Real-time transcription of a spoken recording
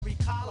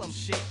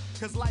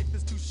cause life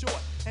is too short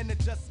and it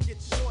just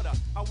gets shorter.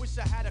 I wish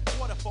I had a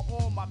quarter for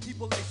all my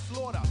people they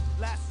slaughter.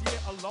 Last year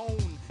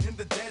alone in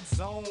the dead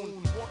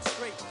zone. Walk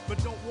straight, but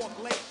don't walk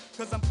late,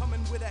 cause I'm coming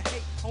with a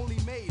hate only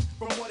made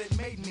from what it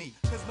made me,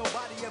 cause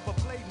nobody ever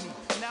played me.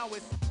 Now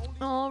it's only...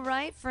 All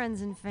right,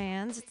 friends and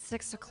fans, it's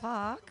 6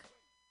 o'clock.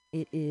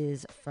 It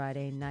is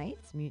Friday night.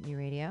 It's Mutiny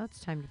Radio.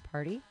 It's time to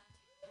party.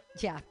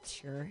 Yeah,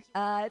 sure.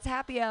 It's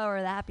happy hour,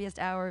 the happiest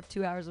hour of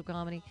 2 hours of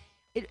comedy.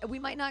 We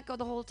might not go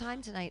the whole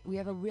time tonight. We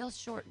have a real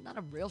short, not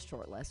a real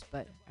short list,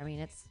 but I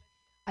mean,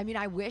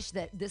 I wish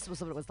that this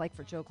was what it was like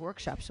for Joke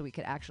Workshop so we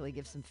could actually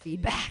give some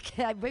feedback.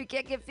 We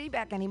can't give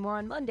feedback anymore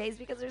on Mondays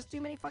because there's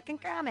too many fucking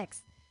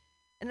comics.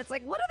 And it's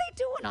like, what are they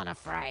doing on a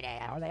Friday?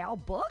 Are they all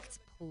booked?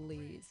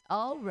 Please.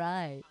 All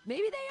right.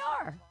 Maybe they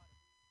are.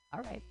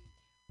 All right.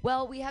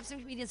 Well, we have some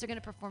comedians that are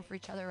going to perform for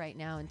each other right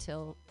now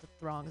until the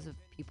throngs of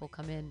people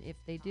come in, if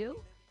they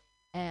do.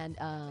 And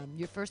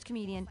your first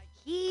comedian,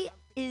 he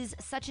is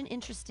such an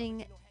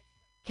interesting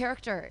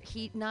character.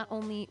 He not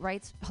only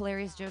writes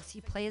hilarious jokes, he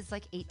plays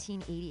like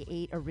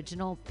 1888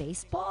 original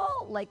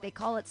baseball. Like they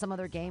call it some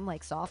other game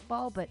like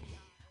softball, but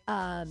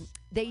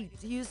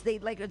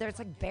it's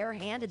like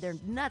barehanded. They're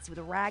nuts with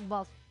the rag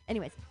balls.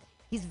 Anyways,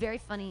 he's very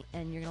funny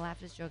and you're going to laugh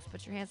at his jokes.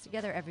 Put your hands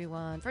together,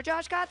 everyone, for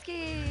Josh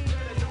Kotsky.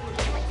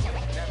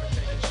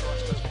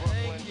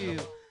 Thank you.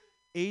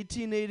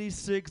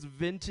 1886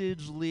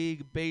 vintage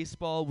league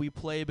baseball. We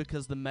play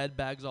because the med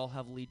bags all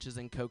have leeches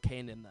and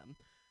cocaine in them.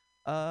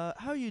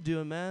 How you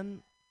doing,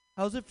 man?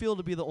 How's it feel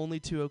to be the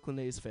only two Oakland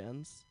A's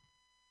fans?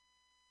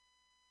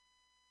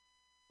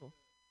 Cool.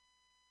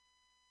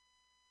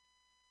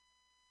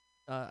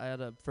 I had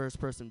a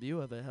first-person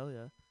view of it. Hell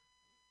yeah.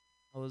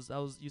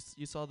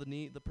 You saw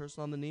the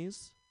person on the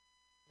knees?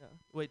 Yeah.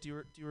 Wait, do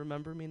you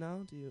remember me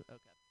now? Do you?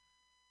 Okay.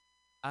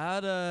 I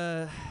had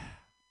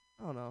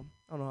I don't know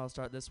how to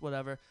start this.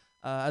 Whatever.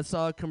 I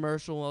saw a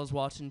commercial while I was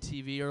watching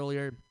TV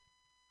earlier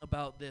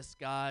about this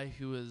guy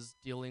who was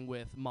dealing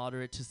with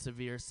moderate to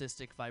severe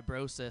cystic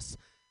fibrosis.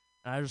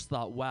 And I just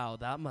thought, wow,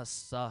 that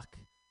must suck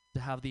to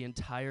have the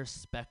entire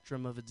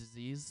spectrum of a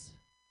disease.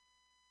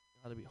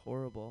 That'd be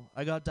horrible.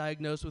 I got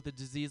diagnosed with a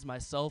disease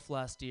myself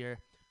last year.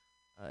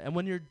 And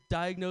when you're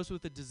diagnosed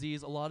with a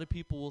disease, a lot of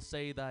people will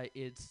say that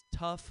it's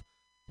tough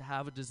to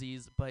have a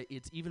disease, but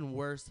it's even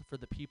worse for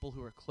the people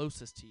who are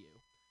closest to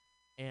you.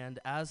 And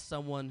as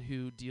someone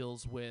who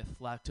deals with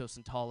lactose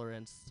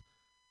intolerance,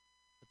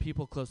 the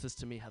people closest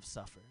to me have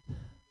suffered.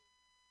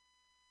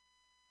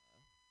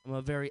 I'm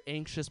a very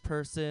anxious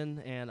person,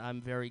 and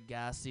I'm very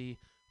gassy,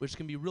 which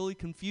can be really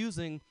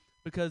confusing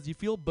because you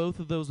feel both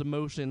of those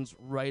emotions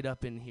right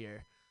up in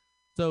here.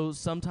 So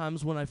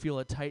sometimes when I feel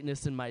a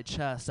tightness in my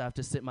chest, I have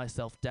to sit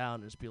myself down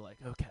and just be like,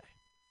 okay,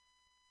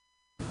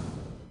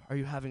 are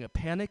you having a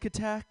panic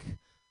attack,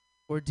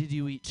 or did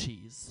you eat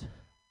cheese?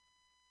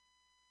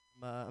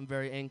 I'm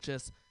very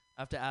anxious.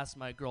 I have to ask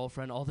my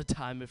girlfriend all the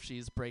time if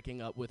she's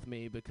breaking up with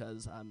me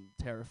because I'm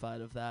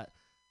terrified of that.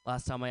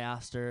 Last time I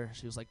asked her,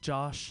 she was like,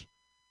 Josh,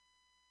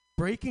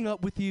 breaking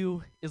up with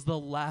you is the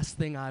last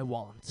thing I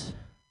want.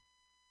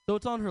 So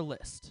it's on her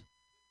list.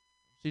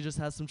 She just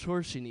has some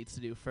chores she needs to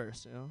do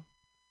first, you know?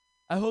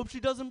 I hope she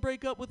doesn't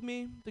break up with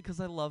me because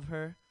I love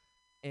her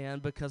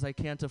and because I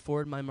can't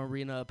afford my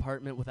marina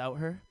apartment without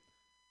her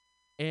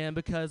and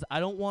because I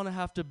don't want to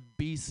have to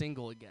be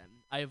single again.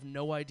 I have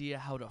no idea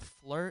how to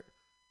flirt.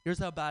 Here's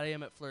how bad I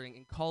am at flirting.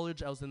 In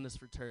college, I was in this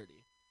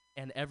fraternity.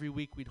 And every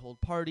week we'd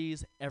hold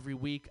parties. Every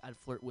week I'd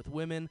flirt with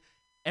women.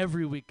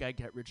 Every week I'd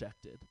get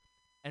rejected.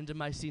 And in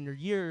my senior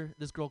year,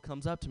 this girl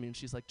comes up to me and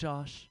she's like,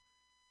 Josh,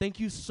 thank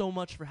you so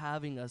much for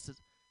having us.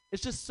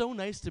 It's just so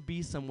nice to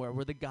be somewhere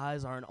where the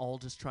guys aren't all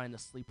just trying to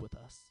sleep with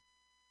us.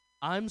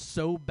 I'm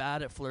so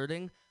bad at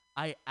flirting,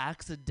 I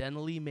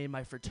accidentally made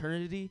my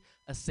fraternity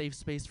a safe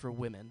space for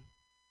women.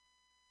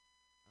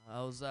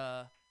 I was,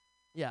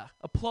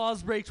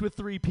 applause breaks with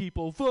 3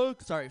 people.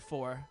 Sorry,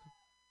 4.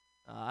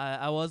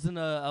 I was in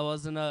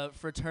a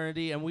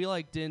fraternity, and we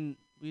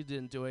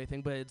didn't do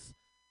anything, but it's,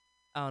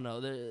 I don't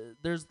know.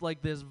 There's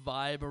like this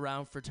vibe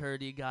around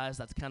fraternity guys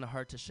that's kind of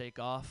hard to shake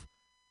off.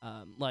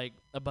 Like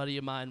a buddy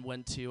of mine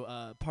went to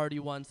a party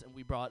once, and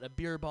we brought a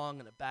beer bong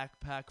and a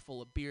backpack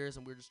full of beers,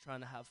 and we were just trying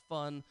to have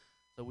fun.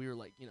 So we were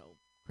like,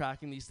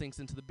 cracking these things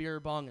into the beer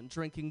bong and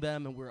drinking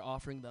them, and we were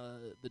offering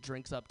the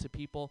drinks up to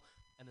people.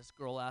 And this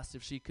girl asked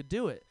if she could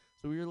do it.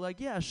 So we were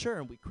like, yeah, sure.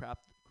 And we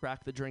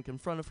crack the drink in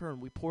front of her,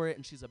 and we pour it,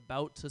 and she's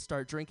about to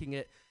start drinking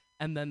it.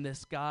 And then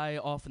this guy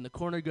off in the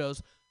corner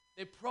goes,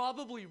 they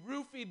probably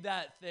roofied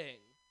that thing.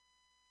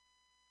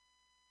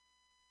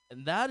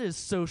 And that is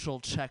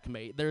social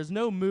checkmate. There's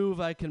no move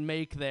I can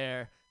make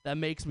there that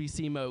makes me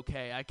seem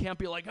okay. I can't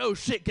be like, oh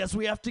shit, guess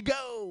we have to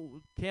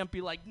go. Can't be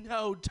like,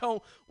 no,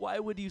 don't. Why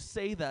would you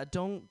say that?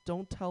 Don't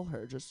tell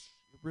her. Just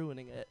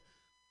ruining it.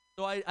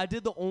 So I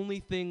did the only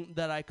thing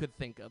that I could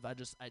think of. I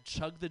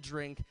chugged the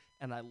drink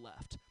and I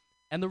left.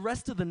 And the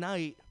rest of the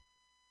night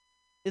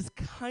is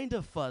kind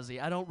of fuzzy.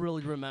 I don't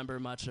really remember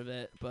much of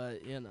it,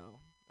 but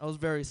I was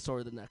very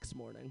sore the next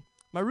morning.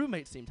 My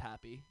roommate seemed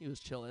happy. He was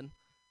chilling.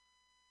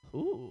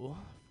 Ooh,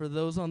 for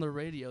those on the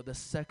radio, the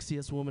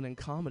sexiest woman in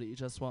comedy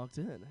just walked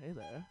in. Hey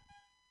there.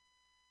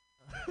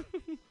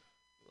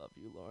 Love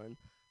you, Lauren.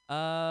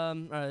 All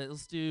right,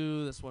 let's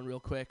do this one real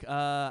quick.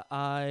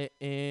 I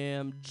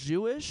am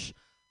Jewish.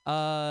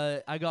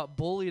 I got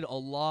bullied a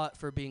lot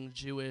for being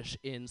Jewish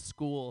in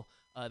school.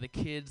 The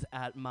kids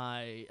at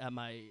my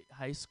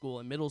high school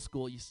and middle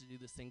school used to do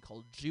this thing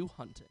called Jew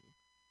hunting.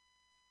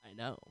 I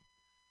know.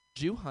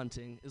 Jew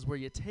hunting is where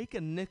you take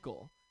a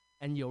nickel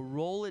and you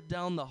roll it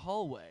down the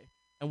hallway,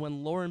 and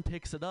when Lauren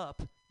picks it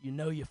up, you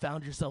know you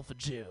found yourself a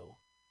Jew.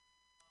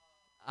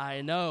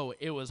 I know,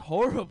 it was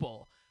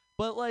horrible.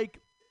 But,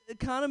 like, it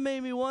kind of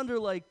made me wonder,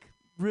 like,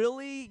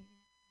 really?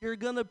 You're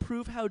going to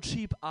prove how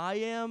cheap I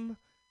am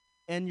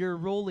and you're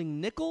rolling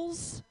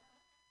nickels?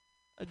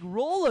 Like,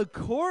 roll a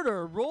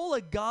quarter, roll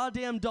a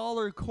goddamn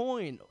dollar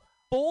coin,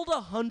 fold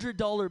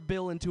 $100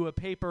 bill into a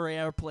paper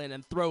airplane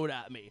and throw it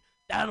at me.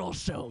 That'll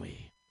show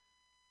me.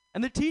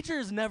 And the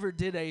teachers never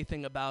did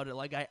anything about it.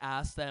 Like, I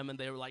asked them, and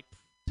they were like,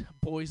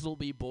 boys will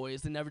be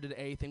boys. They never did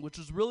anything, which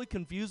was really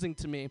confusing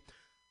to me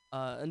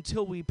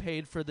until we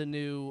paid for the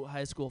new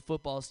high school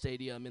football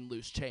stadium in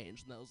loose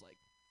change. And I was like,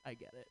 I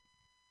get it.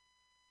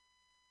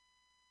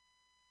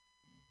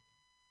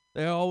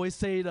 They always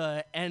say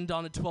to end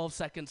on a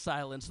 12-second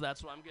silence, so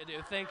that's what I'm going to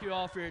do. Thank you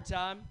all for your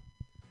time.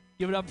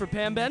 Give it up for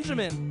Pam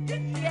Benjamin.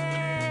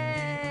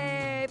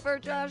 Yay! For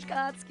Josh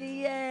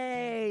Kotsky,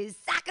 yay!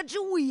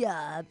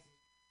 Sacagawea!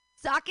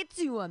 Sock it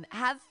to him.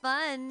 Have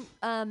fun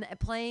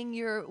playing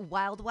your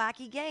wild,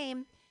 wacky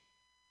game.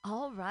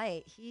 All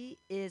right. He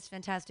is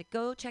fantastic.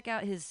 Go check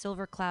out his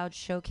Silver Cloud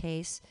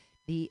Showcase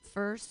the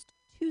first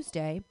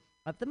Tuesday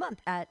of the month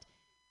at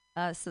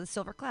the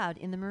Silver Cloud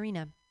in the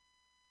Marina.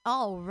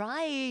 All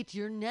right.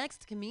 Your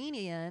next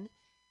comedian.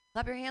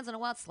 Clap your hands in a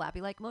wild,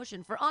 slappy-like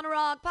motion for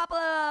Anurag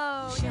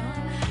Papalo. Yeah.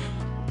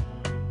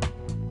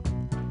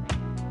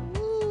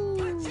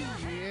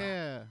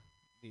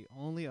 The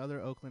only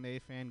other Oakland A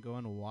fan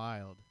going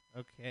wild.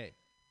 Okay.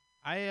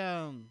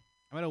 I'm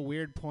at a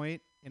weird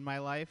point in my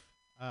life.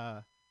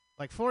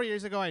 Like 4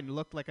 years ago, I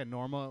looked like a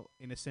normal,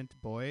 innocent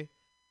boy.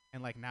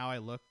 And like now I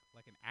look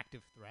like an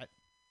active threat.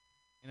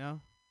 You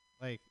know?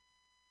 Like,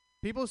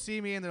 people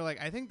see me and they're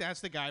like, I think that's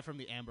the guy from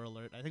the Amber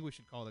Alert. I think we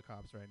should call the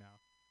cops right now.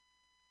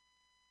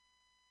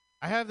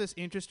 I have this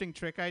interesting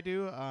trick I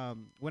do.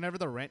 Whenever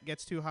the rent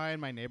gets too high in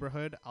my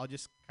neighborhood, I'll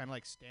just kind of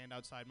like stand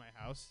outside my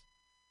house.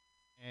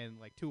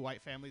 And, like, 2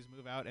 white families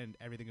move out, and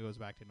everything goes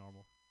back to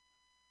normal.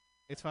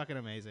 It's fucking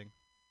amazing.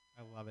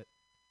 I love it.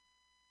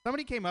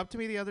 Somebody came up to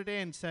me the other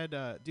day and said,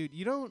 dude,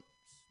 you don't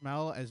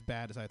smell as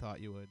bad as I thought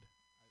you would.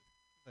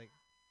 Like,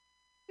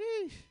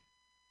 sheesh.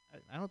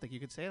 I don't think you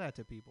could say that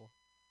to people.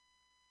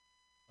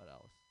 What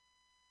else?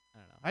 I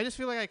don't know. I just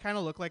feel like I kind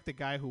of look like the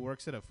guy who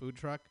works at a food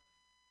truck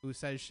who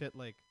says shit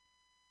like,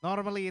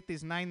 normally it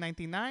is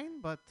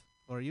 $9.99, but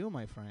for you,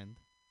 my friend,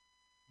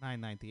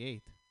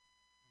 $9.98.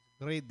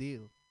 Great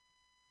deal.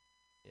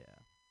 Yeah.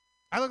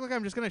 I look like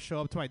I'm just going to show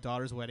up to my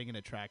daughter's wedding in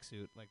a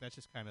tracksuit. Like, that's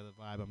just kind of the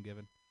vibe I'm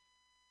giving.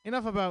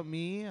 Enough about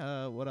me.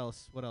 What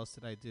else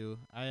did I do?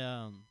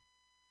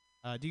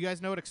 Do you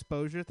guys know what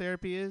exposure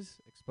therapy is?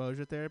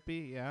 Exposure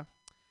therapy, yeah.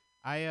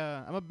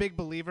 I'm a big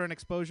believer in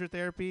exposure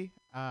therapy.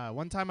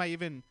 One time I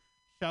even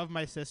shoved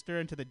my sister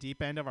into the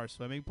deep end of our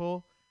swimming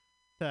pool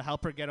to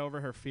help her get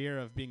over her fear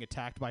of being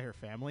attacked by her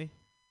family.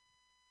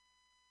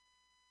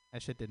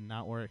 That shit did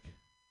not work.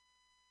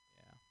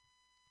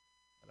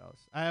 What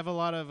else? I have a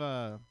lot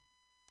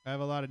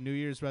of New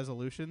Year's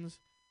resolutions.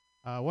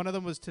 One of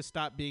them was to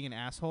stop being an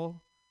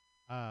asshole.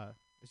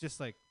 It's just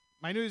like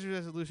my New Year's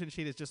resolution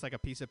sheet is just like a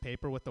piece of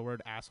paper with the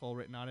word asshole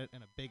written on it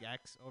and a big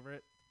X over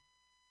it.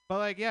 But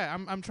like, yeah,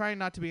 I'm trying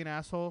not to be an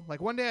asshole.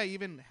 Like one day I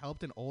even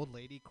helped an old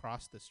lady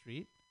cross the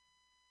street.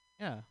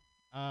 Yeah.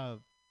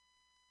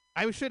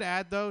 I should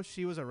add though,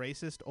 she was a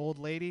racist old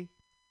lady.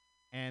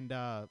 And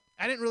I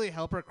didn't really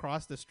help her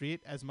cross the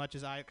street as much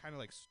as I kind of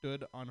like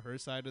stood on her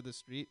side of the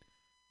street.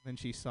 Then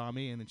she saw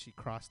me, and then she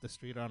crossed the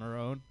street on her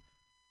own.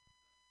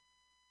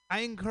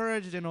 I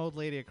encouraged an old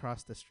lady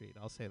across the street.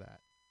 I'll say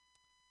that.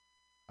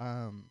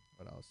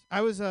 What else?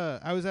 I was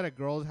at a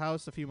girl's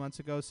house a few months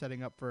ago,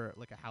 setting up for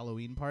like a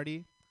Halloween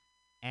party,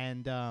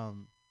 and I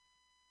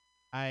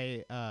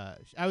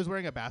was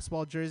wearing a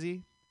basketball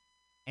jersey,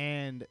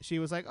 and she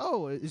was like,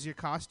 "Oh, is your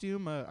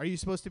costume? Are you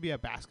supposed to be a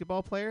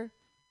basketball player?"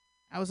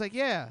 I was like,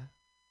 "Yeah."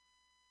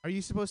 "Are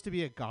you supposed to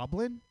be a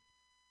goblin?"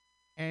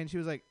 And she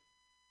was like,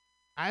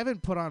 I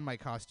haven't put on my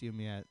costume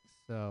yet,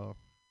 so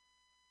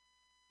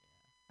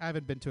I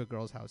haven't been to a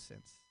girl's house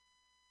since.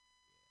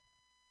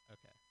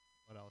 Okay.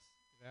 What else?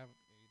 Did I have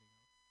anything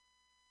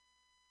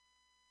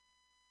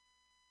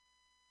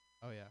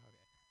else? Oh, yeah.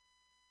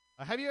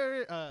 Okay. Have you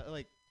ever,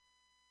 like,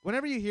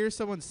 whenever you hear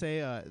someone say,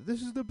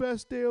 this is the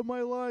best day of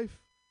my life,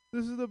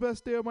 this is the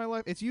best day of my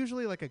life, it's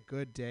usually, like, a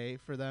good day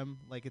for them.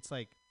 Like, it's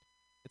like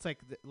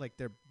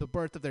the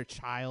birth of their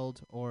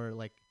child or,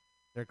 like,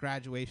 their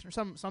graduation or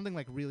something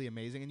like really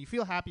amazing, and you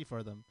feel happy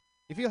for them.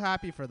 You feel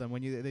happy for them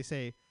when they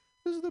say,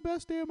 this is the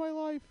best day of my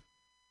life.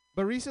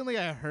 But recently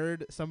I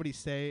heard somebody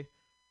say,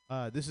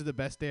 this is the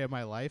best day of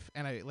my life,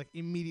 and I like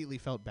immediately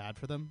felt bad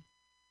for them.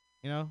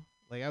 You know,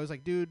 like I was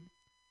like, dude,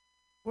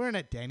 we're in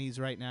at Denny's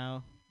right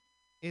now.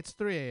 It's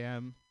 3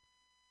 a.m.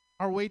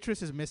 Our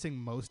waitress is missing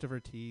most of her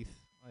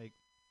teeth. Like,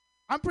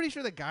 I'm pretty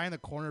sure the guy in the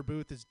corner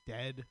booth is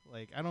dead.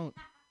 Like,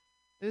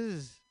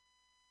 there's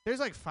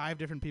like 5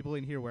 different people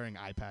in here wearing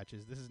eye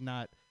patches.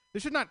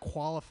 This should not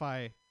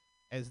qualify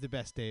as the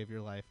best day of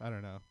your life. I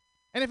don't know.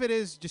 And if it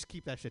is, just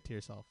keep that shit to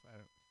yourself.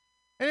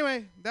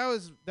 Anyway, that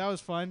was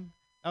fun.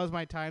 That was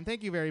my time.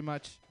 Thank you very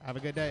much. Have a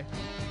good day.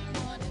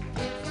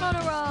 It's gonna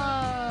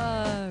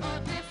rock.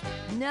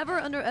 Never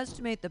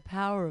underestimate the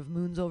power of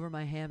Moons Over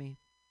My Hammy.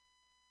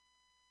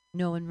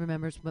 No one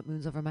remembers what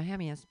Moons Over My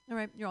Hammy is. All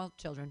right, you're all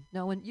children.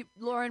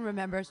 Lauren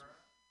remembers.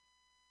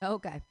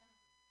 Okay.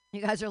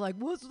 You guys are like,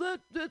 what's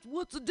that?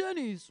 What's a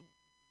Denny's?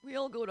 We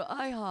all go to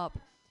IHOP.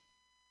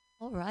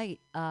 All right.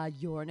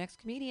 Your next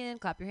comedian.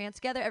 Clap your hands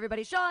together.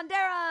 Everybody. Sean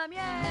Durham. Yay!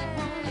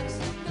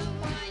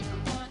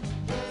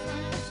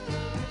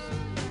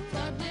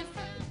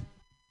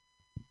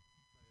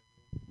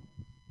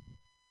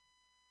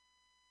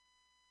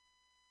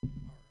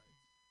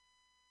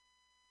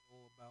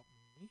 About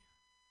me.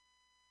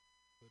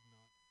 Could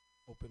not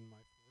open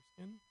my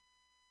foreskin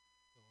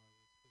until I was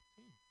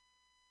 15.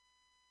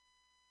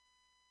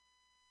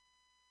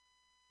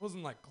 It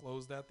wasn't like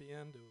closed at the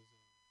end. It was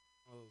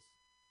one of those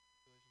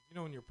situations. You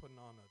know when you're putting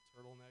on a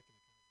turtleneck and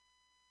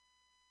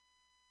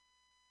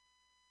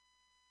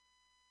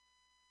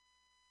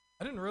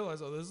I didn't realize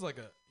this is like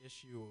a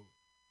issue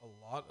a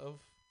lot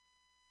of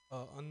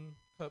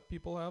uncut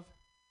people have.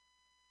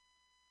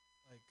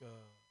 Like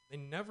they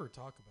never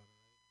talk about it.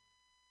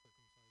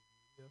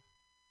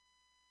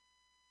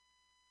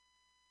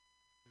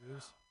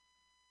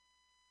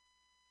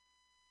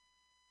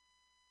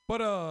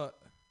 But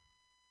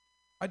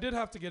I did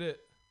have to get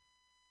it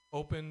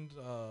opened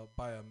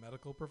by a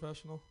medical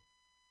professional.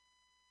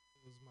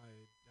 It was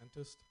my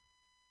dentist.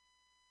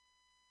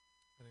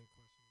 I didn't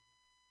question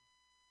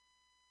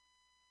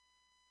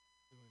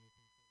do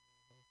anything for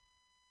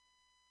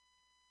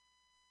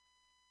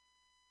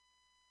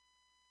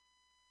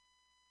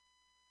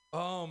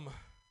oral health.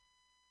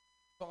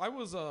 So I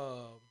was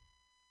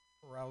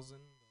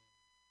arousing.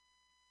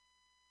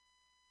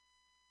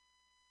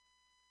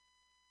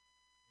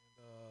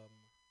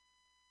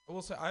 I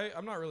will say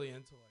I'm not really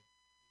into like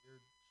weird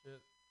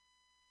shit,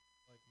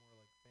 like more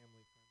like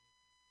family friendly.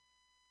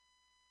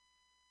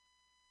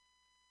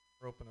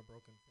 Or open a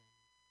broken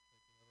family,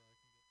 like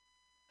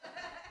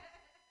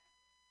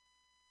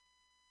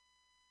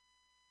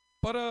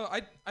whatever I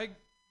can get. But I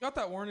got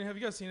that warning. Have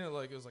you guys seen it?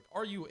 Like it was like,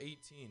 are you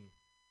 18?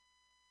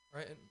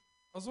 Right, and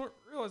I was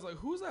realized like,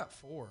 who's that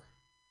for?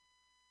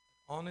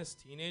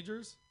 Honest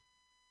teenagers.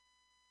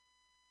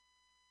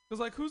 Because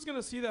like, who's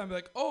gonna see that and be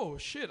like, oh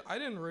shit, I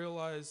didn't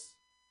realize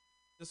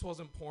this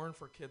wasn't porn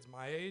for kids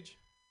my age.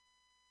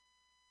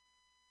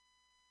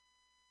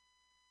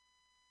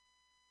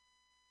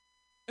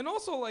 And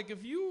also, like,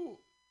 if you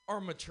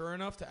are mature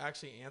enough to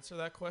actually answer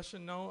that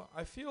question, no,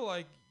 I feel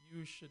like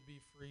you should be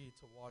free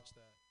to watch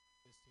that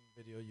listing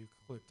video you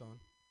clicked on.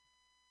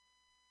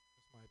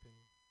 That's my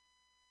opinion.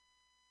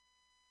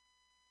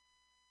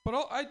 But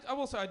I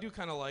will say I do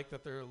kind of like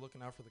that they're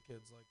looking out for the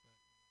kids like that.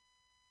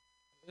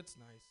 It's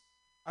nice.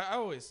 I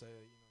always say, you know,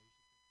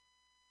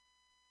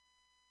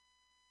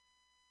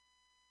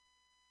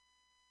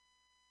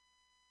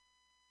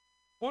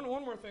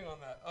 One more thing on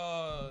that.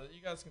 You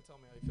guys can tell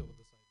me how you feel with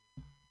this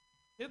idea.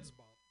 Kids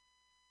Bop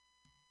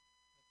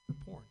for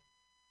porn.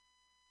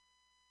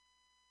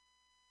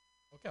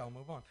 Okay, I'll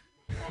move on.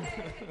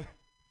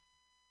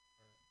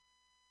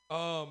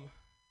 Well,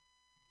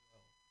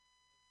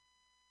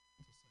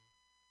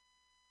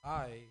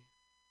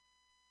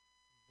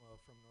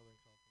 from Northern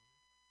California.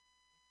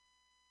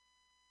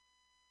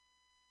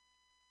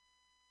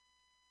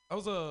 I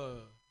was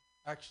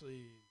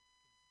actually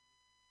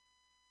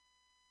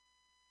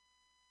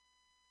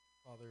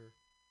father.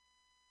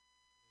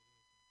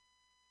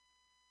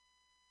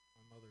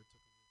 My mother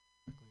took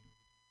a clean.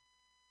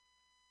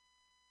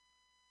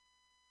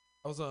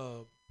 I was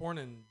born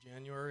in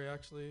January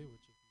actually,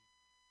 which if you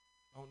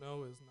don't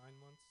know is 9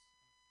 months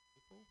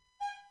April.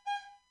 So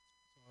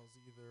I was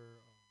either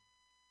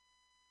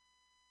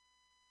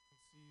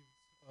conceived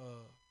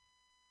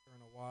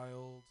during a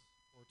wild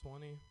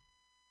 420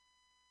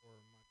 or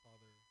my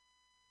father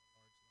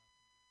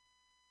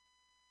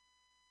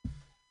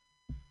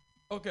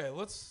Okay,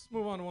 let's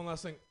move on to one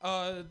last thing.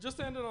 Just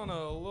to end it on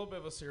a little bit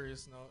of a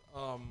serious note,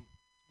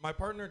 my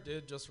partner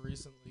did just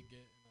recently get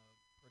in a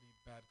pretty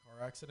bad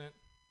car accident,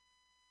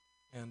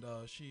 and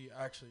she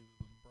actually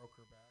broke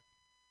her back.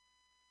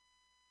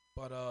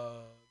 But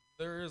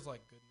there is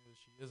like good news;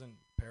 she isn't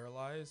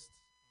paralyzed.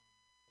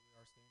 So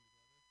we are staying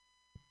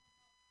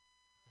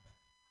together.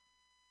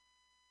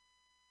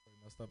 Pretty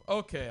messed up.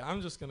 Okay,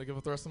 I'm just gonna give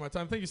it the rest of my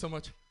time. Thank you so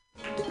much.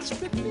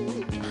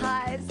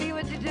 Hi, see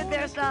what you did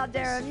there, Sean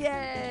Durham.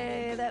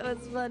 Yay, that was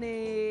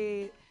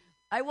funny.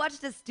 I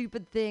watched a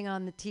stupid thing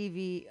on the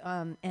TV,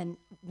 and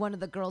one of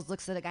the girls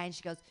looks at a guy and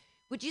she goes,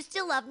 would you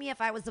still love me if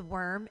I was a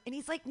worm? And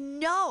he's like,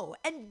 no.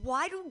 And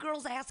why do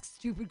girls ask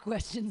stupid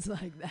questions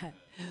like that?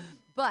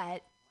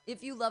 But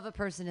if you love a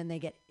person and they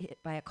get hit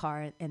by a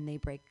car and they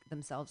break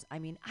themselves, I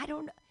mean, I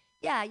don't,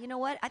 yeah, you know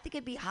what? I think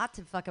it'd be hot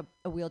to fuck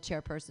a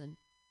wheelchair person.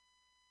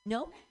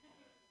 No?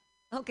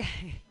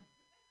 Okay.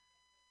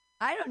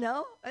 I don't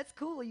know. That's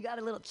cool. You got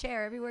a little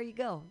chair everywhere you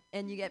go.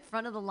 And you get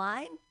front of the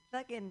line.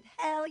 Fucking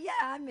hell yeah,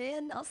 I'm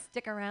in. I'll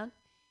stick around.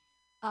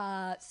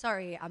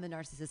 Sorry, I'm a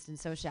narcissist and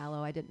so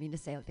shallow. I didn't mean to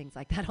say things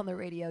like that on the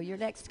radio. Your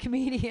next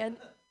comedian.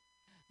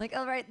 Like,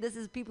 all right, this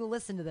is people who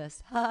listen to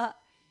this.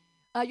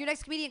 Your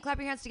next comedian, clap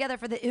your hands together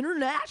for the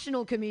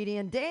international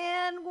comedian,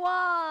 Dan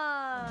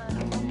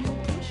Guan.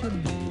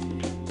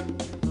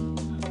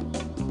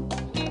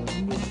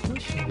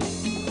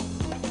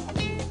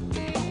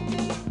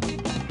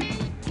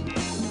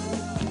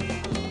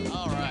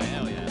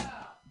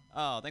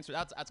 Oh, thanks for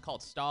that's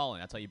called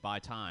stalling. That's how you buy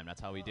time. That's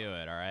how we do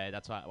it. All right.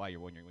 That's why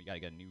you gotta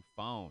get a new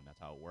phone. That's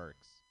how it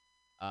works.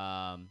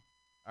 All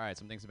right.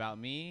 Some things about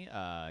me,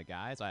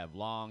 guys. I have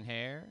long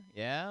hair.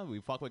 Yeah,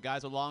 we fuck with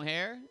guys with long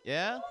hair.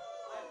 Yeah.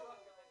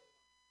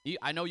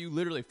 I know you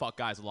literally fuck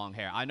guys with long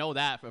hair. I know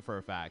that for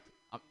a fact.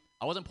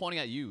 I wasn't pointing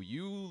at you.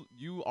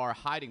 You are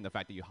hiding the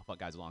fact that you fuck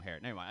guys with long hair.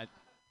 Never mind.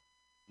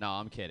 No,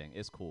 I'm kidding.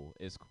 It's cool.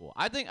 It's cool.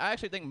 I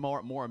actually think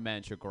more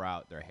men should grow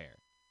out their hair.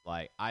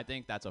 Like, I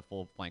think that's a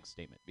full blank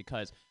statement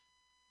because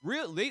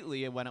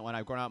lately when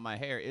I've grown out my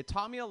hair, it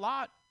taught me a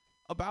lot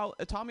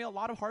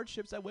of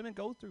hardships that women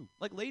go through.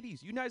 Like,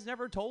 ladies, you guys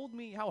never told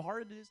me how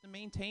hard it is to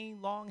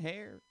maintain long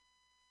hair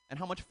and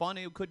how much fun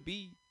it could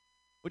be,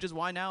 which is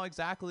why now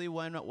exactly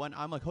when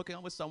I'm like hooking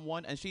up with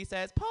someone and she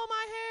says, pull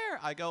my hair,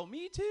 I go,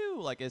 me too.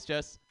 Like, it's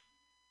just,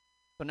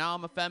 so now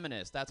I'm a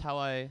feminist. That's how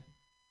I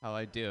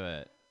do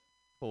it.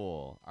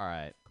 Cool. All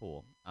right,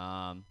 cool.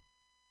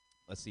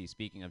 Let's see,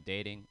 speaking of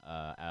dating,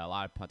 a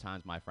lot of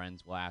times my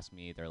friends will ask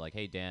me, they're like,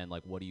 hey, Dan,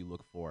 like, what do you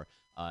look for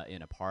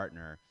in a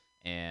partner?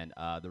 And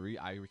I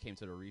came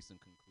to the recent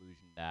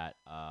conclusion that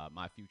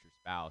my future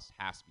spouse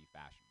has to be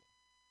fashionable,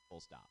 full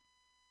stop.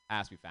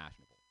 Has to be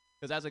fashionable.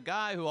 Because as a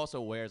guy who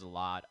also wears a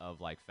lot of,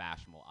 like,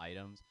 fashionable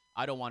items,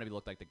 I don't want to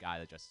look like the guy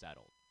that just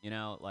settled. You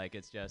know, like,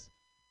 it's just,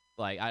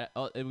 like,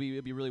 it'd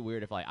be really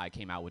weird if, like, I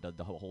came out with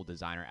the whole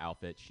designer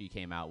outfit. She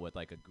came out with,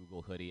 like, a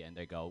Google hoodie, and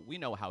they go, we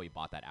know how he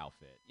bought that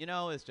outfit. You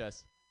know, it's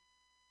just,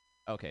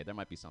 okay, there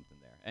might be something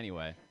there.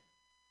 Anyway,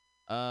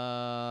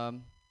 I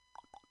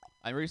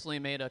recently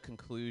made a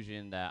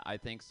conclusion that I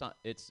think all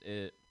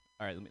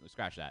right, let me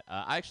scratch that.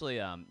 I actually,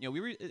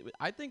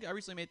 I think I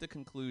recently made the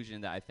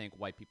conclusion that I think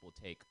white people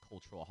take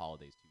cultural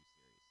holidays too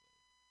seriously.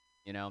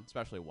 You know,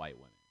 especially white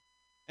women.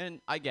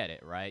 And I get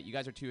it, right? You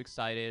guys are too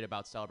excited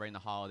about celebrating the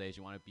holidays.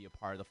 You want to be a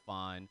part of the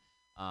fun.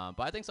 But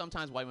I think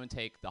sometimes white women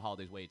take the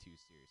holidays way too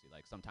seriously.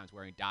 Like sometimes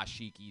wearing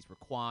dashikis for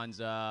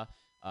Kwanzaa,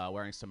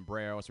 wearing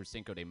sombreros for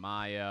Cinco de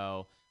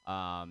Mayo,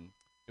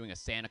 doing a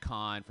Santa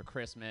Con for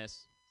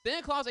Christmas.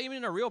 Santa Claus ain't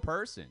even a real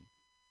person,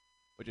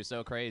 which is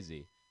so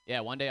crazy.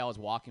 Yeah, one day I was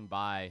walking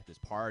by this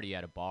party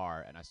at a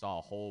bar, and I saw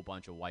a whole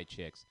bunch of white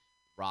chicks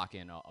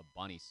rocking a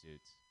bunny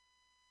suits.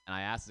 And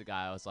I asked the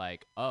guy, I was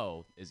like,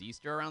 oh, is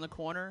Easter around the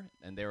corner?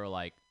 And they were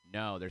like,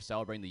 no, they're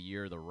celebrating the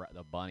year of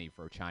the bunny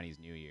for Chinese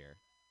New Year.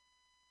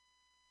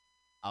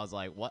 I was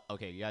like, what?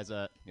 Okay, you guys,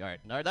 all right.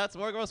 No,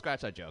 we're going to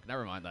scratch that joke.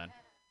 Never mind then.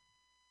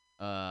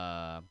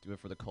 Do it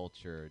for the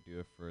culture. Do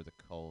it for the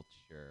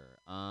culture.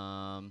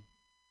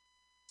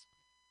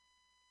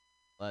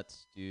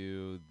 Let's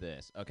do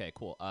this. Okay,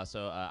 cool.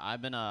 So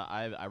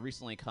I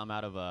recently came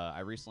out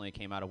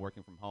of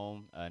working from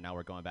home. Now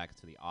we're going back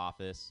into the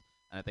office.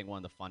 And I think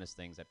one of the funnest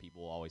things that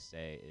people always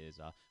say is,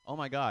 oh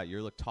my God,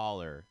 you look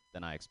taller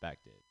than I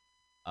expected.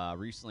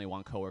 Recently,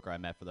 one coworker I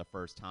met for the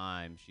first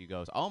time, she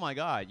goes, oh my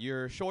God,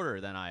 you're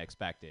shorter than I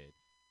expected.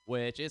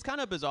 Which is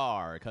kind of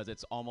bizarre because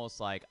it's almost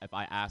like if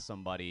I ask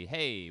somebody,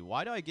 hey,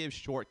 why do I give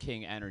short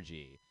king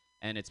energy?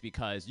 And it's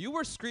because you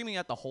were screaming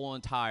at the whole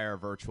entire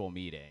virtual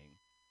meeting.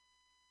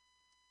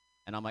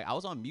 And I'm like, I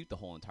was on mute the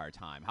whole entire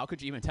time. How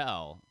could you even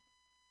tell?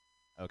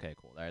 Okay,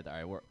 cool. All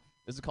right,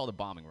 this is called a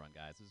bombing run,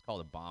 guys. This is called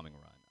a bombing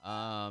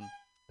run.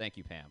 Thank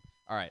you, Pam.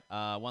 All right,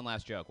 one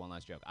last joke.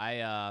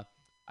 I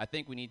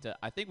think we need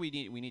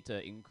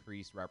to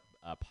increase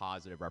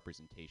positive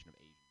representation of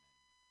Asian men.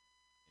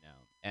 You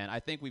know, and I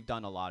think we've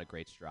done a lot of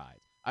great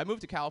strides. I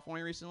moved to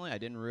California recently. I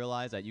didn't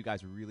realize that you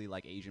guys really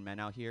like Asian men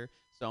out here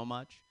so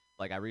much.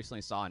 Like I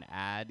recently saw an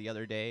ad the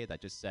other day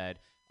that just said,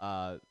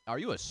 "Are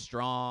you a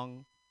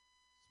strong,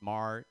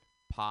 smart,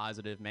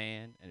 positive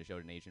man?" And it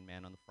showed an Asian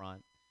man on the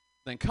front.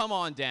 Then come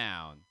on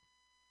down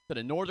to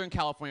the Northern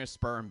California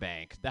Sperm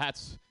Bank.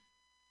 That's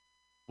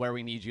where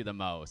we need you the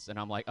most. And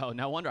I'm like, oh,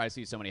 no wonder I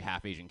see so many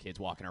half Asian kids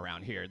walking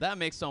around here. That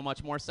makes so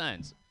much more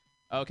sense.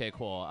 Okay,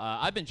 cool.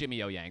 I've been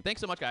Jimmy O Yang.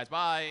 Thanks so much, guys.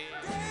 Bye.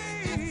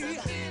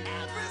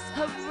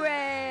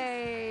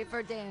 Hooray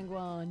for Dan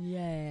Guan.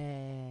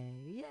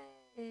 Yay.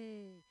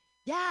 Yay.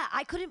 Yeah,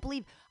 I couldn't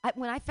believe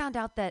when I found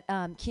out that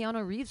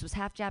Keanu Reeves was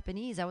half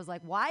Japanese. I was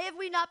like, why have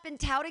we not been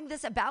touting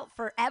this about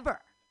forever?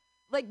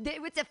 Like,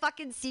 it's a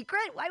fucking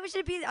secret? Why would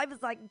it be? I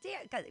was like,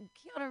 damn, 'cause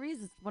Keanu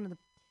Reeves is one of the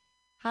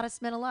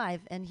hottest men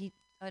alive. And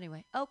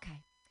anyway,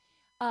 okay.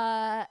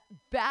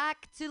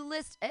 Back to the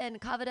list.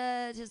 And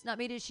Kavita has not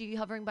made it. Is she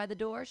hovering by the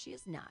door? She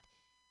is not.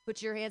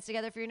 Put your hands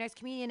together for your next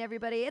comedian,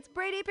 everybody. It's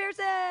Brady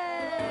Pearson.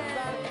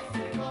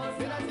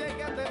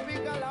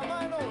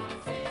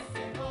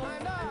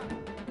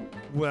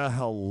 Well,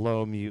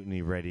 hello,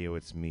 Mutiny Radio.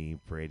 It's me,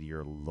 Brady,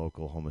 your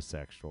local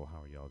homosexual.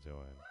 How are y'all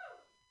doing?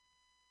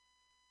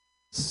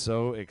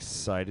 So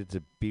excited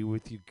to be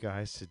with you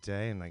guys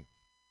today, and like,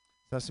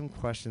 so I have some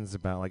questions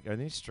about like, are there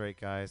any straight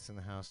guys in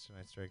the house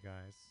tonight? Straight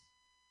guys?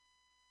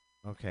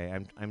 Okay,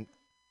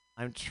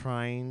 I'm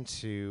trying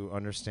to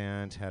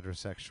understand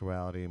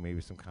heterosexuality and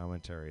maybe some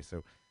commentary.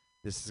 So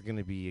this is going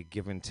to be a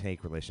give and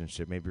take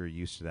relationship. Maybe you're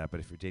used to that, but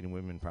if you're dating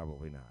women,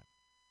 probably not.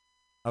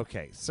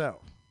 Okay,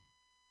 so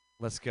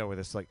let's go with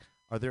this. Like,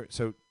 are there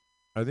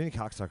any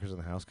cocksuckers in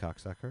the house?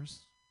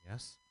 Cocksuckers?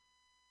 Yes?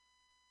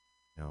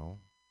 No?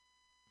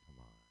 Come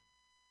on.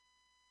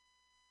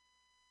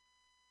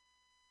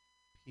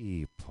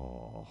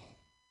 People.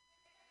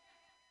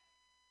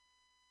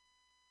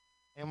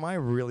 Am I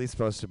really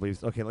supposed to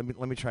believe? Okay, let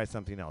me try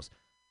something else.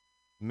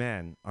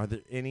 Men, are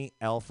there any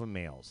alpha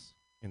males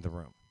in the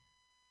room?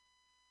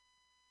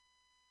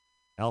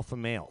 Alpha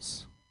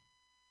males.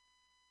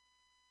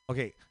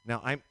 Okay,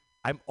 now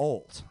I'm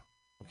old.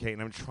 Okay,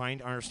 and I'm trying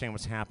to understand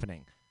what's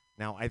happening.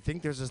 Now, I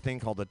think there's this thing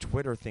called the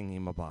Twitter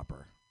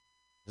thingy-mabobber.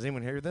 Does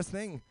anyone hear this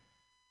thing?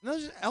 No,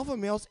 there's alpha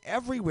males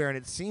everywhere, and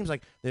it seems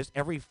like there's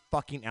every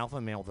fucking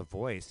alpha male with a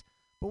voice.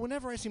 But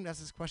whenever I seem to ask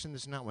this question,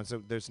 there's not one.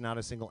 So there's not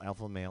a single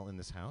alpha male in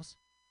this house?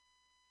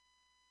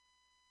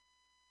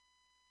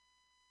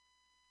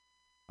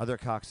 Other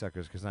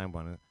cocksuckers, because I'm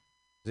one.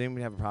 Does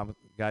anyone have a problem?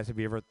 Guys, have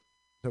you ever...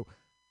 So, do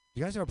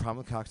you guys have a problem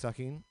with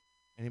cocksucking?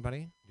 Anybody?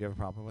 Do you have a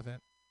problem with it?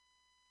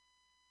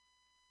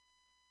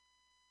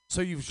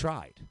 So you've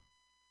tried.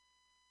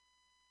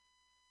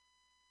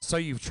 So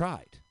you've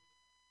tried.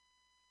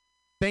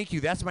 Thank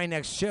you. That's my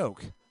next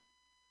joke.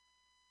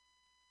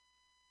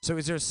 So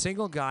is there a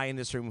single guy in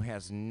this room who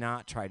has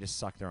not tried to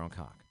suck their own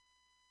cock?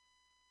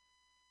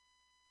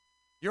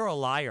 You're a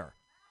liar.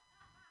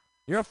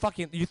 You're a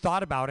fucking... You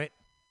thought about it.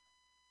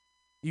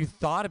 You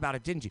thought about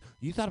it, didn't you?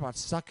 You thought about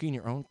sucking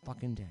your own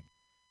fucking dick.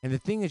 And the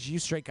thing is, you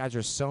straight guys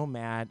are so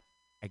mad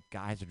at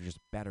guys that are just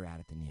better at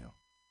it than you.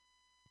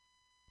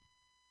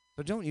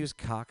 So don't use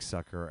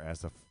cocksucker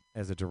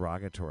as a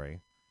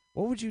derogatory.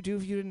 What would you do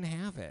if you didn't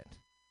have it?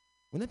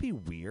 Wouldn't that be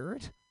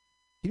weird?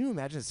 Can you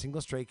imagine a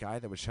single straight guy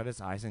that would shut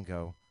his eyes and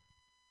go,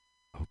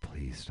 "Oh,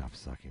 please stop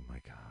sucking my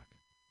cock"?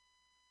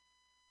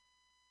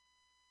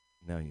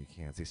 No, you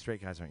can't. See,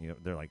 straight guys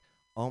aren't, they're like,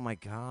 "Oh my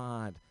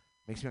God,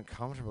 makes me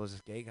uncomfortable as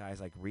this gay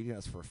guy's like reading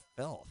us for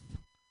filth."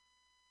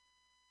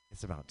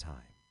 It's about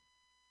time.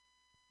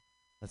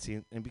 Let's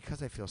see, and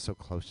because I feel so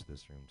close to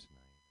this room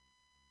tonight,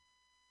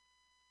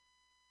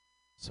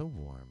 so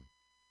warm,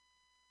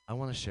 I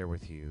want to share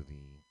with you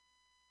the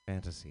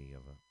fantasy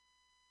of a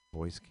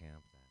boys'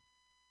 camp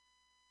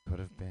that could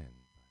have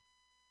been,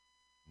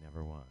 but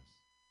never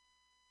was.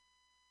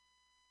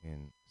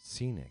 In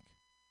scenic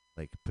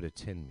Lake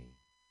Putatinmi,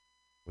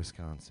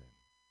 Wisconsin,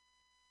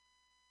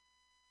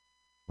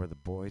 where the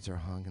boys are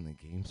hung and the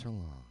games are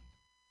long.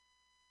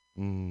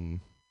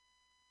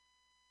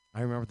 I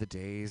remember the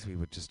days we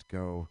would just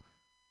go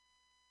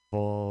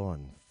full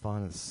and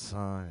fun in the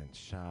sun and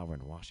shower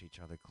and wash each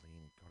other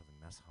clean and go to the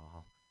mess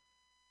hall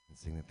and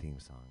sing the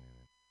theme song, and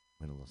it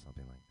went a little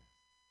something like this.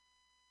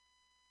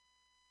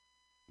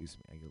 Excuse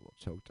me, I get a little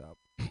choked up.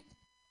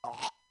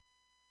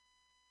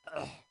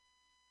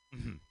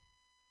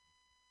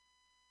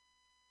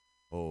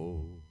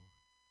 Oh,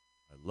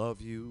 I love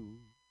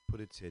you,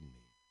 put it in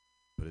me.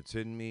 Put it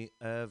in me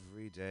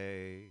every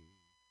day.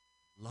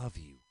 Love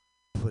you,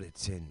 put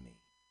it in me.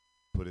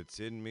 Put it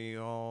in me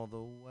all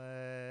the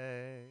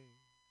way.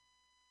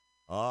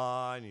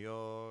 On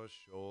your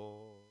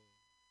shore.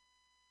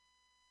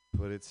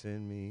 Put it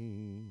in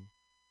me.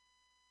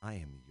 I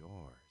am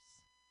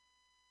yours.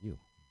 You.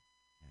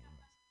 Yeah, yours.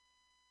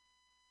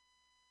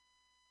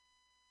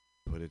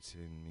 Put it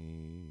in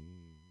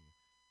me.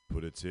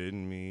 Put it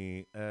in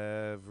me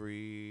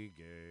every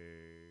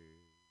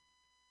day.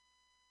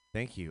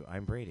 Thank you.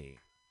 I'm Brady.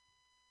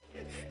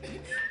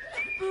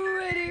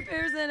 Brady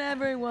Pearson,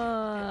 everyone.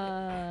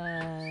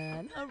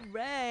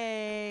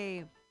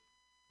 Hooray.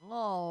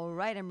 All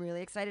right, I'm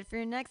really excited for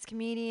your next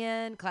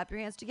comedian. Clap your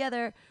hands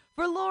together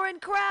for Lauren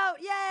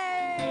Kraut.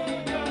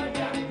 Yay!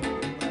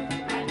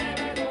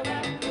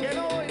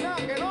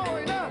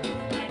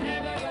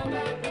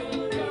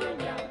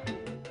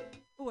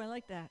 Oh, I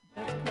like that.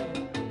 That's cool.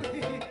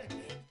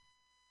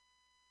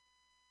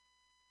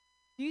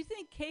 Do you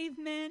think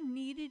cavemen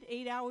needed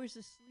 8 hours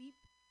of sleep?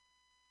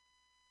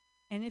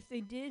 And if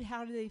they did,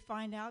 how did they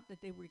find out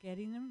that they were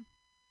getting them?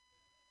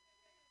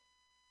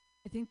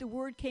 I think the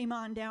word came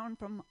on down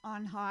from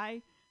on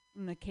high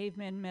from the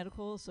Caveman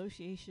Medical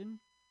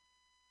Association.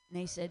 And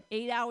they said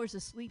 8 hours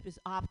of sleep is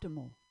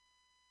optimal.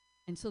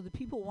 And so the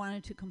people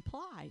wanted to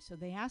comply. So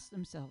they asked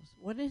themselves,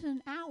 what is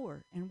an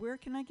hour? And where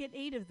can I get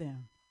 8 of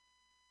them?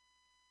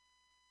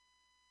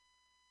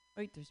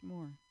 Wait, there's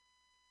more.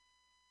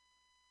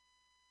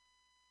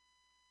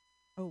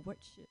 Oh, what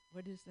shit?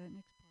 What is that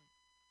next part?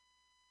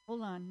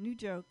 Hold on. New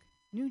joke.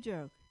 New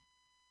joke.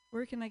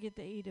 Where can I get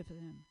the 8 of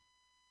them?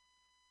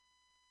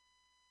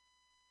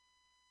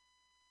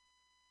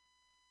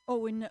 Oh,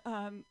 when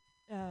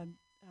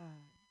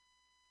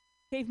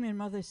Caveman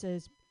Mother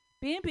says,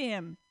 Bam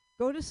Bam,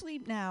 go to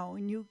sleep now,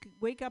 and you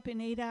wake up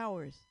in 8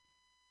 hours.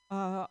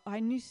 I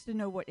used to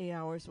know what 8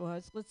 hours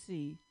was. Let's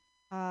see.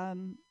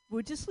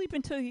 We'll just sleep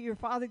until your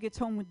father gets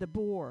home with the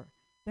boar.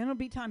 Then it'll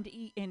be time to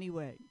eat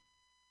anyway.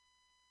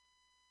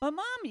 But,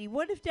 Mommy,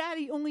 what if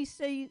Daddy only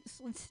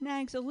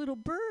snags a little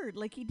bird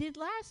like he did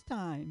last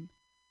time?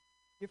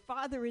 Your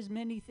father is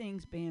many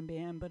things, Bam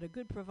Bam, but a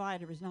good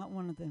provider is not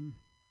one of them.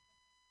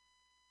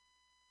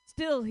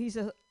 Still, he's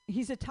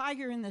a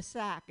tiger in the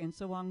sack, and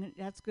so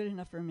that's good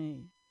enough for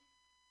me.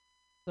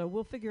 So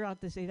we'll figure out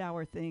this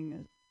 8-hour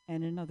thing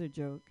and another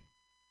joke.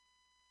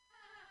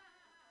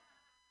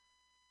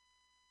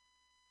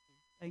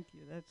 Thank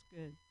you. That's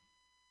good.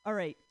 All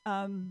right.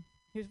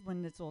 Here's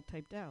one that's all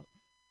typed out.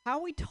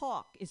 How we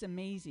talk is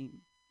amazing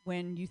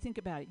when you think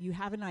about it. You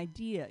have an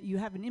idea. You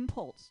have an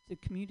impulse to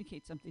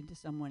communicate something to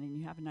someone, and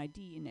you have an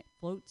idea, and it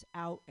floats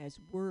out as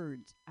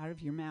words out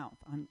of your mouth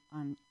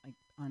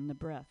on the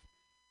breath.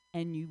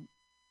 And you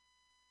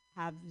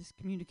have this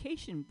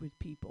communication with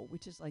people,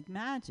 which is like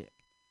magic.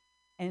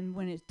 And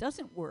when it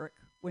doesn't work,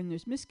 when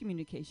there's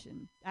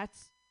miscommunication,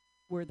 that's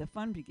where the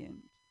fun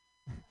begins.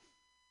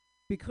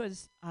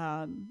 Because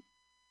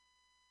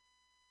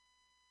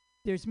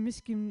there's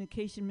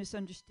miscommunication,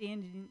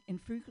 misunderstanding,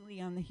 and frequently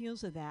on the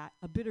heels of that,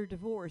 a bitter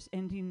divorce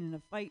ending in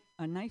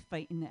a knife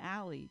fight in the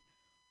alley.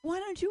 Why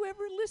don't you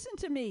ever listen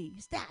to me?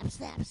 Stab,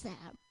 stab,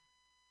 stab.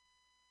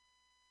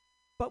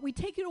 But we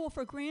take it all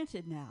for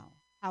granted now,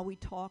 how we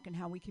talk and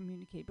how we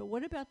communicate. But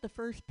what about the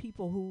first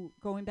people who,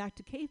 going back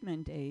to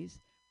caveman days,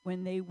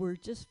 when they were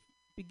just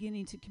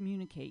beginning to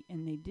communicate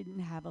and they didn't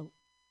have a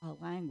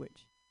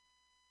language,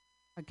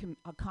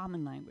 a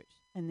common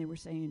language, and they were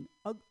saying,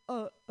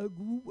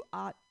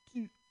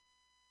 ag-oo-ah-tu,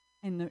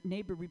 and the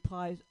neighbor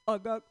replies,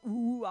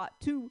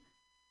 ag-oo-ah-tu,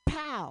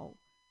 pow.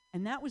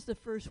 And that was the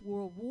First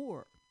World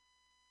War.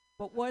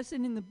 But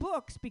wasn't in the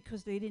books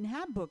because they didn't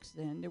have books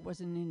then. There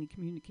wasn't any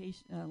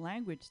communication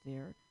language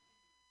there.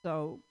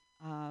 So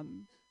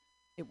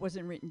it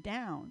wasn't written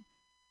down.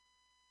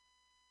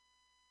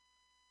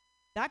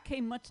 That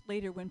came much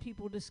later when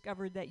people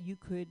discovered that you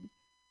could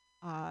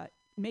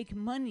make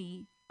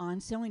money on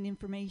selling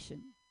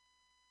information.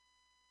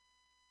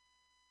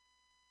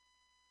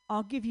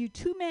 I'll give you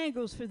 2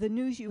 mangoes for the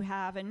news you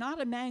have and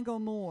not a mango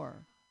more.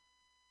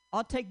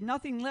 I'll take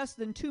nothing less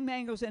than 2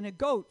 mangoes and a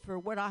goat for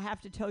what I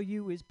have to tell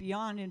you is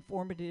beyond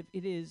informative.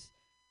 It is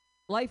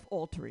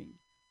life-altering.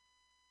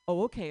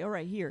 Oh, okay, all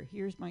right,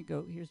 here's my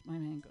goat, here's my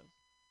mangoes.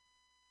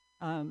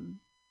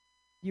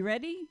 You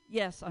ready?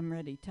 Yes, I'm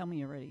ready. Tell me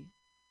you're ready.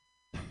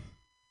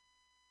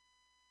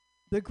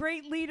 The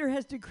great leader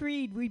has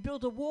decreed we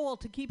build a wall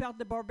to keep out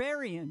the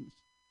barbarians.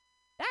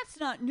 That's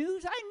not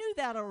news. I knew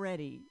that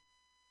already.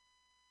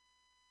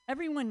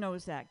 Everyone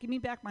knows that. Give me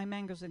back my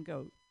mangoes and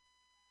goat.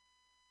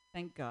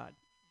 Thank God.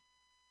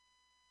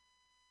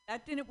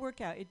 That didn't work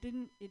out. It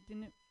didn't,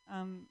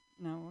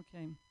 no,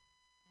 okay.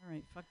 All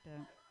right, fuck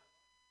that.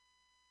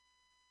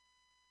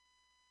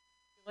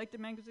 You like the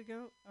mangoes and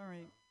goat? All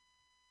right.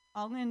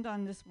 I'll end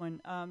on this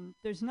one.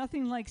 There's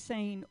nothing like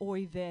saying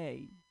oy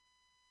vey.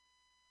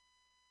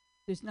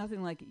 There's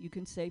nothing like it. You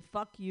can say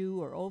fuck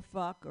you or oh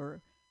fuck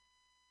or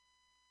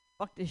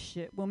fuck this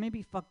shit. Well,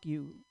 maybe fuck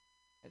you.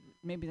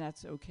 Maybe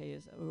that's okay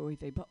as oy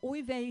vey. But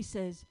oy vey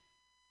says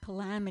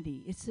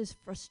calamity. It says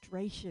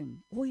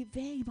frustration. Oy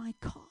vey, my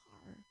car.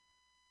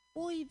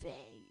 Oy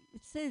vey.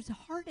 It says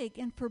heartache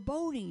and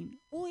foreboding.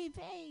 Oy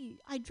vey.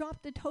 I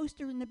dropped the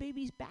toaster in the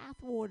baby's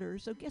bathwater.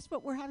 So guess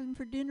what we're having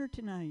for dinner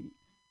tonight?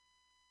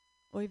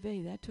 Oy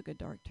vey, that took a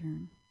dark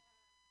turn.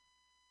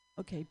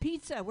 Okay,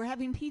 pizza. We're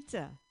having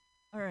pizza.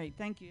 All right,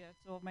 thank you.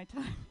 That's all my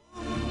time.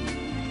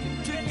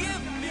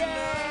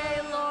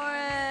 Yay, Lauren!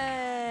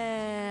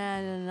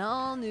 And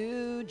all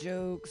new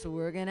jokes.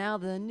 Working out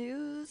the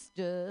new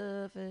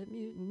stuff at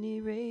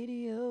Mutiny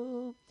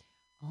Radio.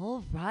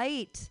 All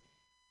right.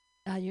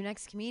 Your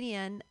next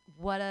comedian,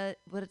 what a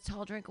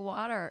tall drink of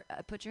water.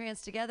 Put your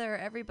hands together,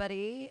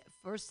 everybody,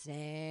 for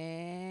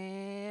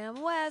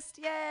Sam West.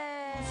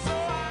 Yay! So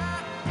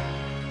I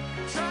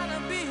try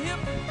to be hip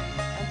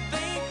and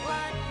think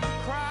like the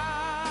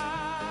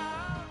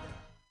crowd.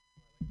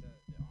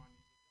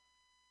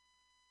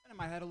 In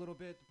my head a little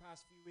bit the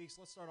past few weeks.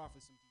 Let's start off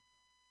with some deep thoughts.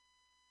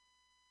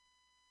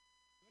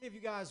 Do any of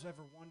you guys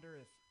ever wonder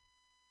if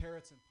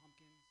parrots and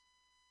pumpkins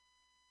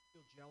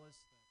feel jealous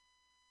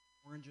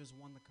that oranges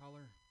won the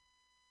color?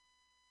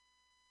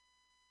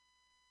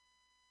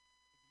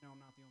 No, I'm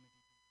not the only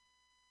deep thinker.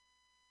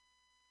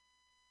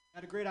 I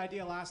had a great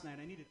idea last night.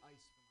 I needed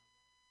ice for my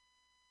water.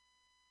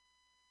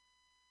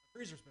 My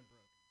freezer's been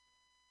broken.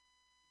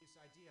 This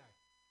idea, I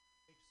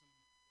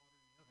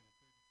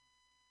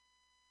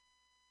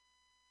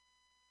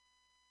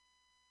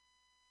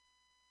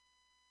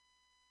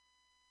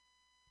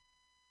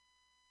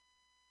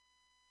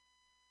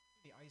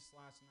The ice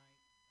last night.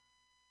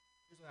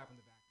 Here's what happened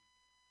to vacuum.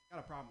 Got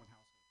a problem with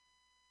household.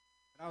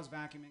 But I was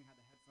vacuuming, had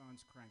the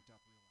headphones cranked up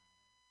real loud.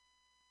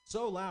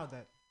 So loud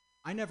that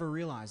I never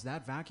realized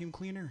that vacuum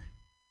cleaner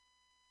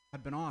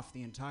had been off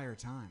the entire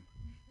time.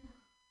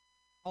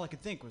 All I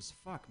could think was,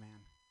 fuck, man.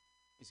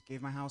 Just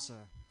gave my house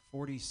a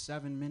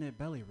 47-minute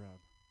belly rub.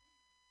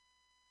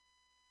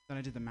 Then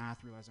I did the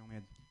math, realized I only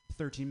had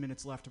 13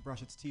 minutes left to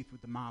brush its teeth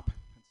with the mop.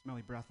 Had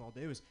smelly breath all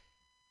day. It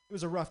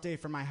was a rough day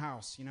for my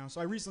house, you know.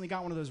 So I recently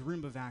got one of those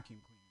Roomba vacuum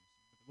cleaners.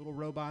 Little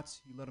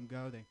robots, you let them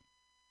go, they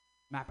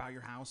map out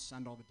your house,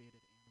 send all the data to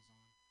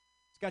Amazon.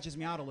 Sketches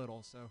me out a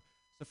little, so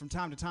from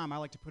time to time I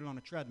like to put it on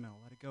a treadmill,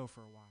 let it go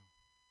for a while.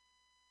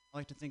 I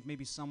like to think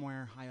maybe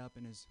somewhere high up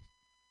in his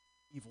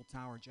evil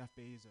tower, Jeff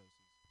Bezos is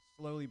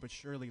slowly but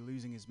surely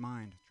losing his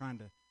mind, trying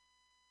to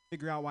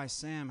figure out why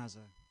Sam has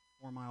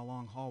a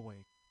 4-mile-long hallway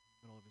in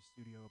the middle of his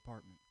studio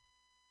apartment.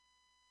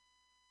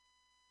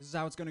 This is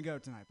how it's going to go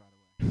tonight, by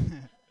the way.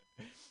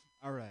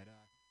 All right.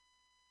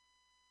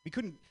 We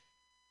couldn't...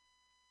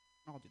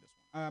 I'll do this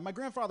one. My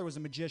grandfather was a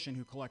magician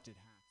who collected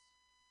hats.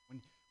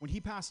 When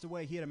he passed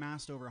away, he had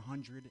amassed over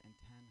 110 hats.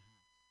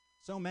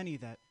 So many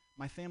that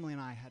my family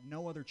and I had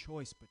no other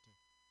choice but to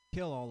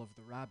kill all of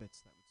the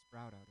rabbits that would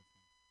sprout out of them.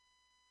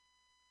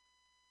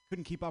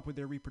 Couldn't keep up with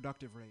their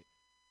reproductive rate,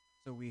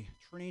 so we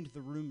trained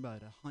the Roomba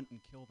to hunt and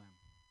kill them.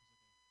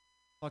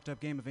 Fucked up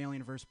game of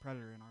Alien vs.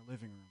 Predator in our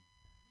living room.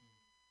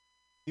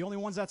 The only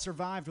ones that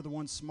survived were the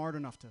ones smart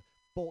enough to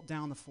bolt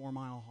down the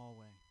 4-mile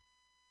hallway.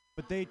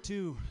 But they,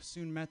 too,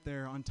 soon met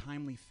their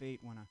untimely fate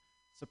when a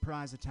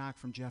surprise attack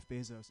from Jeff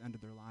Bezos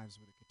ended their lives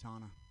with a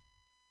katana.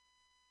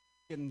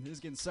 It's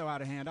getting so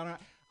out of hand.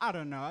 I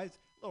don't know. It's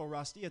a little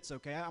rusty. It's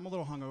okay. I'm a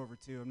little hungover,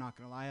 too. I'm not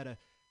going to lie. I had to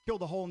kill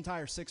the whole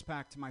entire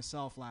six-pack to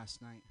myself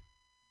last night.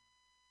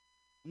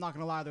 I'm not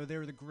going to lie, though. They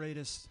were the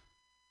greatest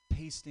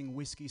tasting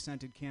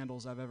whiskey-scented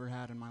candles I've ever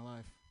had in my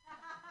life.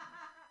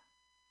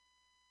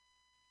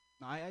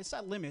 I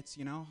set limits,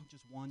 you know,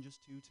 just one,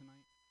 just two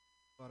tonight.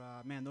 But,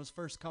 man, those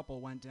first couple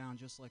went down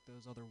just like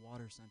those other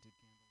water-scented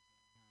candles that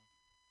we have.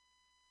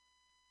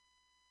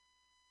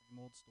 Same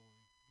old story.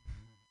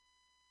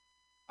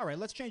 All right,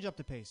 let's change up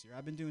the pace here.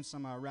 I've been doing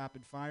some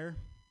rapid fire,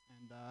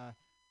 and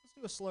let's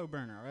do a slow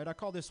burner, all right? I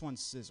call this one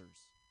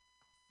scissors.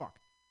 Fuck.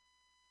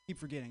 Keep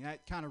forgetting.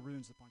 That kind of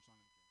ruins the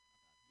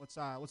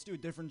punchline. Let's do a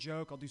different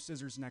joke. I'll do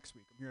scissors next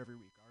week. I'm here every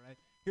week, all right?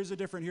 Here's a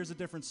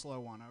different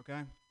slow one,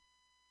 okay?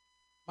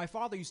 My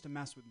father used to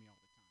mess with me all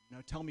the time, you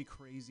know, tell me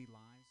crazy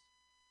lies,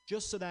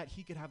 just so that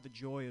he could have the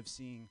joy of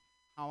seeing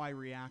how I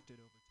reacted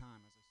over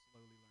time as I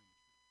slowly learned the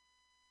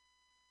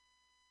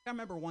truth. I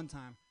remember one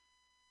time,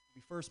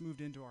 we first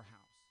moved into our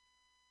house,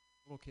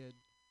 little kid,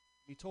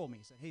 he told me,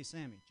 he said, "Hey,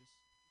 Sammy, just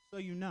so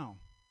you know,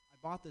 I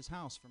bought this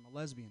house from a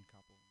lesbian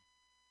couple.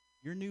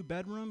 Your new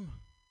bedroom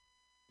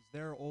is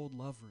their old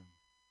love room."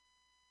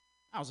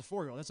 I was a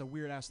 4-year-old. That's a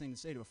weird-ass thing to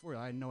say to a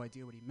 4-year-old. I had no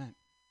idea what he meant.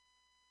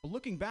 But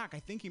looking back, I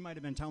think he might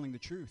have been telling the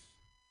truth.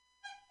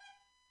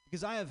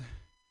 Because I have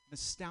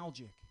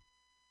nostalgic,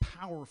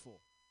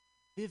 powerful,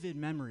 vivid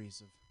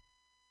memories of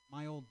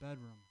my old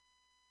bedroom,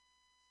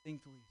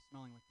 distinctly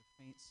smelling like the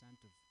faint scent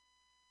of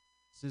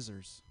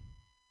scissors.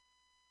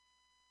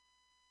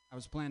 I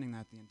was planning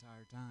that the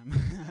entire time.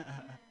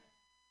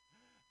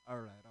 All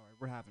right,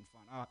 we're having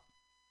fun.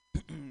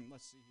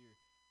 Let's see here.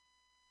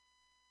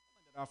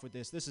 I'll end it off with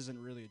this. This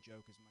isn't really a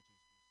joke as much as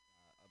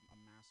just a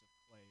massive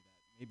play that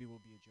maybe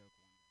will be a joke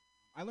one day.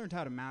 I learned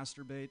how to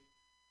masturbate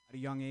at a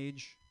young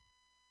age.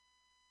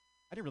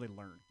 I didn't really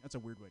learn. That's a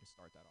weird way to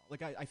start that off.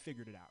 Like, I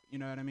figured it out. You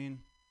know what I mean?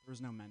 There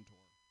was no mentor.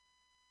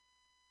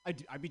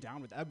 I'd be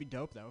down with that. That'd be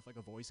dope, though, if, like,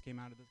 a voice came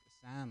out of this.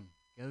 Sam,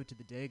 go to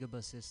the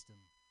Dagobah system.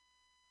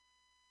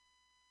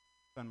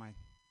 Spent my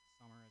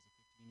summer as a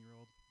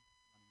 15-year-old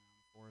running around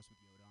the forest with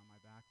Yoda on my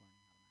back, learning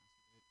how to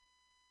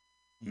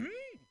masturbate.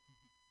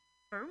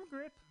 Firm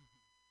grip.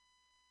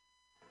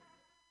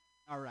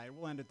 All right,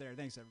 we'll end it there.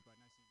 Thanks, everybody.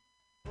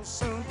 Nice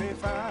seeing you. Soon be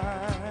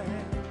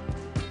fine.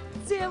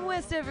 Sam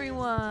West,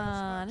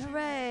 everyone.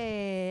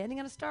 Hooray. Ending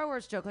on a Star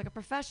Wars joke like a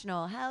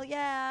professional. Hell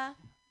yeah.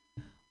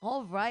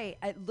 All right.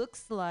 It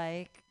looks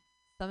like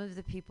some of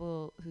the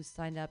people who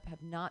signed up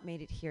have not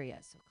made it here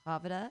yet. So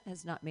Kavita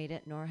has not made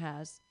it, nor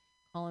has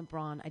Colin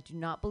Braun. I do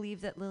not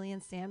believe that Lily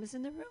and Sam is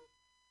in the room.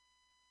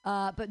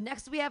 But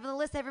next we have on the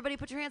list, everybody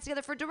put your hands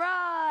together for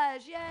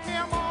Daraj. Yay.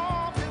 Him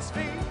off his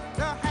feet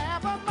to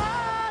have a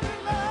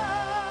mighty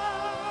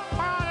love.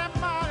 Mighty,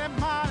 mighty,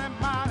 mighty,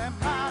 mighty,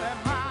 mighty,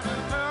 mighty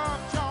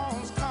love.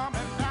 Jones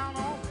coming down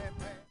on me.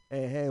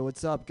 Hey,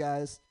 what's up,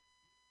 guys?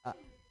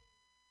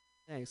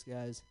 Thanks,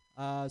 guys.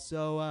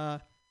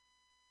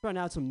 Trying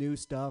out some new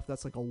stuff.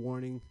 That's like a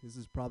warning. This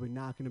is probably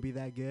not going to be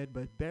that good,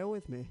 but bear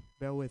with me.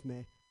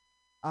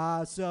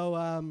 I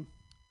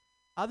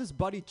have this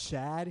buddy,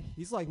 Chad.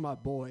 He's like my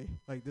boy.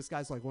 Like, this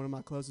guy's like one of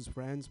my closest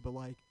friends, but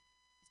like,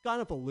 he's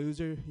kind of a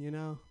loser, you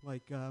know?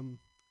 Like,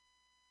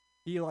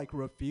 he like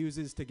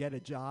refuses to get a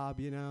job,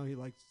 you know. He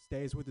like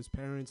stays with his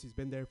parents. He's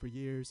been there for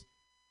years.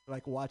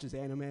 Like watches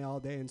anime all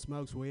day and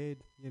smokes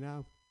weed, you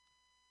know.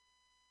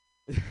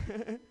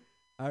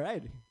 All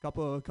right,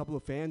 couple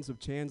of fans of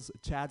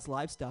Chad's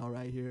lifestyle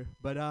right here.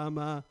 But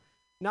no,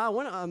 I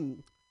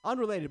went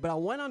unrelated, but I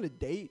went on a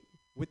date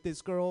with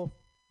this girl.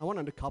 I went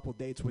on a couple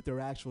dates with her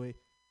actually,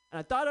 and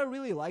I thought I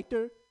really liked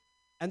her,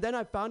 and then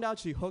I found out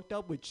she hooked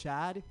up with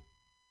Chad,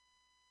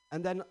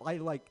 and then I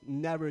like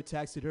never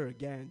texted her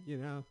again, you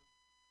know.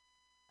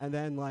 And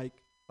then like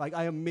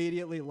I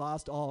immediately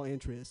lost all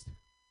interest.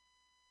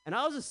 And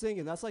I was just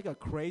thinking that's like a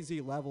crazy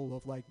level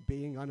of like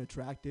being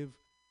unattractive,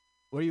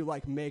 where you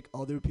like make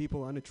other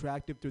people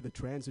unattractive through the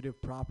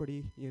transitive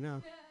property, you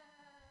know?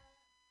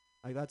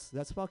 Like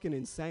that's fucking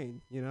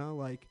insane, you know?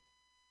 Like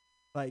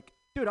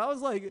dude, I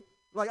was like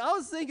I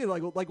was thinking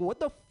like what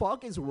the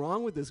fuck is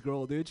wrong with this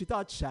girl, dude? She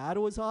thought Chad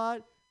was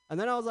hot, and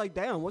then I was like,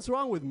 damn, what's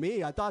wrong with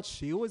me? I thought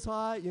she was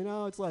hot, you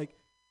know? It's like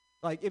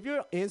if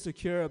you're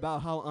insecure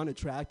about how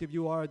unattractive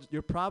you are,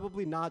 you're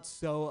probably not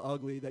so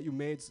ugly that you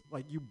made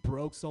you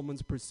broke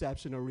someone's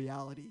perception of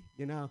reality,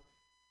 you know?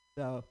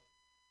 So,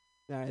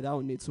 all right, that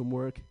one needs some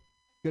work.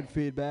 Good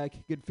feedback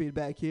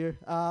here.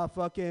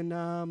 Fucking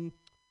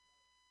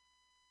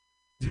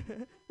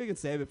we can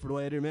save it for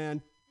later,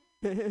 man.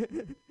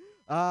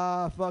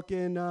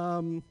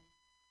 Fucking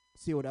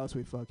see what else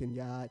we fucking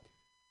got.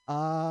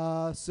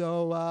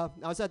 So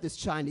I was at this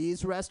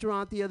Chinese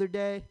restaurant the other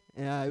day.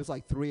 It was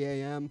like 3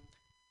 a.m.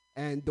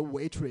 And the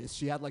waitress,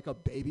 she had like a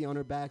baby on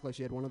her back. Like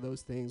she had one of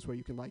those things where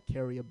you can like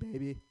carry a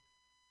baby.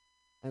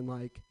 And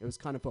like it was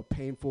kind of a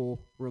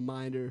painful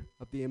reminder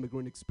of the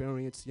immigrant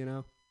experience, you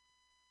know?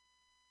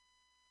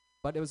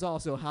 But it was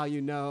also how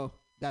you know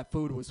that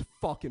food was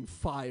fucking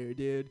fire,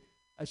 dude.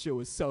 That shit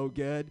was so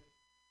good.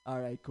 All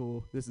right,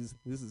 cool. This is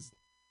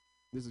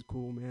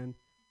cool, man.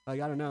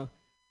 Like I don't know.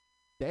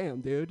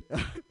 Damn, dude.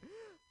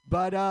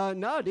 But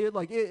no, dude,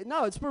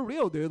 it's for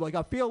real, dude. Like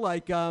I feel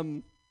like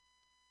you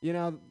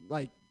know,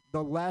 like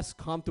the less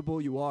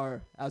comfortable you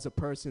are as a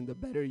person, the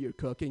better your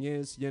cooking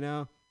is, you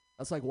know?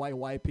 That's like why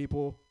white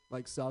people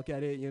like suck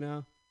at it, you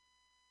know?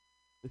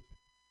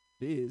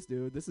 Jeez,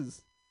 dude, this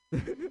is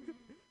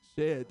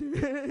shit,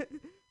 dude.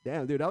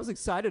 Damn, dude, I was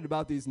excited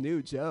about these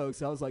new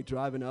jokes. I was like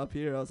driving up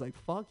here. I was like,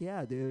 fuck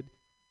yeah, dude.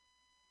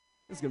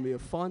 This is going to be a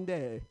fun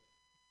day.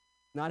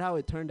 Not how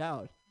it turned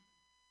out.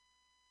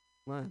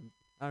 Man.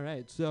 All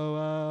right,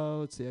 so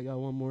let's see. I got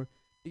one more.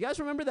 You guys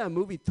remember that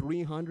movie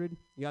 300?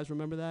 You guys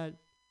remember that?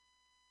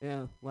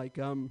 Yeah, like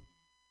that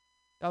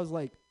was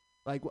like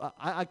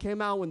I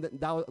came out when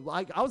that was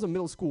like I was a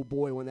middle school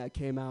boy when that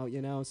came out,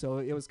 you know. So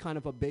it was kind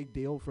of a big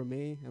deal for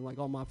me and like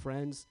all my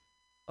friends.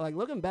 Like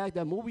looking back,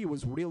 that movie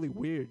was really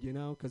weird, you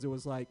know, because it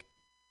was like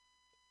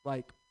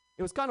it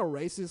was kind of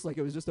racist. Like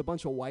it was just a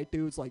bunch of white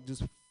dudes like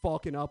just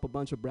fucking up a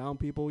bunch of brown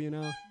people, you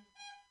know.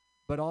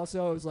 But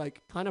also it was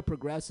like kind of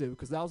progressive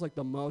because that was like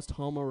the most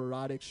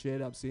homoerotic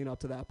shit I've seen up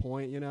to that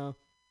point, you know.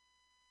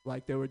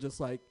 Like they were just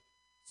like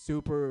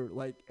super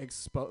like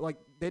exposed. Like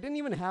they didn't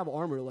even have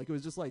armor. Like it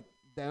was just like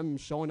them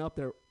showing up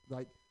their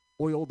like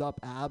oiled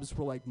up abs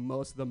for like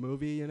most of the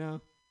movie, you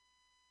know.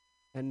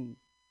 And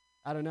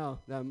I don't know.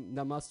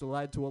 That must have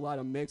led to a lot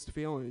of mixed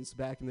feelings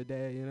back in the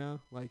day, you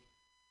know. Like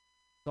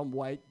some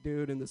white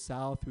dude in the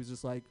South who's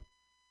just like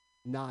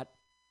not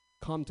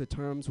come to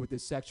terms with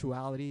his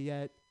sexuality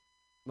yet.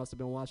 Must have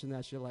been watching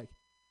that shit like,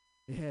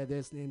 yeah,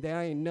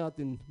 there ain't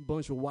nothing a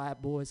bunch of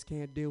white boys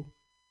can't do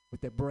with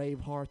their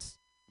brave hearts,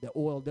 their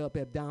oiled up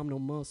abdominal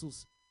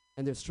muscles,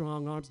 and their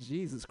strong arms.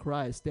 Jesus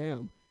Christ,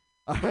 damn.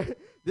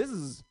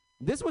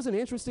 This was an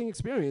interesting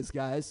experience,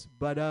 guys.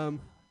 But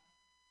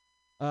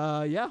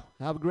yeah,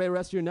 have a great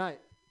rest of your night.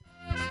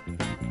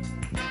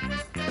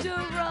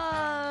 Gerard,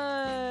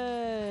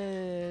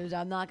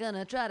 I'm not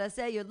gonna try to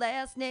say your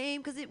last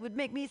name because it would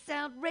make me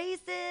sound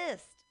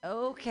racist.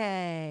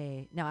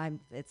 Okay. No, I'm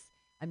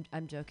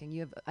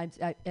joking.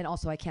 And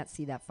also I can't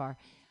see that far.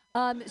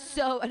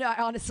 So no,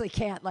 I honestly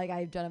can't. Like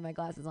I don't have my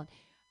glasses on.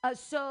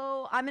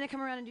 So I'm gonna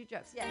come around and do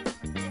jokes. Yeah.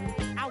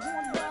 I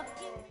want love.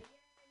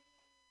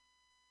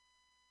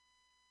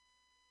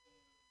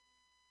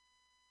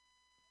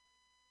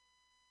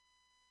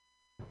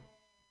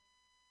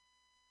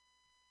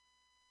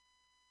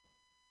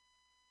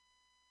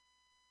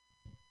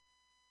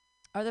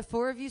 Are the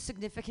four of you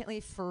significantly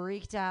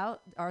freaked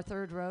out? Our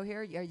third row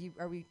here.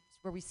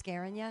 Were we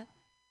scaring you?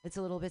 It's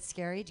a little bit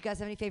scary. Do you guys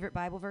have any favorite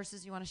Bible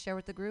verses you want to share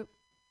with the group?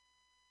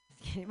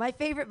 My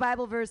favorite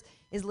Bible verse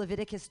is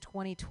Leviticus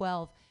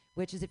 20:12,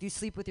 which is if you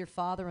sleep with your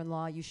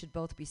father-in-law, you should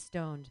both be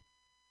stoned.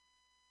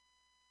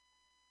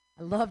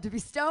 I love to be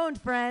stoned,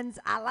 friends.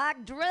 I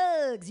like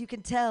drugs. You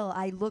can tell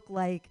I look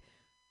like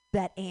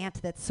that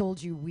aunt that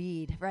sold you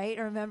weed, right?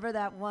 Remember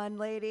that one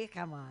lady?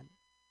 Come on.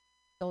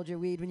 Sold you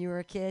weed when you were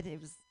a kid.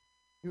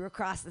 You were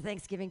across the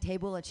Thanksgiving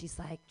table, and she's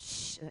like,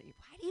 shh,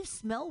 why do you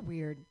smell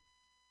weird?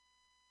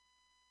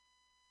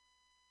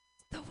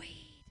 It's the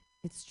weed.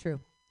 It's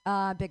true.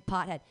 Big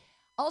pothead.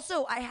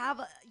 Also, I have,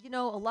 a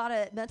lot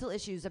of mental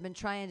issues. I've been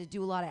trying to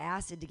do a lot of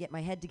acid to get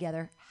my head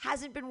together.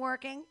 Hasn't been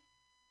working.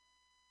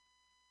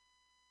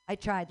 I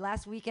tried.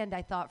 Last weekend,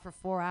 I thought for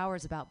 4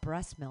 hours about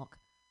breast milk.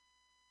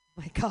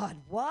 My God,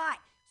 why?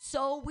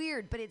 So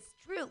weird, but it's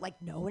true. Like,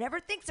 no one ever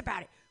thinks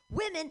about it.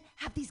 Women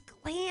have these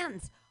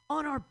glands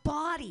on our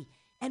body,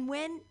 and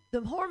when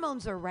the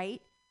hormones are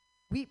right,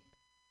 we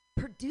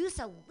produce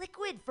a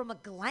liquid from a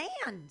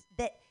gland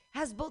that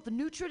has both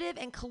nutritive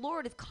and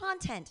caloric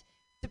content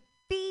to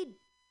feed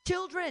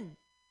children.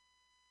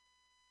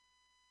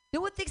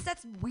 No one thinks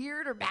that's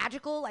weird or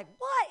magical. Like,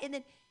 what? And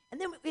then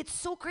it's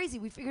so crazy.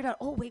 We figured out,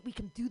 oh, wait, we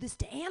can do this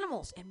to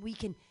animals, and we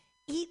can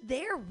eat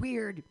their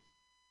weird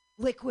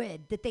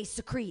liquid that they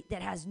secrete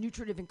that has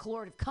nutritive and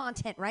caloric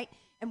content, right?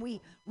 And we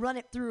run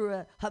it through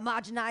a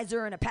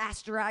homogenizer and a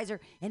pasteurizer,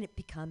 and it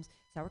becomes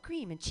sour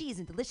cream and cheese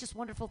and delicious,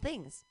 wonderful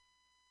things,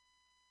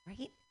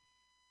 right?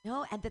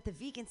 No, and that the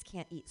vegans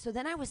can't eat. So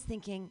then I was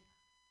thinking,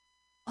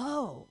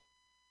 oh,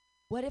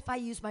 what if I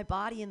use my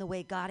body in the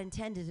way God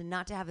intended and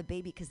not to have a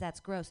baby because that's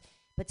gross,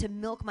 but to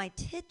milk my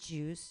tit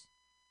juice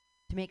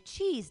to make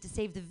cheese to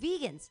save the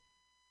vegans?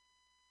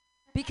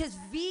 Because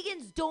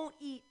vegans don't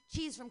eat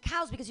cheese from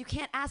cows because you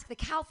can't ask the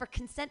cow for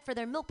consent for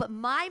their milk. But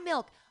my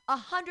milk,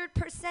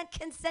 100%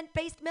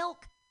 consent-based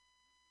milk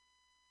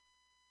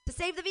to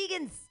save the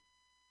vegans.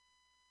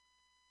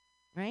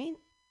 Right?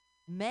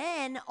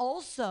 Men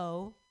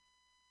also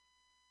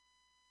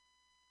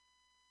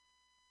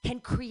can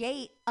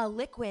create a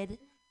liquid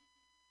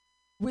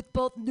with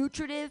both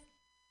nutritive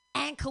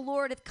and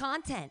caloric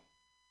content.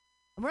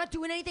 And we're not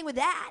doing anything with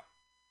that.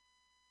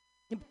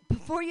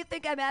 Before you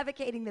think I'm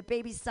advocating that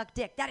babies suck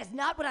dick, that is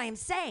not what I am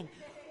saying.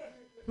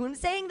 I'm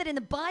saying that in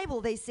the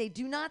Bible they say,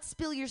 do not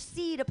spill your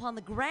seed upon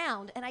the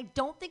ground, and I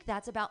don't think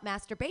that's about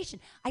masturbation.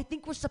 I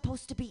think we're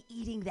supposed to be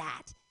eating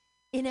that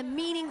in a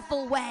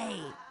meaningful way.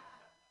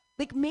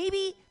 Like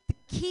maybe the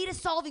key to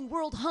solving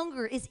world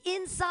hunger is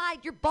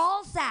inside your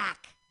ball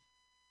sack.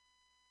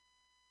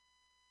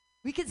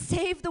 We could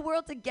save the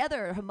world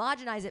together,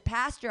 homogenize it,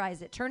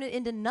 pasteurize it, turn it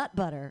into nut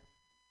butter.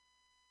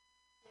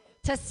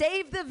 To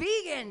save the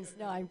vegans.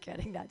 No, I'm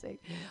kidding. That's it.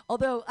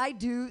 Although I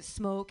do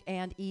smoke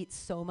and eat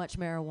so much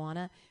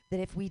marijuana that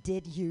if we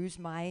did use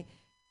my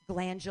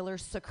glandular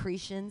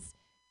secretions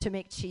to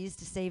make cheese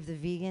to save the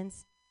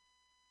vegans,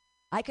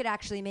 I could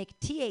actually make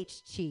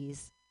TH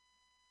cheese.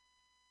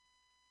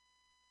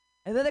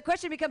 And then the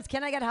question becomes,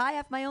 can I get high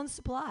off my own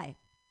supply?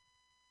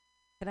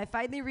 Can I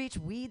finally reach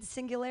weed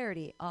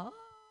singularity? Oh,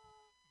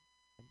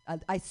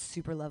 I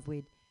super love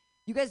weed.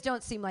 You guys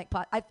don't seem like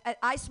pot.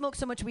 I smoke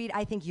so much weed,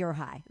 I think you're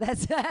high.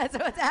 That's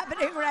what's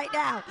happening right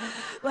now.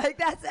 Like,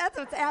 that's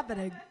what's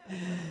happening.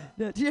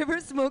 No, do you ever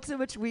smoke so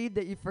much weed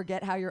that you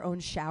forget how your own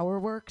shower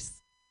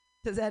works?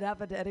 Does that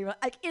happen to anyone?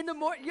 Like, in the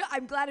morning, yeah,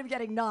 I'm glad I'm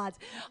getting nods.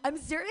 I'm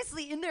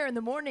seriously in there in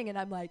the morning, and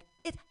I'm like,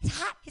 it's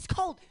hot, it's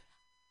cold.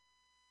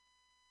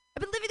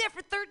 I've been living there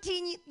for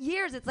 13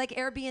 years. It's like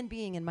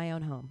Airbnb-ing in my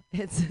own home.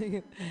 It's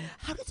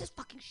how does this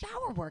fucking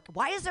shower work?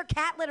 Why is there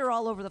cat litter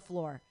all over the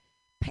floor?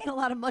 Paying a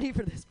lot of money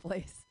for this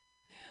place.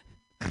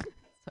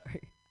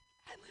 Sorry.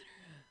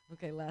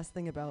 Okay, last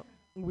thing about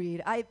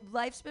weed.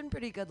 Life's been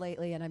pretty good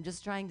lately, and I'm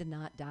just trying to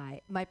not die.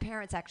 My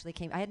parents actually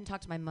came. I hadn't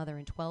talked to my mother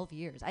in 12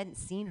 years. I hadn't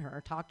seen her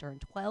or talked to her in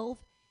 12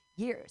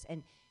 years.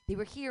 And they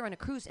were here on a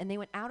cruise, and they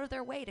went out of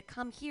their way to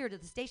come here to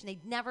the station.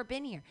 They'd never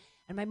been here.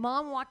 And my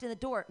mom walked in the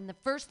door, and the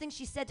first thing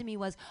she said to me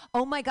was,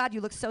 "Oh, my God,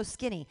 you look so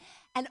skinny."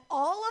 And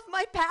all of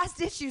my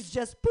past issues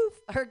just,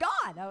 poof, are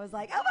gone. I was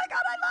like, oh, my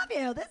God, I love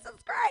you. This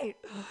is great.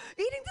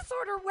 Eating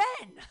disorder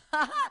when?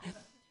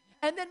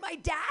 And then my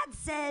dad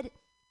said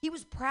he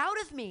was proud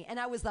of me. And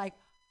I was like,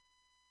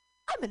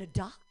 I'm going to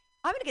die.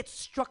 I'm going to get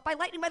struck by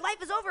lightning. My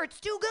life is over.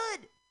 It's too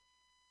good.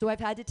 So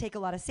I've had to take a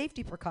lot of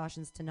safety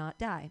precautions to not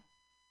die.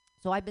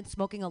 So I've been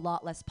smoking a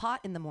lot less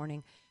pot in the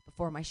morning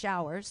before my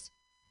showers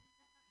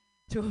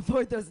to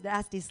avoid those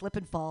nasty slip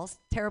and falls,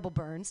 terrible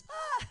burns.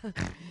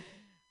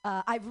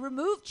 I've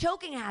removed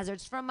choking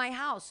hazards from my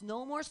house.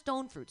 No more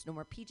stone fruits, no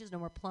more peaches, no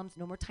more plums,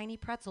 no more tiny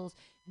pretzels,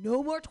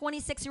 no more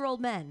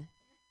 26-year-old men.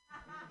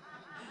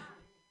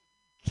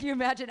 Can you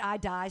imagine I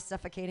die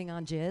suffocating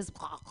on jizz?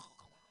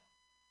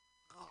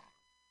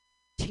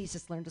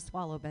 Jesus, learn to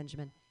swallow,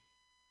 Benjamin.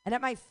 And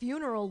at my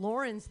funeral,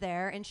 Lauren's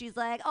there, and she's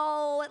like,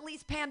 oh, at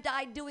least Pam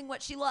died doing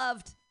what she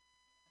loved.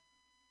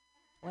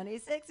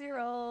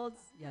 26-year-olds.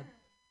 Yeah.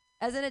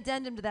 As an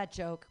addendum to that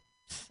joke,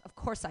 of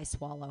course I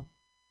swallow.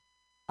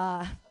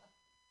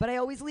 But I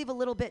always leave a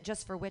little bit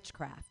just for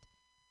witchcraft.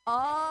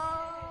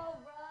 All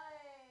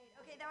right.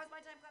 Okay, that was my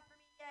time clap for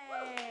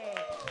me. Yay.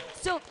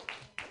 So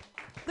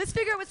let's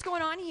figure out what's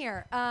going on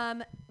here.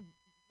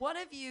 One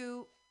of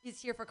you is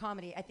here for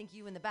comedy. I think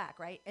you in the back,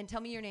 right? And tell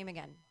me your name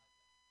again.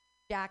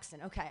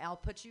 Jackson. Okay, I'll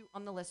put you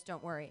on the list.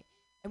 Don't worry.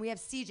 And we have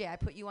CJ. I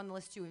put you on the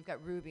list too. We've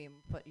got Ruby and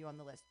put you on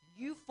the list.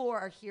 You four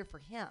are here for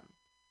him.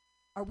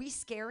 Are we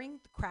scaring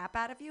the crap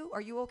out of you?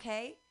 Are you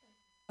okay?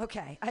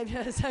 Okay.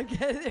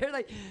 They're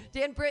like,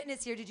 Dan Britton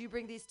is here. Did you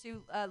bring these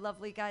two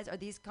lovely guys? Are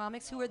these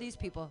comics? Who are these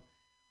people?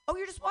 Oh,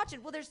 you're just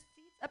watching. Well, there's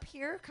seats up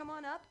here. Come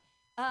on up.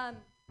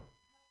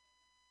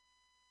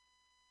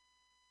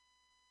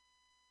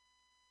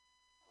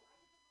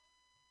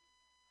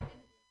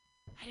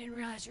 I didn't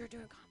realize you were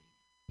doing comedy.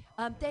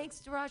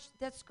 Thanks, Raj.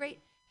 That's great.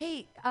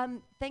 Hey,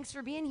 thanks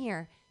for being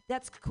here.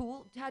 That's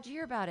cool. How'd you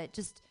hear about it?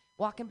 Just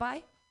walking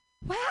by?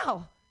 Wow,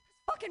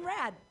 that's fucking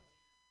rad.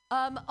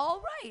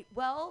 All right.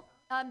 Well,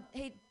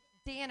 hey,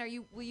 Dan,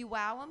 will you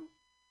wow him?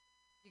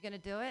 You gonna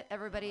do it?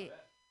 Everybody.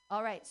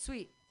 All right,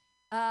 sweet.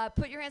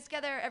 Put your hands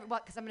together,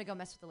 because I'm gonna go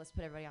mess with the list,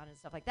 put everybody on and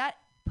stuff like that.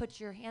 Put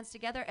your hands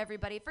together,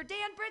 everybody, for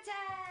Dan Britton.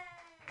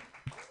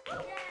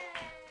 Yay!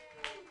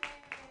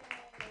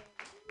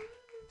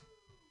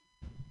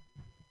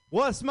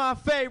 What's my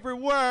favorite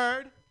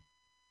word?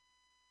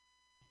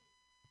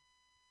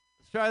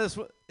 Let's try this.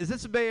 Is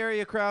this a Bay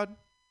Area crowd?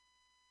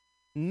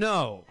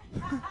 No.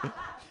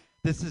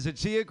 This is a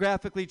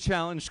geographically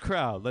challenged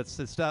crowd. Let's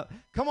stop.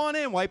 Come on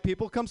in, white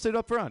people. Come sit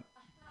up front.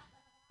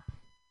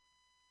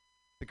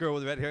 The girl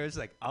with the red hair is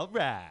like, all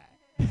right.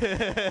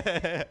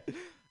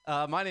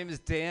 My name is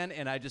Dan,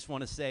 and I just want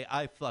to say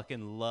I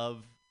fucking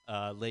love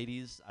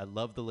ladies. I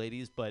love the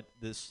ladies, but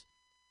this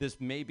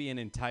may be an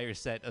entire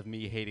set of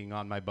me hating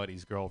on my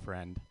buddy's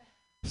girlfriend.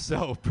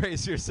 So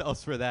praise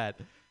yourselves for that.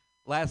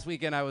 Last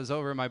weekend, I was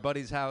over at my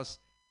buddy's house,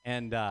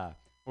 and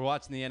we're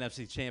watching the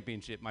NFC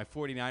Championship. My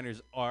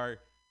 49ers are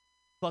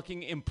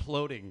fucking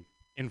imploding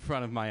in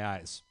front of my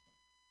eyes.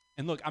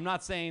 And look, I'm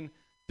not saying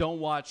don't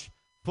watch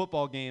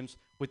football games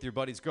with your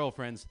buddy's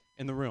girlfriends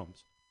in the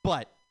rooms,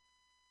 but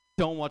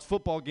don't watch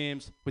football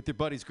games with your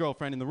buddy's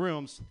girlfriend in the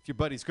rooms if your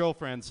buddy's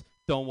girlfriends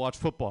don't watch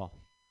football.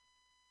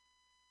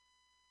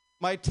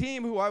 My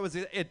team, who I was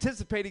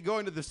anticipating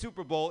going to the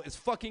Super Bowl, is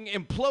fucking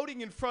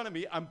imploding in front of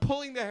me. I'm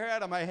pulling the hair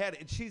out of my head,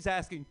 and she's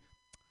asking,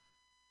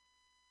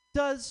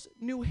 does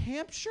New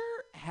Hampshire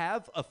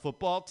have a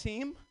football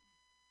team?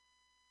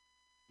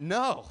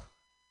 No.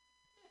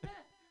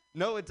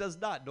 No, it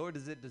does not, nor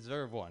does it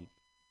deserve one.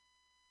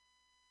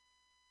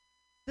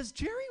 Does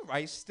Jerry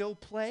Rice still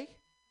play,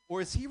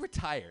 or is he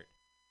retired?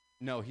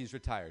 No, he's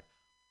retired.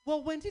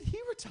 Well, when did he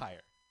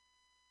retire?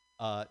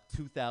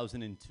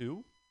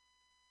 2002.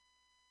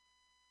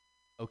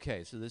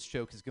 Okay, so this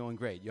joke is going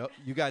great.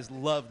 You guys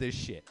love this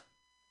shit.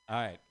 All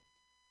right.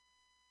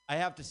 I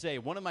have to say,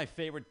 one of my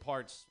favorite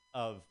parts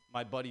of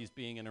my buddies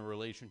being in a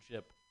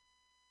relationship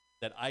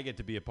that I get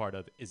to be a part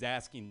of is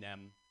asking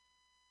them,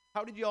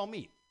 how did you all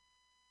meet?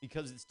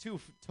 Because it's two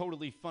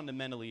totally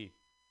fundamentally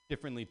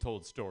differently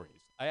told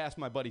stories. I asked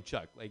my buddy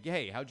Chuck, like,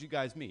 hey, how'd you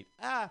guys meet?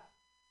 Met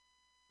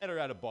her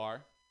at a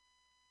bar.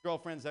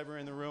 Girlfriend's ever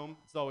in the room.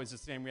 It's always the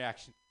same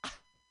reaction.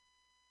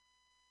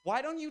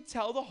 Why don't you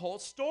tell the whole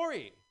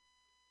story?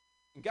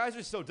 And guys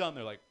are so dumb,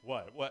 they're like,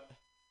 what?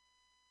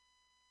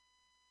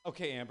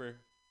 Okay, Amber,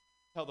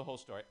 tell the whole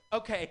story.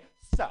 Okay,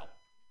 so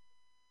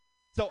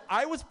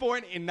I was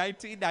born in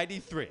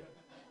 1993.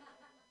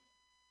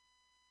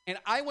 And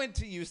I went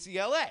to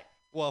UCLA,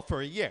 well,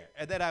 for a year.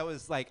 And then I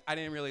was like, I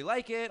didn't really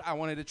like it. I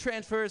wanted to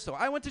transfer, so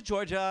I went to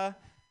Georgia.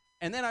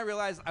 And then I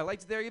realized I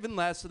liked it there even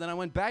less, so then I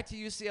went back to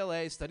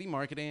UCLA, study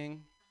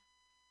marketing.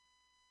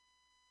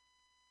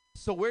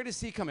 So where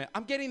does he come in?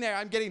 I'm getting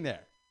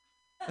there.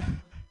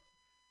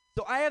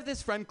 So I have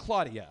this friend,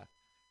 Claudia,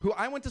 who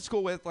I went to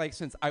school with like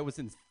since I was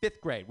in 5th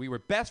grade. We were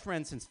best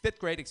friends since 5th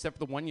grade, except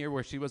for the 1 year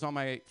where she was on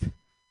my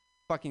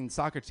fucking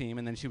soccer team,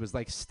 and then she was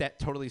like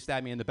totally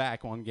stabbed me in the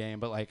back one game.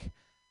 But like,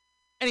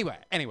 anyway.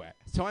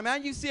 So I'm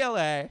at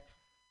UCLA,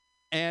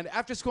 and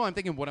after school I'm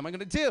thinking, what am I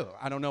gonna do?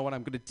 I don't know what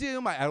I'm gonna do.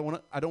 I don't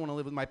want to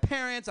live with my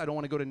parents. I don't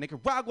want to go to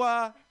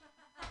Nicaragua.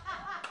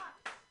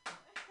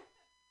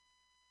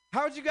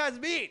 How'd you guys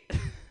meet?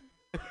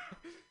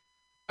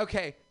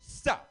 Okay,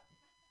 so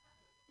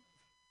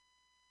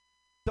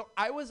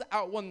I was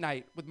out one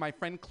night with my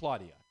friend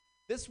Claudia.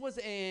 This was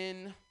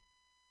couldn't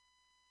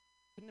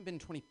have been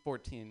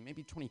 2014,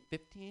 maybe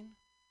 2015.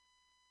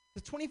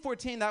 Because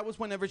 2014, that was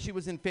whenever she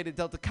was in Theta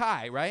Delta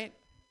Chi, right?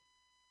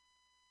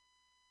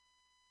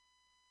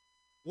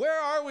 Where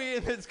are we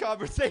in this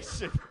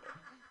conversation?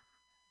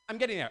 I'm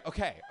getting there.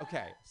 Okay.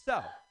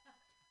 So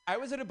I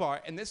was at a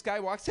bar, and this guy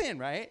walks in,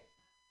 right?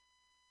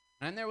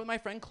 And I'm there with my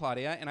friend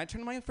Claudia, and I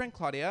turn to my friend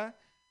Claudia,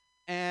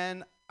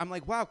 and I'm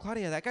like, wow,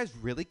 Claudia, that guy's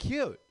really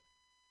cute.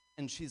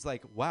 And she's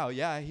like, wow,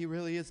 yeah, he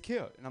really is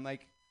cute. And I'm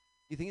like,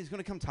 you think he's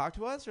going to come talk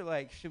to us? Or,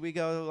 like, should we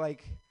go,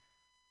 like,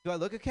 do I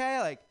look okay?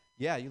 Like,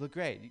 yeah, you look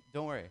great.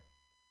 Don't worry.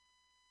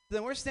 So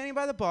then we're standing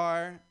by the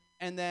bar,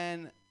 and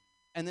then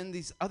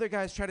these other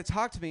guys try to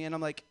talk to me, and I'm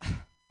like,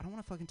 I don't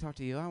want to fucking talk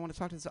to you. I want to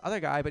talk to this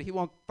other guy, but he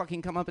won't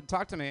fucking come up and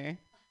talk to me.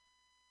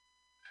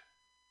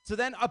 So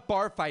then a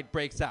bar fight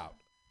breaks out,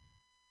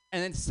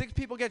 and then 6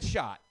 people get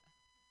shot.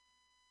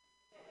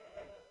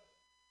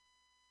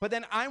 But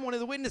then I'm one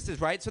of the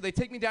witnesses, right? So they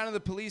take me down to the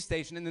police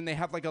station, and then they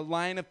have like a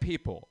line of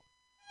people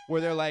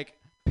where they're like,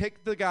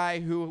 pick the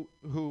guy who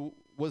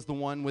was the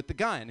one with the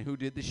gun, who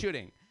did the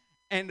shooting.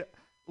 And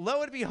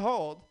lo and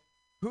behold,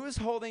 who's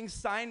holding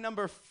sign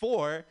number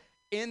 4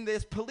 in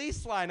this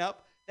police lineup?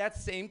 That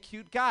same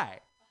cute guy.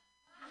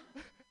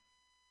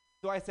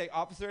 So I say,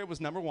 officer, it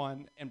was number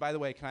 1. And by the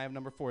way, can I have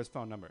number 4's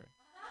phone number?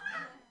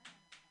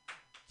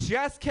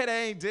 Just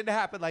kidding. Didn't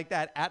happen like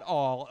that at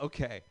all.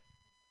 Okay.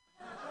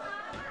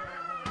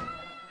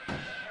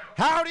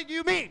 How did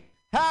you meet?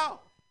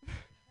 How?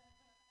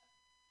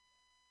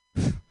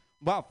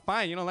 Well,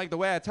 fine. You don't like the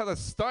way I tell the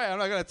story. I'm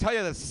not going to tell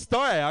you the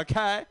story,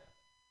 okay?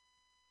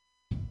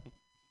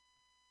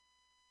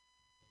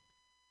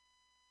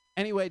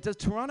 Anyway, does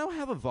Toronto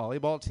have a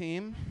volleyball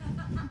team?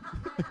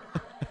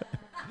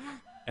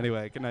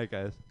 Anyway, good night,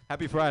 guys.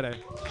 Happy Friday.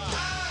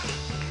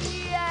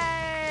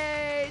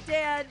 Yay,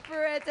 Dan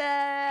Britton!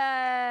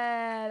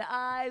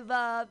 I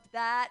loved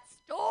that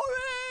story.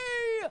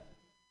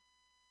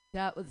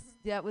 That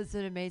was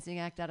an amazing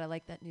act out. I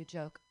like that new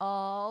joke.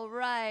 All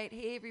right,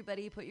 hey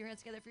everybody, put your hands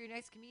together for your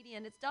next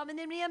comedian. It's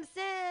Dominium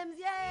Sims.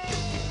 Yay!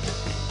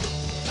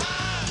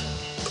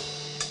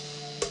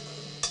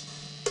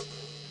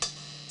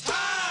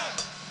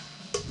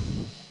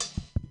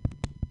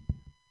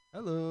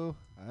 Hello.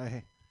 Hi.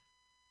 I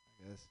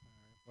guess. All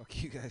right.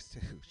 Fuck you guys too.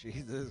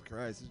 Jesus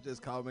Christ. It's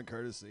just common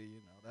courtesy,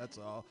 you know. That's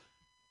all.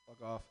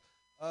 Fuck off.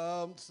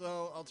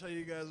 So I'll tell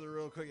you guys a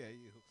real quick. Yeah,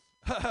 you.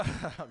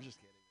 I'm just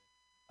kidding.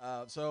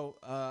 I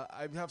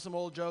have some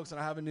old jokes and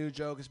I have a new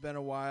joke. It's been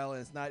a while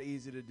and it's not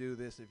easy to do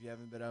this. If you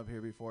haven't been up here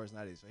before, it's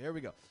not easy. So here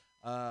we go.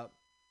 So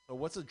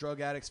what's a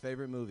drug addict's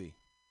favorite movie?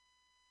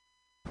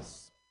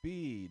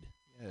 Speed.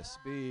 Yeah,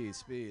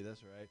 Speed.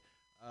 That's right.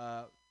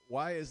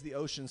 Why is the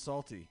ocean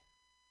salty?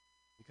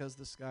 Because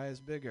the sky is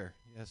bigger.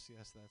 Yes,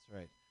 that's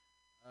right.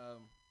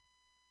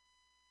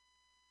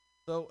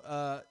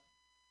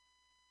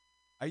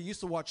 I used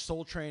to watch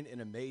Soul Train in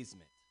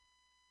amazement.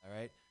 All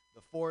right?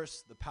 The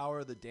force, the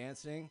power of the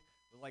dancing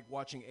was like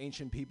watching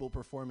ancient people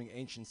performing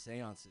ancient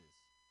seances.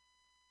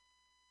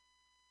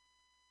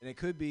 And it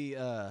could be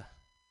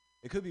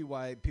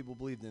why people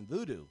believed in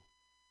voodoo.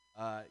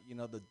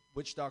 The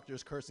witch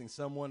doctors cursing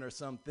someone or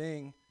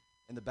something.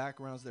 In the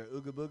background's their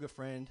Ooga Booga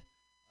friend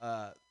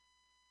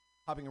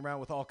hopping around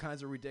with all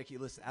kinds of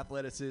ridiculous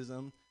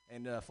athleticism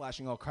and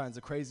flashing all kinds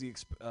of crazy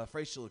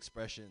facial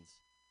expressions.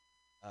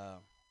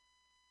 All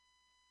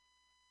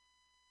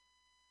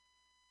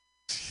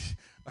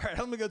right,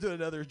 I'm going to go to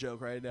another joke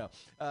right now.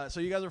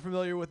 So you guys are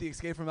familiar with the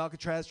Escape from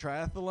Alcatraz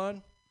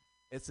triathlon?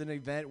 It's an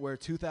event where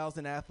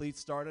 2,000 athletes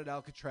start at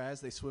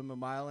Alcatraz. They swim 1.5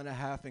 miles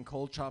in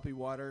cold, choppy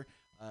water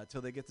till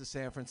they get to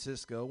San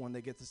Francisco. When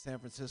they get to San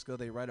Francisco,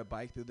 they ride a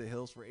bike through the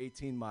hills for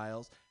 18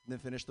 miles and then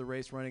finish the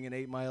race running an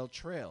 8-mile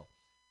trail.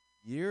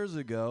 Years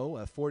ago,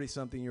 a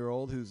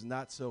 40-something-year-old who's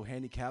not so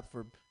handicapped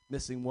for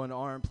missing one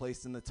arm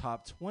placed in the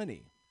top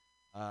 20.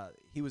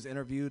 He was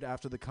interviewed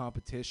after the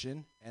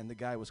competition, and the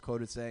guy was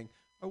quoted saying,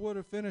 "I would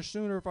have finished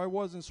sooner if I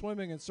wasn't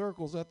swimming in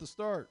circles at the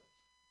start."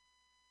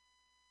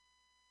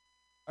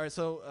 All right,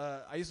 so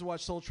I used to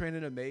watch Soul Train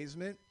in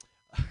amazement.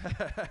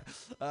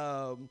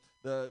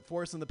 The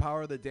force and the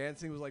power of the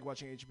dancing was like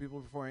watching ancient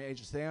people performing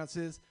ancient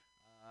seances.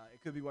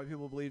 It could be why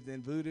people believed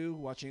in voodoo,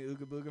 watching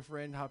Ooga Booga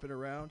friend hopping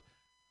around.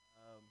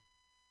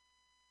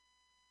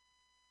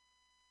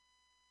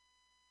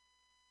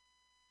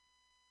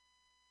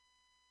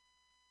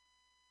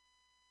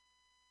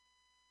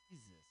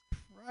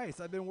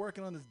 Christ, I've been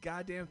working on this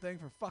goddamn thing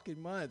for fucking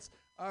months.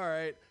 All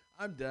right,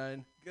 I'm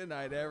done. Good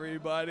night,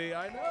 everybody.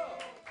 I know.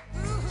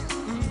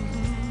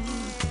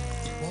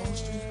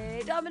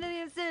 Hey,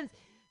 Dominium Sims.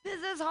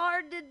 This is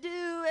hard to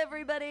do,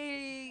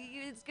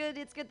 everybody. It's good.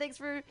 Thanks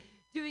for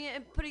doing it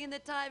and putting in the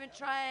time and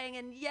trying.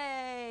 And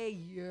yay,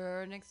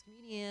 your next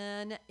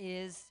comedian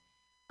is,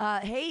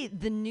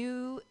 the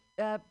new,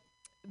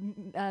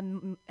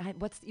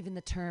 what's even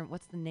the term?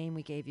 What's the name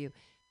we gave you?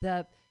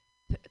 The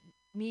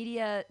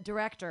media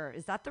director.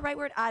 Is that the right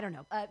word? I don't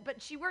know.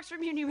 But she works for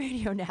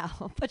MutinyRadio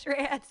now. Put your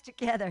hands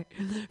together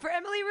for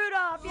Emily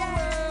Rudolph. Yay!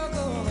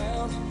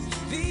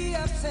 The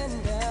ups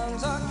and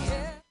downs are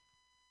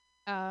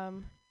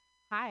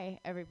hi,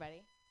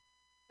 everybody.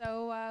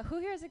 So, who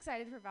here is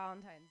excited for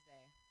Valentine's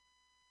Day?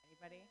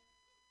 Anybody?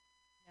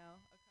 No?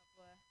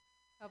 A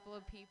couple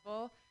of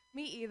people.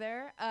 Me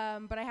either.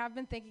 But I have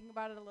been thinking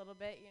about it a little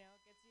bit. You know,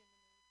 it gets you in the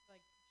mood to,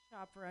 like,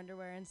 shop for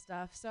underwear and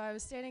stuff. So I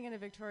was standing in a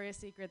Victoria's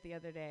Secret the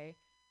other day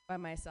by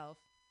myself.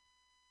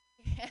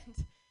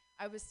 And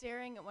I was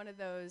staring at one of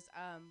those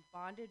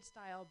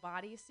bondage-style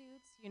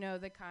bodysuits. You know,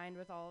 the kind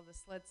with all of the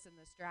slits and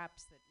the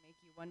straps that make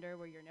you wonder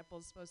where your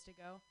nipple's supposed to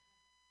go.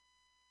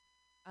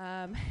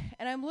 And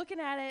I'm looking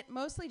at it,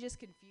 mostly just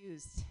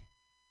confused.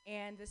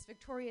 And this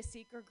Victoria's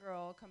Secret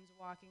girl comes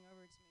walking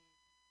over to me.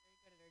 She's very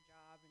good at her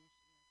job, and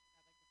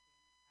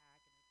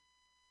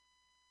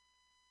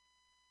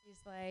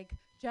she's like,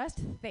 just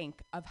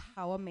think of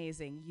how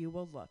amazing you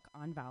will look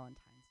on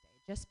Valentine's Day.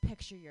 Just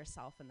picture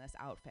yourself in this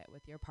outfit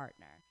with your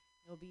partner.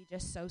 You'll be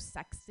just so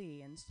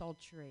sexy and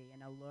sultry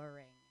and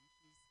alluring.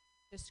 And she's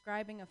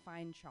describing a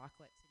fine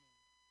chocolate to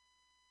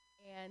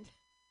me. And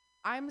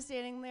I'm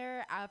standing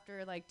there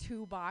after like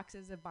 2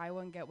 boxes of buy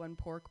one, get one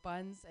pork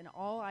buns, and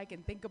all I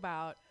can think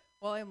about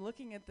while I'm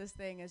looking at this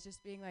thing is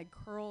just being like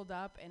curled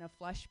up in a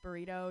flesh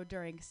burrito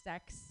during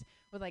sex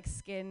with like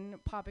skin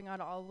popping out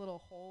all little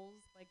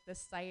holes, like the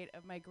sight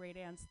of my great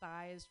aunt's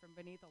thighs from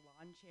beneath a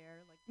lawn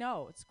chair. Like,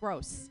 no, it's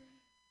gross.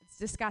 It's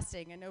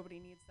disgusting, and nobody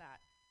needs that.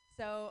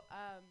 So,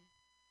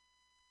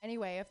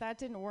 anyway, if that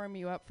didn't warm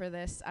you up for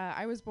this,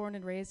 I was born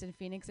and raised in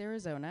Phoenix,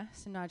 Arizona,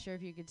 so not sure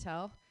if you could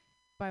tell.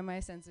 by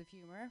my sense of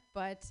humor.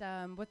 But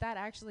what that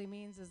actually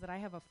means is that I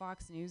have a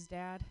Fox News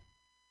dad.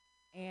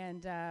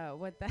 And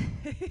what that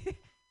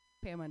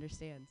Pam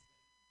understands.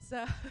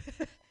 So,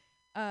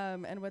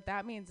 and what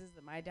that means is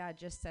that my dad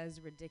just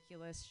says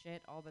ridiculous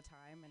shit all the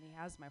time, and he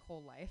has my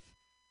whole life.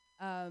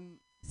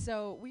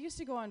 So we used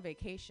to go on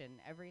vacation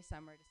every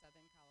summer to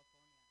Southern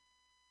California.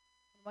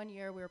 One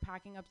year we were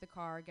packing up the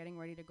car, getting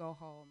ready to go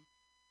home,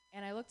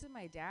 and I looked at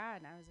my dad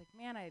and I was like,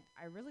 man,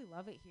 I really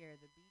love it here,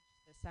 the beach,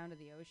 the sound of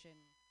the ocean.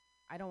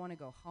 I don't want to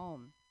go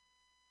home.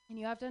 And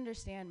you have to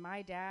understand,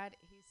 my dad,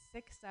 he's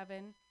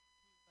 6'7",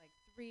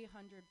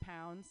 300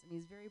 pounds, and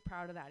he's very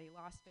proud of that. He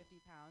lost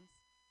 50 pounds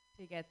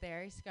to get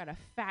there. He's got a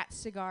fat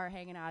cigar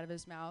hanging out of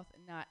his mouth,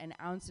 and not an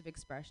ounce of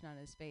expression on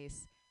his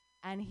face.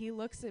 And he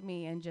looks at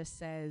me and just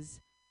says,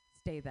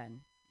 stay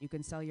then. You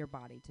can sell your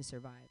body to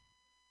survive.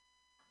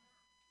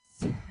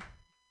 So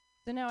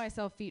now I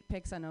sell feet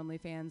pics on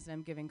OnlyFans, and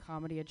I'm giving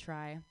comedy a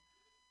try.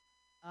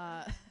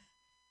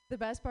 The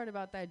best part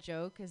about that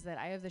joke is that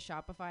I have the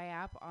Shopify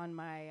app on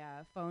my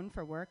phone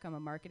for work. I'm a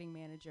marketing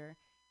manager.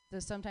 So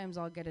sometimes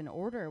I'll get an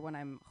order when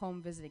I'm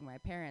home visiting my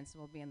parents.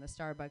 We'll be in the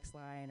Starbucks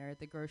line or at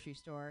the grocery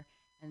store,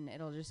 and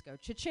it'll just go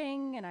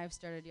cha-ching, and I've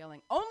started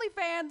yelling,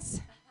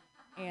 OnlyFans!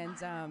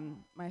 And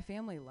my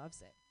family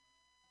loves it.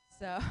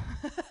 So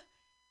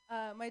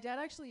my dad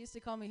actually used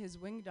to call me his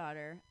wing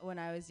daughter when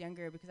I was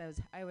younger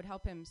because I would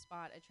help him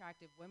spot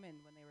attractive women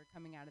when they were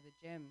coming out of the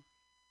gym.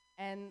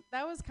 And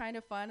that was kind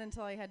of fun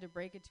until I had to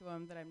break it to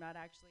him that I'm not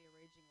actually a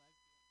raging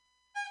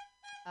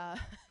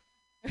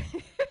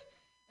lesbian.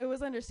 It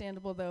was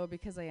understandable, though,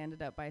 because I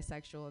ended up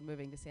bisexual and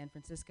moving to San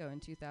Francisco in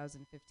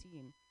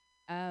 2015.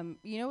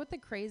 You know what the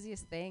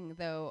craziest thing,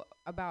 though,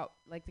 about,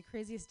 like, the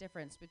craziest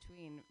difference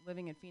between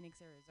living in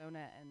Phoenix,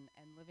 Arizona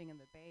and living in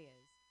the Bay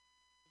is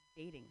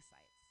dating sites.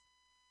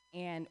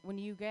 And when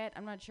you get,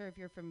 I'm not sure if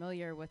you're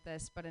familiar with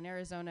this, but in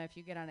Arizona, if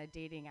you get on a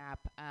dating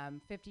app,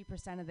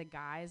 50% of the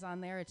guys on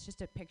there, it's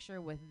just a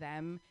picture with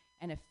them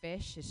and a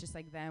fish. It's just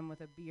like them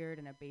with a beard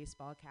and a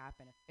baseball cap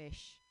and a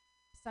fish.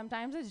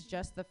 Sometimes it's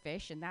just the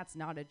fish, and that's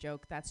not a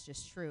joke. That's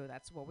just true.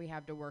 That's what we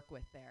have to work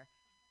with there.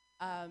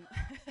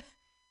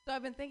 So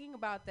I've been thinking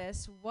about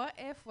this. What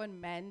if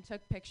when men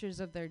took pictures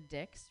of their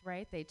dicks,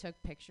 right, they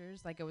took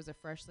pictures like it was a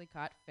freshly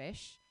caught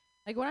fish?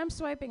 Like, when I'm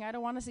swiping, I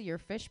don't want to see your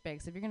fish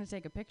pics. If you're going to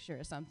take a picture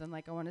or something,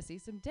 like, I want to see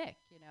some dick,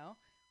 you know?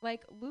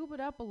 Like, lube it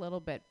up a little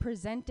bit.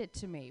 Present it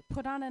to me.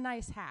 Put on a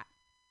nice hat.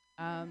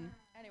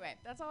 Anyway,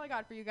 that's all I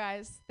got for you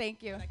guys.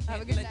 Thank you.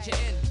 Have a good night.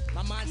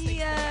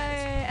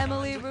 Yay,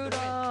 Emily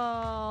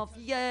Rudolph.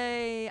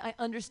 Yay, I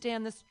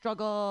understand the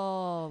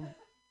struggle.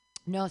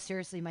 No,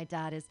 seriously, my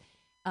dad is,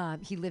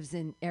 he lives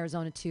in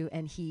Arizona too,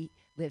 and he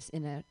lives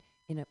in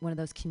one of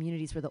those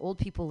communities where the old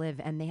people live,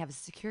 and they have a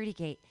security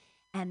gate.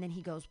 And then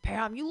he goes,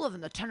 Pam, you live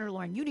in the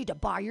Tenderloin. You need to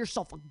buy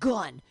yourself a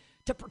gun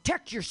to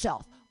protect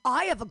yourself.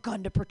 I have a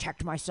gun to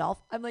protect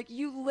myself. I'm like,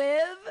 you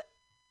live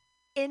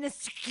in a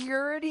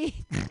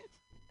security?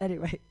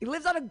 Anyway, he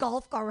lives on a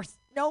golf course.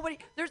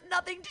 There's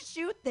nothing to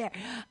shoot there.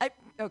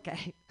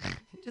 Okay.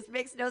 It just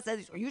makes no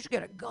sense. You should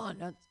get a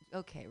gun.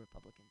 Okay,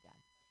 Republican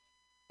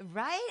dad.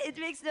 Right? It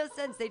makes no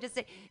sense. They just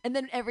say, and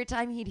then every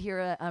time he'd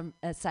hear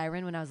a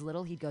siren when I was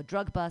little, he'd go,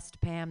 drug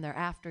bust, Pam, they're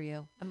after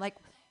you. I'm like,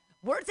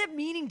 where's it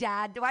meaning,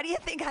 Dad? Why do you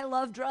think I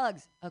love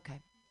drugs?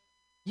 Okay.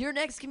 Your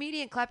next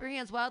comedian, clap your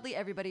hands wildly,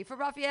 everybody, for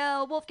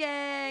Raphael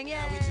Wolfgang.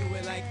 Yeah, we do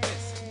it like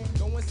this.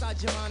 Go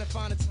inside your mind and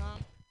find a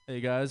time. Hey,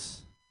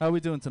 guys. How we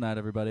doing tonight,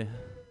 everybody?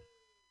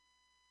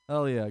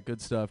 Hell yeah,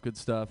 good stuff, good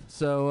stuff.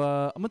 So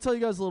I'm gonna tell you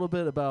guys a little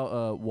bit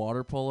about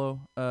water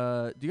polo.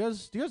 Do you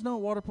guys know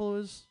what water polo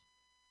is?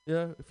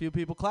 Yeah, a few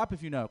people. Clap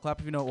if you know. Clap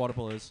if you know what water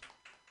polo is.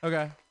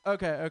 Okay,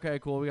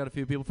 cool. We got a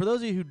few people. For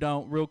those of you who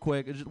don't, real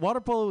quick,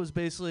 water polo is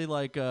basically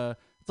like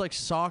it's like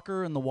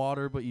soccer in the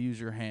water, but you use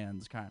your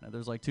hands, kind of.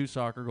 There's like 2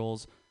 soccer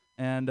goals,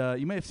 and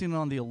you may have seen it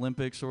on the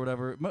Olympics or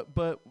whatever.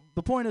 But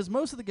the point is,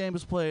 most of the game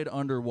is played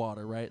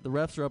underwater, right? The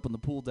refs are up on the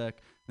pool deck,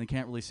 and they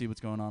can't really see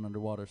what's going on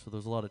underwater, so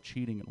there's a lot of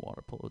cheating in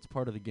water polo. It's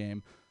part of the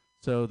game.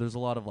 So there's a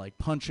lot of like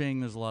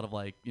punching, there's a lot of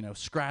like,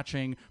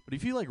 scratching. But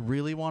if you like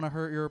really want to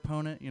hurt your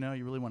opponent, you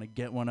really want to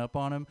get one up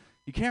on him,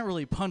 you can't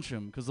really punch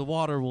him because the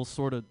water will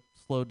sort of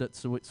slow down.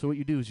 So what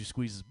you do is you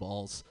squeeze his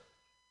balls,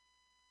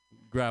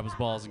 grab his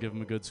balls and give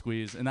him a good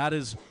squeeze. And that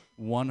is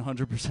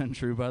 100%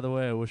 true, by the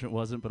way. I wish it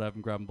wasn't, but I've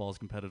been grabbing balls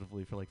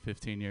competitively for like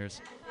 15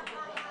 years.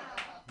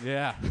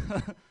 Yeah.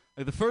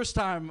 Like the first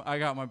time I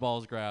got my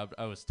balls grabbed,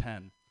 I was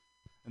 10.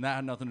 And that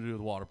had nothing to do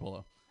with water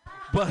polo.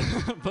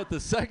 But the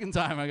second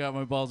time I got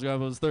my balls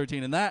grabbed, I was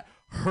 13, and that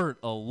hurt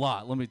a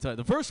lot. Let me tell you,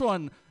 the first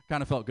one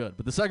kind of felt good,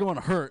 but the second one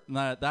hurt, and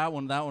that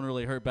one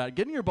really hurt bad.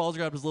 Getting your balls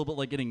grabbed is a little bit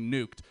like getting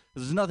nuked,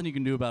 because there's nothing you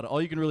can do about it.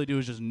 All you can really do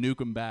is just nuke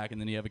them back, and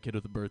then you have a kid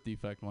with a birth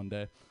defect one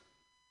day.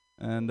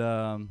 And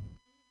I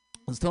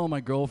was telling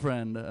my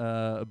girlfriend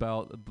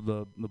about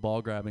the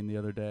ball grabbing the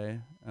other day,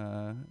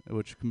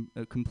 which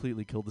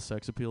completely killed the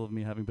sex appeal of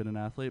me having been an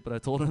athlete. But I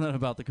told her that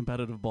about the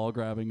competitive ball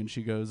grabbing, and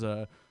she goes,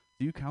 "Do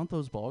you count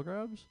those ball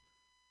grabs?"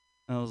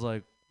 And I was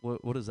like,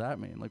 what does that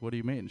mean? Like, what do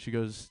you mean? She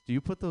goes, do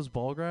you put those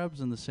ball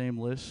grabs in the same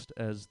list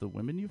as the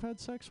women you've had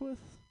sex with?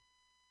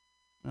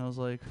 And I was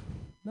like,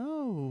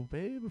 no,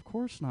 babe, of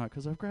course not,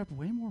 because I've grabbed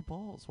way more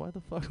balls. Why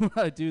the fuck would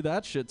I do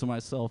that shit to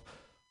myself?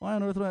 Why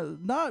on earth would I?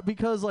 Not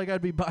because, like,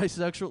 I'd be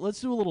bisexual. Let's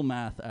do a little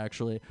math,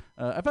 actually.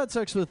 I've had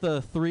sex with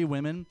 3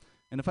 women,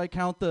 and if I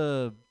count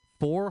the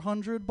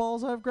 400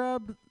 balls I've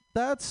grabbed,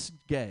 that's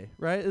gay,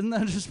 right? Isn't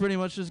that just pretty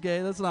much just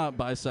gay? That's not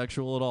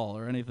bisexual at all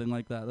or anything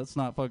like that. That's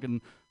not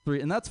fucking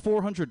 3. And that's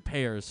 400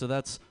 pairs, so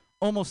that's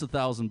almost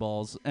 1,000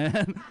 balls.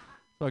 And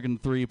fucking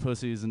 3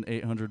 pussies and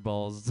 800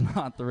 balls. It's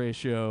not the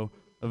ratio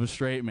of a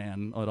straight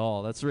man at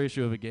all. That's the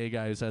ratio of a gay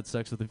guy who's had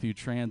sex with a few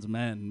trans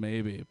men,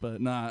 maybe,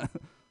 but not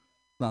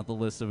the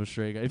list of a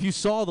straight guy. If you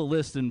saw the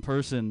list in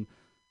person,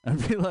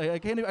 I'd be like, I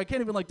can't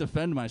even like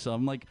defend myself.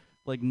 I'm like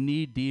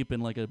knee deep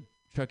in like a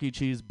Chuck E.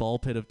 Cheese ball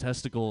pit of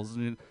testicles,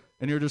 and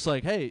you're just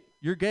like, hey,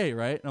 you're gay,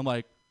 right? And I'm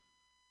like,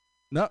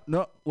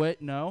 no,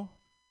 wait, no.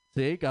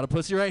 See, got a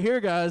pussy right here,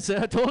 guys.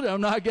 I told you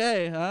I'm not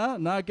gay, huh?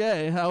 Not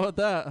gay. How about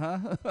that,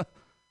 huh?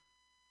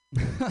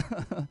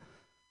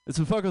 It's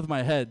been fucked with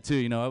my head too,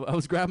 you know. I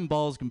was grabbing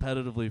balls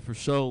competitively for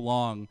so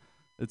long.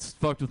 It's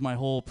fucked with my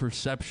whole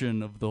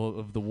perception of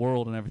the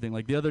world and everything.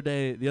 Like the other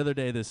day,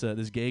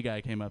 this gay guy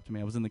came up to me.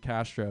 I was in the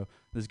Castro.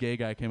 This gay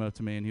guy came up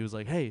to me and he was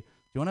like, "Hey, do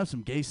you want to have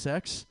some gay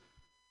sex?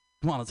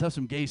 Come on, let's have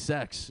some gay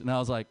sex." And I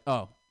was like,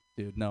 "Oh,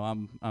 dude, no,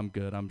 I'm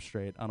good. I'm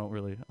straight. I don't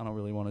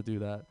really want to do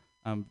that.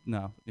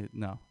 No.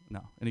 And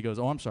he goes,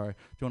 "Oh, I'm sorry. Do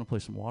you want to play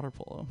some water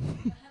polo?"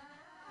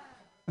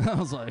 I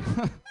was like,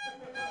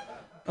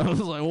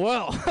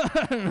 well,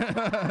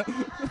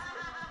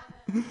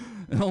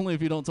 only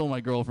if you don't tell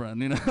my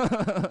girlfriend, you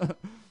know.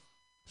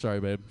 Sorry,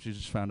 babe. She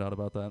just found out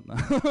about that.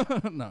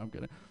 No, I'm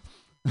kidding.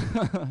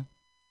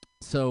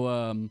 So,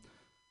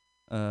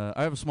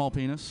 I have a small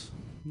penis.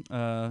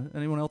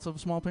 Anyone else have a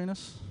small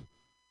penis?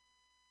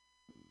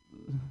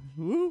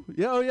 Woo.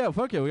 Yeah, oh yeah,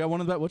 fuck yeah. We got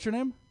one of that. What's your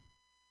name?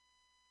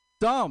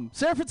 Dom.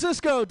 San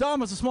Francisco.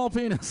 Dom has a small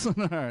penis. All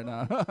right,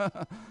 no.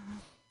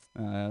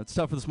 It's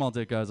tough for the small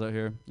dick guys out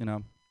here, you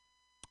know.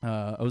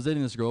 I was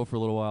dating this girl for a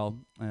little while,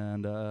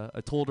 and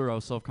I told her I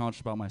was self-conscious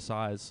about my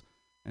size,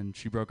 and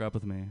she broke up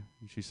with me.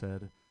 And she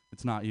said,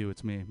 "It's not you,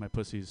 it's me. My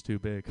pussy is too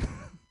big."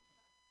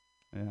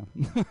 Yeah.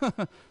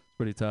 It's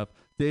pretty tough.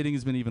 Dating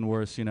has been even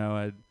worse, you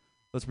know.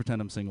 Let's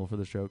pretend I'm single for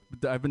this joke.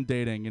 I've been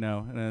dating, you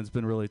know, and it's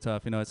been really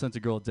tough. You know, I sent a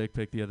girl a dick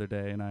pic the other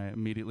day, and I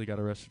immediately got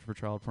arrested for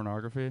child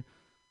pornography.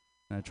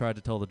 And I tried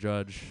to tell the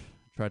judge.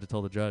 I just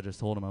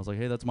told him, I was like,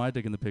 "Hey, that's my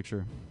dick in the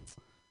picture."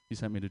 He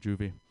sent me to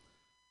juvie.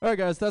 All right,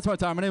 guys, that's my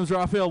time. My name is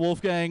Raphael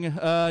Wolfgang. You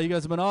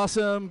guys have been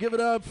awesome. Give it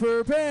up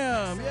for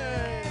Pam.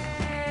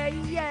 Yay!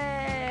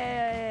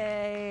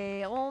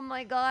 Yay! Oh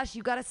my gosh,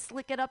 you gotta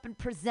slick it up and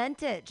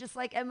present it. Just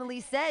like Emily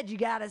said, you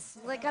gotta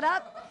slick it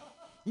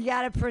up. You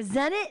gotta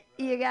present it.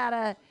 You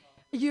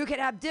can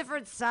have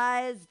different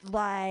sized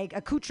like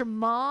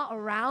accoutrement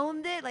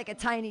around it, like a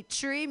tiny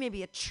tree,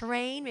 maybe a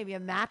train, maybe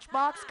a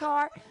matchbox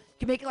car. You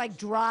can make it like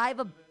drive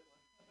a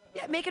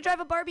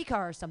Barbie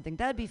car or something.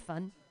 That'd be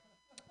fun.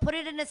 Put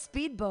it in a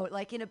speedboat,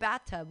 like in a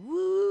bathtub.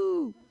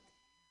 Woo!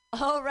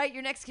 All right,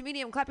 your next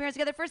comedian. Clap your hands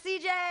together for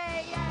CJ.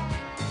 Yay!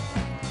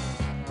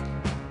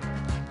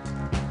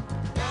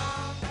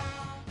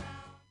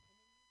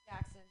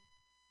 Jackson.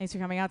 Thanks for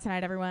coming out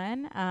tonight,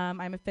 everyone.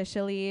 I'm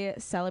officially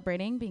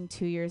celebrating being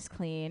 2 years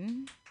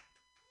clean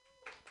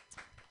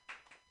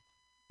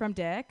from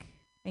dick.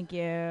 Thank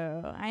you.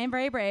 I am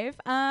very brave.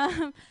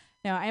 No,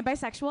 I am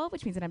bisexual,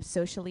 which means that I'm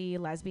socially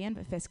lesbian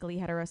but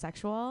fiscally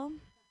heterosexual.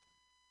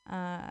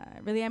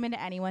 Really, I'm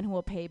into anyone who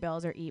will pay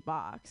bills or eat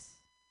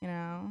box, you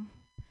know?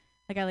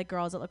 Like, I like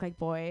girls that look like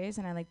boys,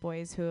 and I like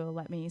boys who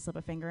let me slip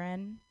a finger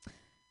in.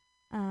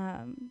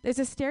 There's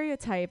a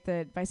stereotype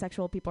that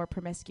bisexual people are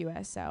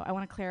promiscuous, so I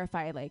want to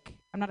clarify, like,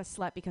 I'm not a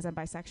slut because I'm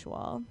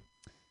bisexual,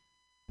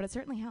 but it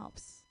certainly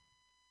helps.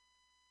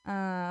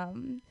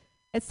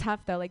 It's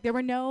tough, though. Like, there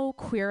were no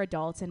queer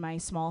adults in my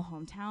small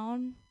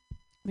hometown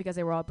because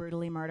they were all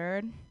brutally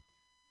murdered.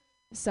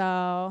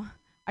 So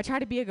I try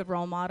to be a good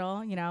role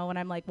model, you know, when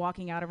I'm like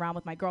walking out around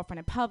with my girlfriend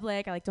in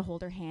public. I like to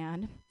hold her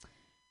hand.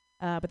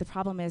 But the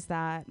problem is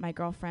that my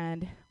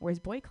girlfriend wears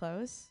boy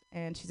clothes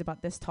and she's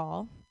about this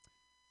tall.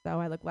 So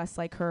I look less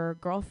like her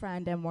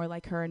girlfriend and more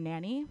like her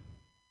nanny.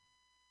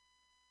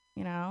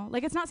 You know,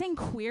 like, it's not saying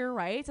queer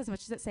rights as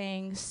much as it's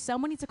saying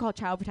someone needs to call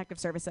Child Protective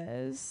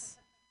Services.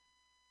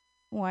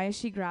 Why is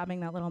she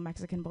grabbing that little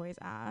Mexican boy's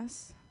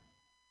ass?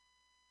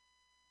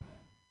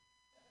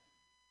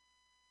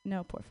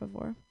 No, por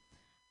favor.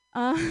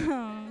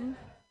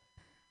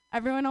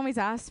 Everyone always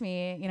asks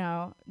me, you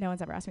know, no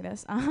one's ever asked me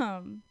this.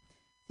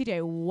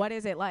 CJ, what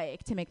is it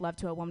like to make love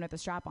to a woman with a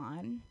strap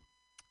on?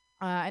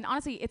 And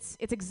honestly, it's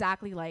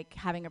exactly like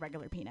having a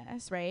regular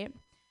penis, right?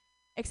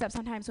 Except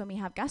sometimes when we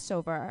have guests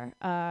over,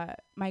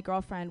 my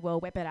girlfriend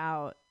will whip it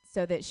out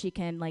so that she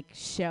can like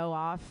show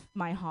off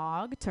my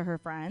hog to her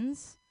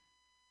friends,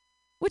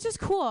 which is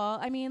cool.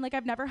 I mean, like,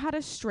 I've never had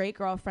a straight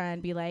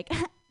girlfriend be like,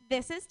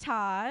 "This is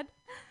Todd,"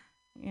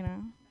 you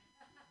know.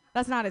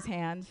 That's not his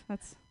hand.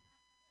 That's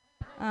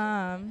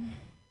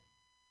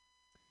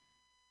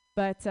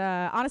But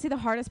honestly, the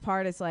hardest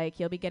part is like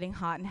you'll be getting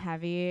hot and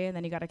heavy, and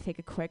then you got to take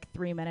a quick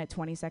 3-minute,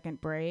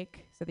 20-second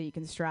break so that you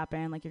can strap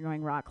in like you're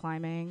going rock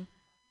climbing.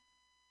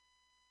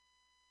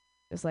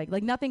 Just like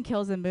nothing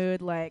kills the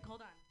mood. Like,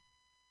 hold on.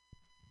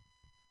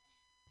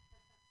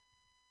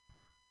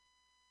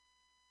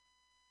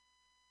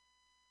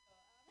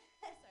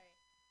 Sorry,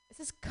 this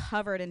is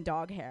covered in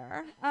dog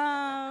hair.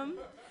 Do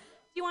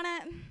you want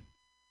to?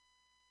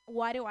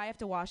 Why do I have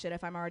to wash it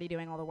if I'm already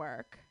doing all the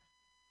work?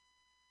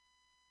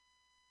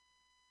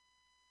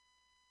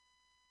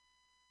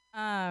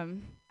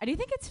 I do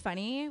think it's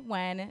funny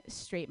when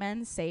straight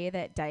men say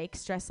that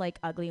dykes dress like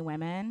ugly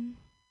women,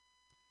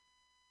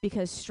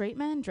 because straight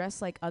men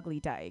dress like ugly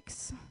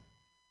dykes.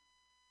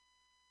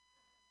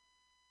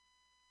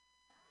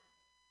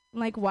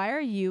 Like, why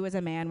are you as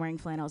a man wearing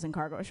flannels and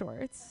cargo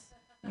shorts?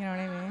 You know what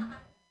I mean?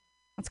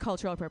 That's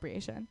cultural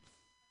appropriation.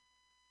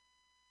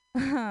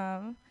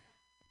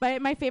 But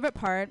my favorite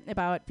part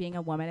about being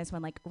a woman is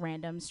when like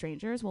random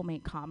strangers will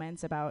make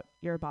comments about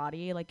your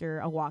body, like you're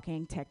a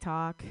walking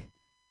TikTok.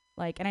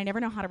 Like, and I never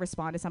know how to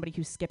respond to somebody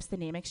who skips the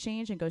name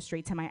exchange and goes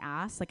straight to my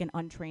ass like an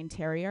untrained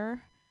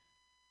terrier.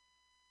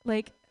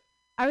 Like,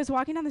 I was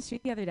walking down the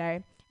street the other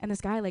day, and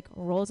this guy like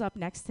rolls up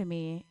next to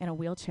me in a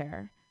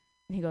wheelchair,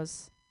 and he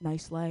goes,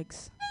 "Nice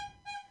legs."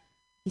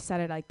 He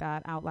said it like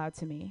that out loud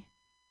to me.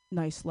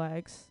 "Nice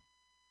legs."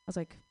 I was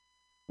like,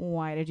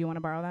 "Why did you want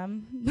to borrow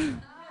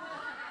them?"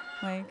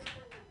 Like,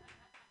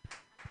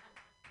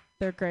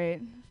 they're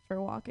great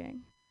for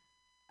walking.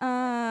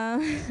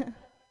 I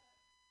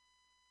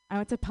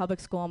went to public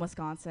school in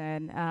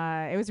Wisconsin.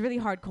 It was really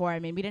hardcore. I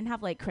mean, we didn't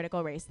have like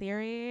critical race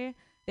theory.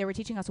 They were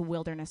teaching us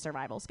wilderness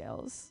survival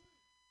skills.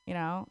 You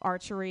know,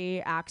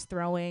 archery, axe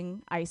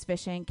throwing, ice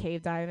fishing,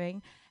 cave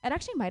diving. It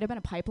actually might have been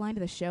a pipeline to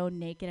the show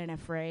Naked and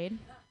Afraid.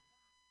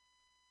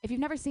 If you've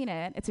never seen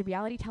it, it's a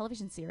reality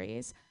television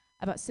series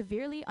about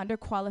severely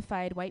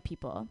underqualified white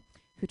people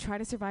who try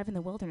to survive in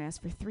the wilderness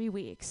for 3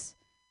 weeks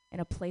in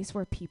a place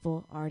where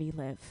people already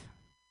live.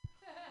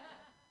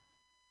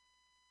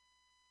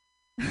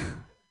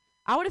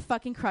 I would have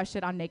fucking crushed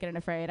it on Naked and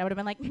Afraid. I would have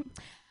been like,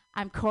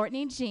 "I'm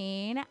Courtney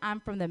Jean. I'm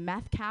from the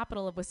meth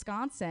capital of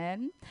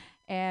Wisconsin.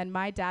 And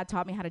my dad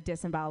taught me how to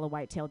disembowel a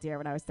white-tailed deer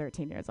when I was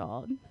 13 years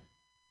old."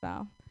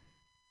 So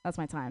that's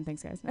my time.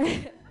 Thanks, guys.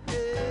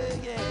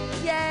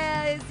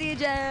 Yay,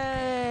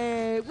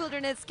 CJ!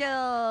 Wilderness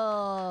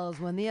skills.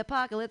 When the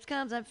apocalypse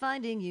comes, I'm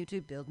finding you to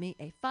build me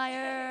a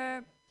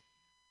fire.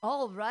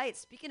 All right,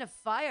 speaking of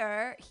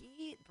fire,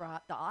 he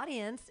brought the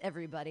audience,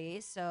 everybody.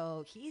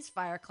 So he's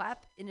fire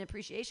clap in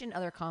appreciation,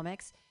 other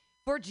comics,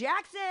 for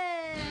Jackson.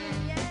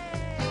 Yay!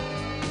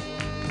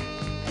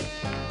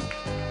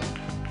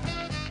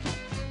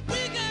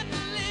 We got to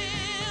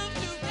live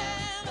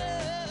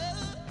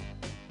together.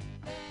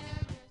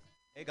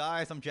 Hey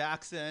guys, I'm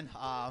Jackson.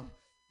 I'm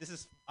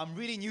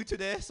really new to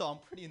this, so I'm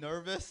pretty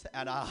nervous,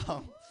 and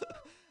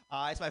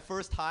it's my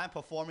first time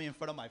performing in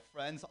front of my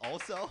friends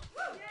also.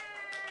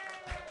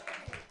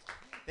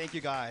 Thank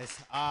you guys.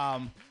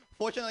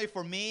 Fortunately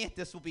for me,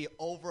 this will be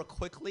over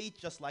quickly,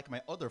 just like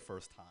my other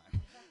first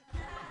time.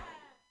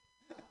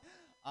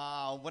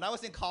 When I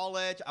was in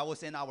college, I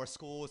was in our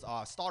school's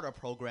startup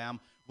program,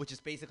 which is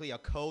basically a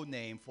code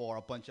name for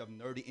a bunch of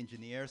nerdy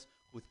engineers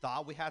who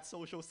thought we had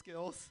social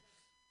skills.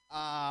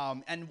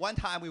 And one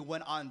time we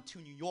went on to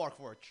New York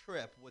for a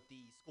trip with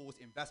the school's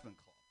investment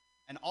club.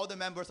 And all the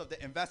members of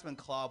the investment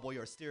club were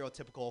your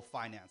stereotypical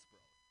finance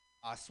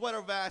bros.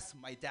 Sweater vest,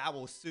 my dad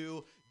will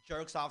sue,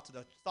 jerks off to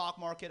the stock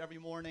market every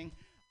morning.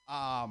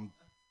 And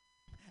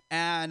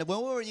when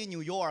we were in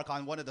New York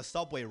on one of the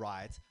subway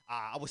rides,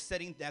 I was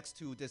sitting next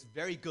to this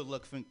very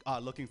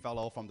good-looking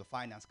fellow from the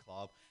finance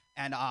club.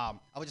 And I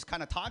was just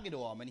kind of talking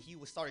to him, and he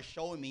started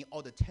showing me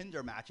all the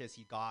Tinder matches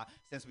he got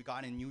since we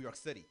got in New York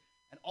City.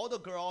 And all the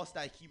girls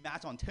that he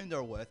matched on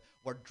Tinder with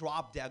were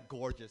drop-dead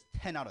gorgeous,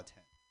 10 out of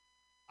 10.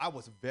 I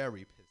was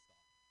very pissed off.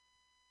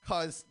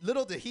 Because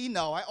little did he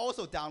know, I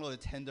also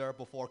downloaded Tinder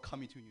before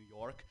coming to New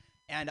York.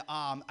 And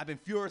I've been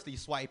furiously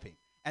swiping.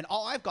 And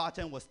all I've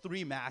gotten was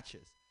 3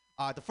 matches.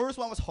 The first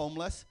one was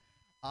homeless.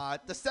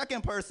 The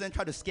second person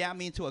tried to scam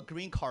me into a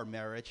green card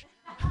marriage.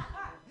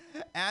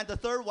 And the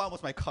third one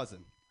was my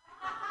cousin.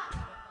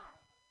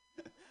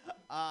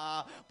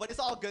 But it's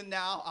all good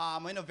now.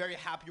 I'm in a very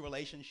happy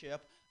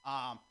relationship.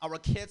 Our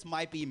kids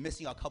might be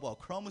missing a couple of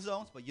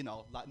chromosomes, but you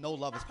know, no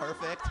love is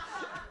perfect.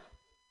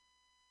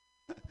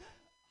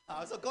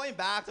 So going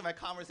back to my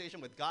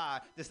conversation with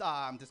God, this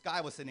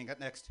guy was sitting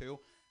next to.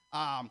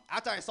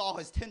 After I saw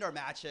his Tinder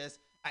matches,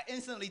 I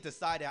instantly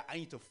decided I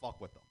need to fuck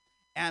with them.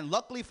 And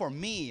luckily for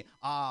me,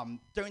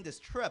 during this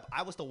trip,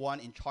 I was the one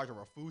in charge of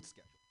our food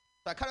schedule.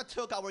 So I kind of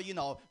took our,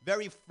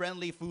 very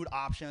friendly food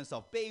options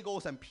of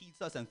bagels and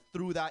pizzas and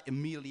threw that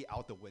immediately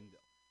out the window.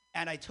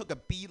 And I took a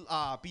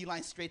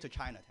beeline straight to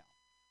Chinatown.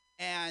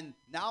 And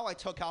now I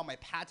took out my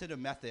patented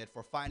method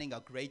for finding a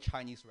great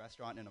Chinese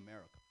restaurant in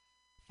America.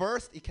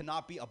 First, it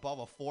cannot be above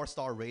a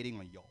 4-star rating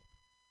on Yelp.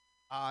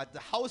 The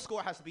house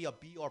score has to be a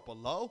B or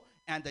below,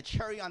 and the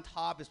cherry on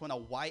top is when a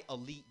white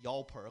elite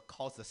yelper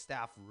calls the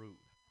staff rude.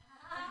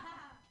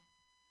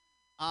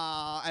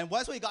 And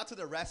once we got to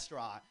the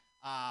restaurant,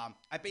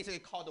 I basically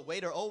called the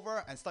waiter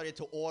over and started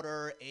to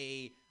order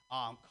a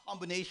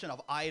combination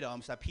of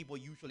items that people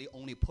usually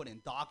only put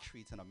in dog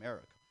treats in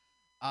America.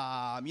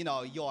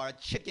 Your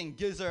chicken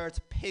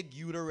gizzards, pig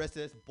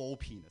uteruses, bull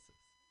penises.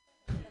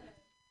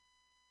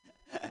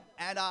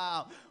 And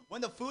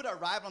when the food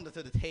arrived onto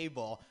the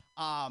table,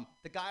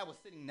 the guy I was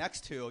sitting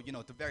next to,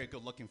 the very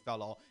good-looking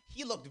fellow,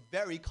 he looked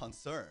very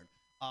concerned.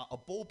 A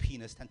bull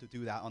penis tend to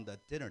do that on the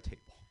dinner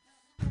table.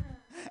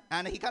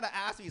 And he kind of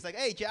asked me, he's like,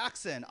 "Hey,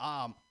 Jackson,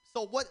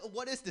 so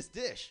what is this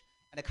dish?"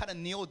 And I kind of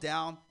kneeled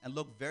down and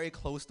looked very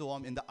close to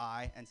him in the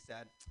eye and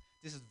said,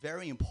 "This is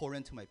very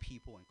important to my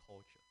people and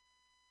culture."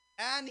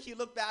 And he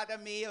looked back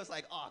at me. I was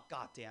like, "Oh,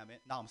 God damn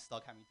it. Now I'm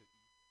stuck having to eat."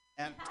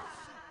 And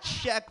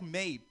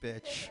checkmate,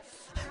 bitch.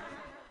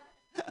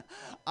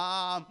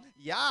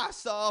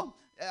 So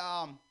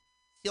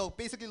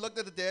basically looked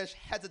at the dish,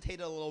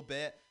 hesitated a little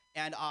bit,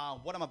 and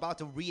what I'm about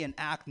to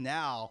reenact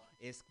now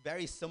is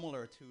very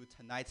similar to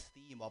tonight's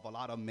theme of a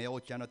lot of male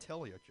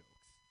genitalia jokes.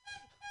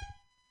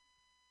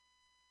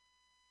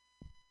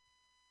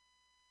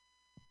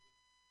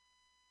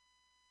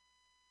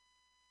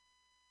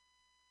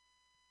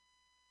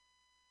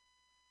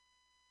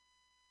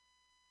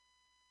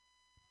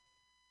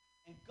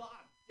 And God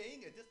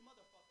dang it, this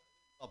motherfucker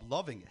is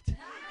loving it.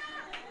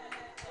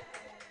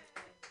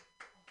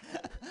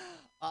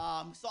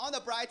 So on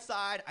the bright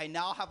side, I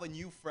now have a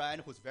new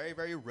friend who's very,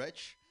 very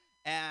rich.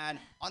 And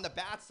on the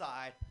bad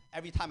side,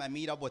 every time I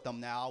meet up with them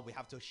now, we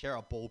have to share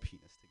a bull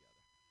penis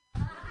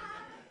together.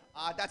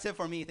 That's it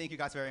for me. Thank you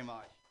guys very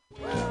much.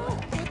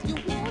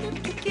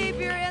 Keep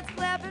your hands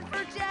clapping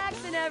for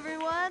Jackson,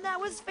 everyone. That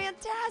was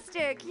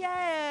fantastic.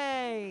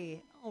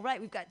 Yay. All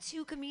right, we've got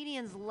 2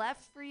 comedians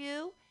left for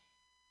you.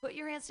 Put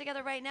your hands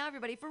together right now,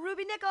 everybody, for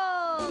Ruby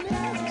Nichols.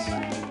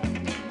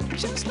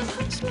 Just a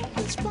hustler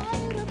in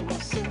spite of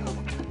myself.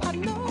 I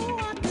know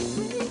I can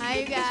breathe. Hi,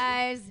 you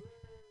guys.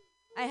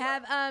 I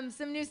have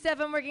some new stuff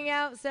I'm working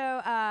out,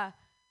 so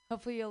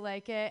hopefully you'll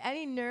like it.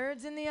 Any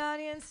nerds in the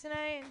audience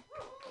tonight?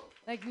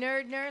 Like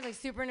nerd, like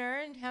super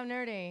nerd? How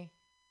nerdy?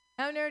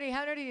 How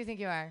nerdy do you think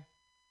you are?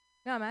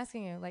 No, I'm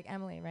asking you, like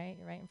Emily, right?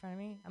 You're right in front of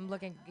me. I'm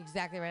looking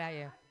exactly right at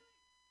you.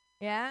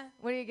 Yeah?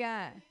 What do you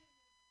got?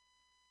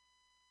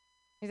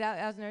 Is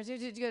that nerds?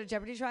 Did you go to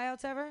Jeopardy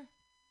tryouts ever?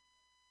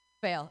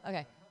 Fail.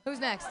 Okay. Who's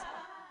next?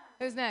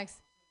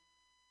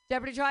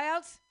 Jeopardy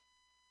tryouts?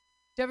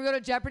 Did you ever go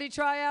to Jeopardy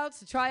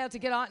tryouts? A tryout to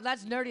get on?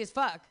 That's nerdy as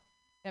fuck.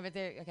 Yeah, but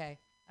okay.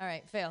 All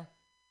right, fail.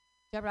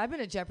 Jeopardy. I've been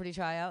to Jeopardy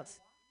tryouts.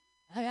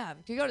 Oh, yeah.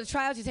 You go to the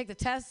tryouts, you take the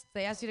test.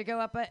 They ask you to go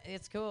up.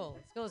 It's cool.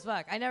 It's cool as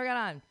fuck. I never got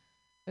on.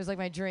 It was like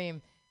my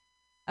dream.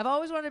 I've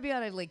always wanted to be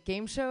on a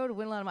game show to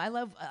win a lot of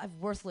money. I have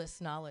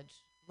worthless knowledge,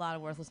 a lot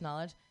of worthless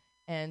knowledge.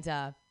 And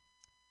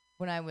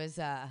when I was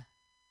a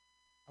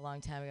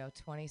long time ago,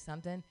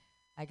 20-something,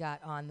 I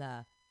got on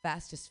the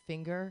fastest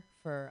finger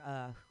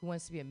for Who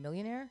Wants to Be a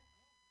Millionaire.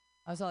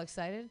 I was all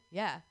excited.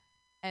 Yeah.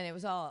 And it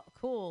was all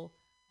cool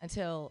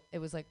until it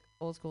was like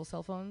old school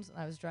cell phones. And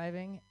I was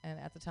driving, and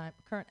at the time,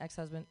 current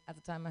ex-husband, at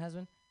the time my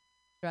husband,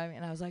 driving,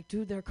 and I was like,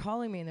 "Dude, they're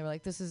calling me." And they were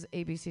like, "This is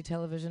ABC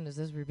Television. Is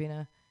this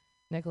Rubina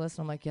Nicholas?"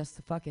 And I'm like, "Yes,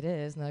 the fuck it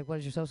is." And they're like, "What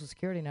is your social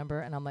security number?"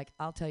 And I'm like,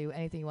 "I'll tell you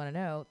anything you want to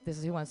know. This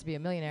is Who Wants to Be a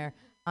Millionaire.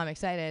 I'm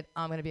excited.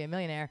 I'm going to be a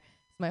millionaire."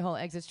 It's my whole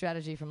exit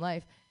strategy from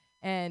life.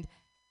 And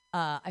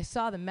I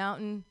saw the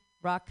mountain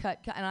rock cut,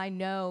 and I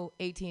know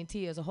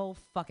AT&T is a whole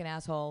fucking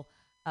asshole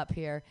up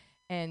here.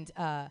 And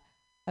I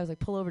was like,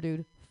 "Pull over,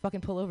 dude.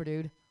 Fucking pull over,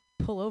 dude.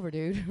 Pull over,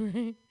 dude."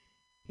 He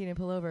didn't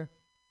pull over.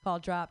 Call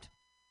dropped.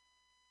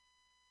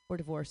 We're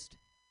divorced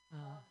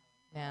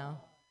now.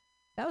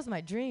 That was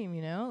my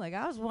dream, Like,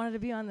 I always wanted to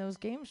be on those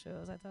game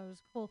shows. I thought it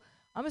was cool.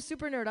 I'm a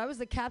super nerd. I was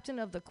the captain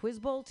of the Quiz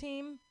Bowl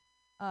team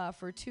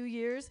for 2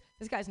 years.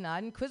 This guy's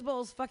nodding. Quiz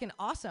Bowl's fucking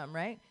awesome,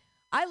 right?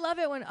 I love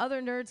it when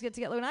other nerds get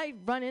together. When I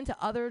run into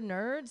other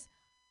nerds,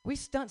 we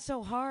stunt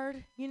so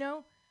hard,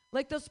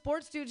 Like those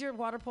sports dudes, your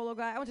water polo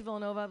guy. I went to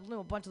Villanova. I knew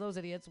a bunch of those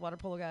idiots, water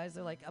polo guys.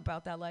 They're like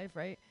about that life,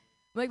 right?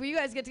 Like when you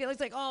guys get together, it's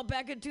like, "Oh,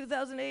 back in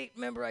 2008,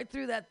 remember I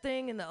threw that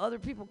thing and the other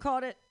people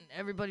caught it and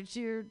everybody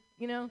cheered,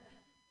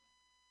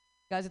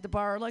 Guys at the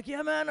bar are like,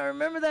 "Yeah, man, I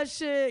remember that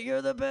shit.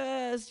 You're the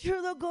best.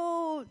 You're the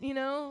GOAT." You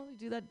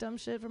do that dumb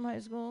shit from high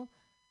school.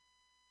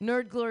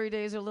 Nerd glory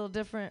days are a little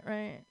different,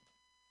 right?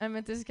 I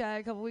met this guy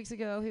a couple weeks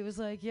ago. He was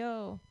like,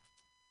 "Yo,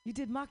 you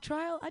did mock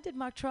trial? I did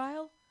mock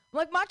trial." I'm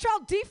like, "Mock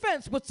trial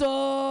defense, what's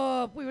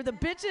up?" We were the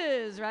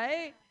bitches,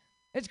 right?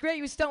 It's great.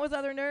 You stunt with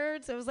other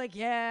nerds. I was like,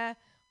 yeah.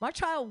 Mock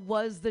trial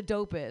was the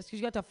dopest because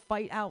you got to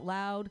fight out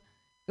loud,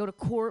 go to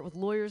court with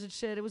lawyers and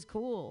shit. It was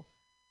cool.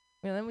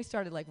 Then we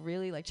started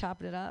really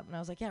chopping it up. And I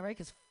was like, yeah, right,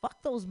 because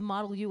fuck those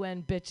Model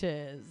UN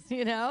bitches,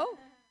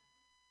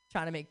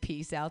 Trying to make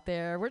peace out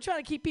there. We're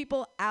trying to keep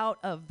people out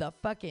of the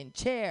fucking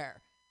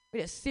chair. We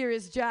did a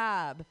serious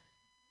job.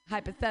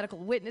 Hypothetical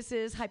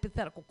witnesses,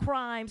 hypothetical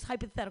crimes,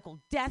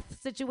 hypothetical death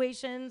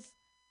situations,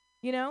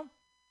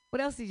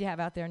 What else did you have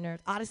out there,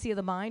 nerds? Odyssey of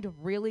the Mind?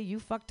 Really? You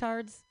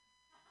fucktards?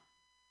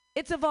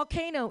 It's a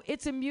volcano.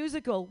 It's a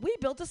musical. We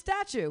built a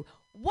statue.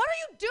 What are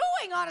you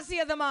doing, Odyssey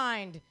of the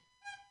Mind?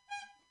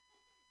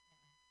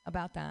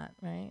 About that,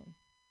 right?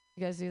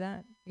 You guys do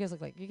that? You guys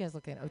look like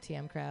an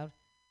OTM crowd.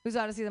 Who's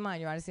Odyssey of the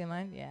Mind? Your Odyssey of the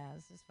Mind? Yeah,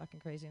 this is fucking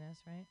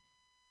craziness, right?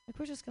 Like,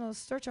 we're just going to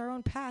search our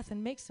own path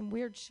and make some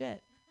weird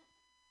shit.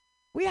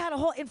 We had a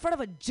whole, in front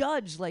of a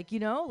judge, like, you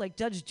know, like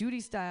Judge Judy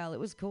style. It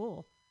was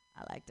cool.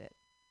 I liked it.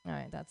 All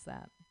right, that's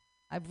that.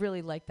 I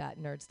really like that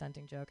nerd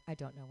stunting joke. I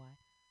don't know why.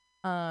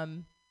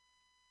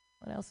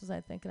 What else was I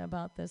thinking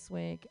about this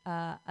week?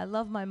 I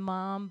love my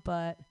mom,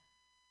 but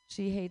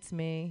she hates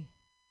me.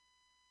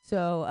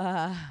 So,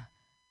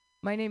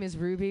 my name is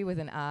Ruby with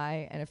an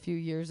I, and a few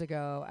years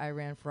ago, I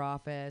ran for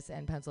office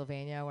in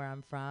Pennsylvania, where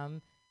I'm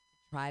from,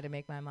 to try to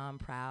make my mom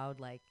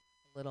proud, like,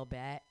 a little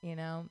bit, you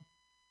know?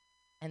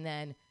 And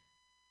then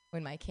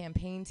when my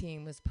campaign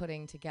team was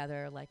putting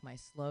together, like, my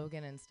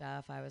slogan and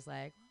stuff, I was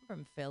like, I'm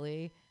from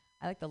Philly.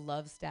 I like the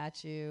love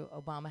statue.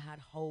 Obama had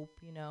hope,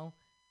 you know?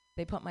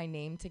 They put my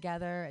name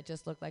together. It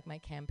just looked like my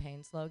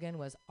campaign slogan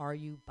was, "Are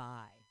you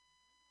bi?"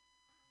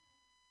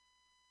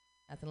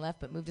 Nothing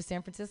left but move to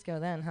San Francisco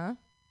then, huh?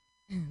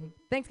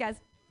 Thanks, guys.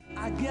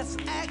 I guess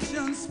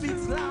action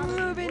speaks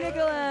louder. Ruby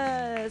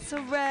Nicholas,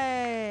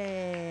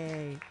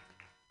 hooray!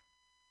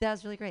 That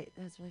was really great.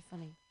 That was really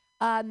funny.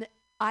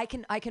 I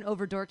can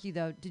overdork you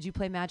though. Did you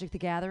play Magic the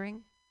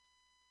Gathering?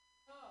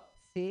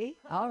 See?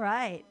 All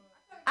right.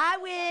 I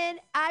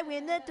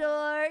win the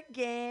dork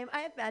game. I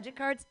have magic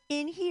cards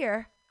in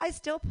here. I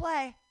still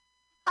play.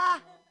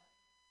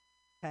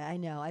 Okay, I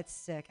know, it's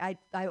sick.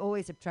 I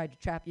always have tried to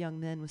trap young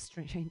men with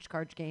strange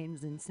card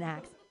games and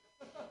snacks.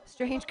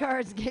 Strange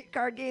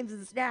card games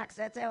and snacks.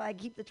 That's how I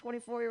keep the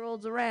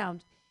 24-year-olds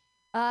around.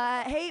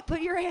 Hey,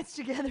 put your hands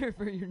together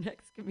for your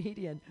next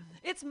comedian.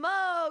 It's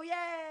Mo, yay!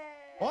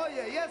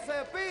 Oye, y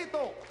ese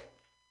pito.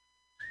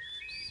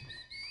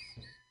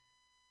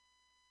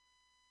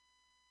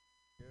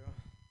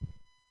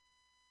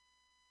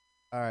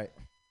 All right.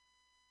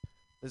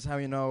 This is how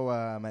you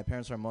know my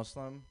parents are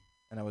Muslim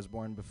and I was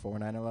born before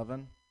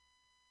 9/11.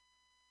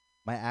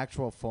 My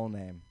actual full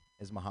name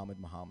is Muhammad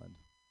Muhammad.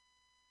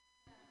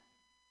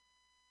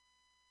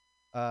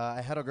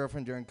 I had a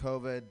girlfriend during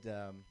COVID.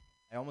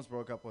 I almost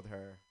broke up with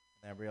her,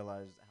 and I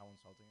realized how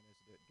insulting it is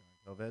to do it during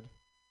COVID.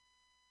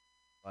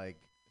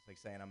 Like, it's like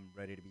saying I'm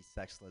ready to be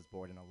sexless,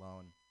 bored, and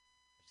alone.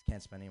 I just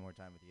can't spend any more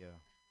time with you.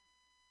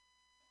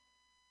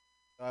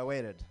 So I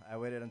waited. I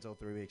waited until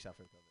 3 weeks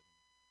after COVID.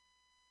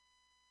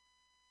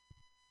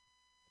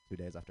 2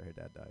 days after her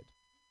dad died.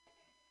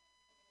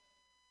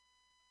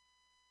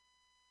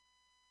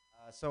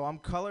 So I'm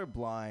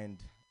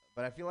colorblind,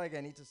 but I feel like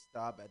I need to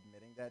stop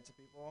admitting that to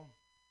people.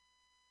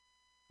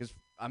 Because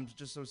I'm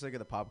just so sick of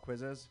the pop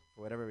quizzes.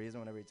 For whatever reason,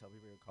 whenever you tell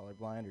people you're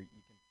colorblind or you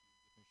can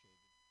shade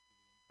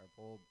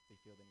purple, they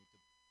feel they need to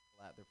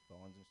pull out their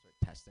phones and start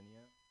testing you.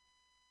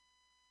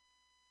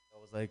 So I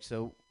was like,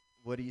 so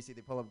what do you see?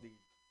 They pull up these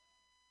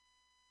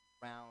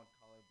round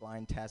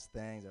colorblind test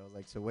things. I was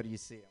like, so what do you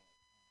see? I'm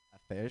like, a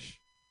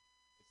fish.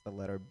 It's the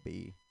letter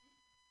B.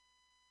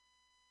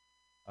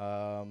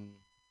 I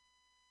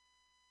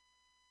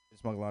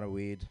smoked a lot of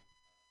weed.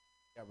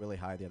 Got really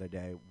high the other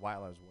day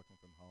while I was working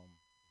from home.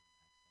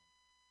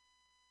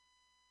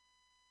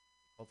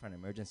 Called for an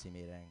emergency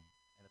meeting,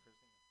 and the first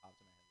thing that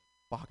popped in my head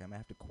was, fuck, I might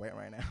have to quit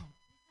right now.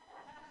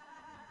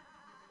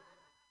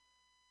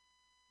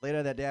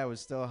 Later that day, I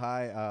was still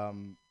high.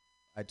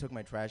 I took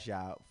my trash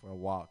out for a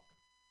walk.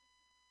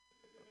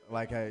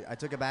 Like, I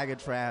took a bag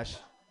of trash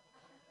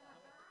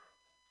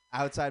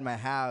outside my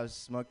house,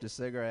 smoked a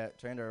cigarette,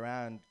 turned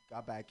around,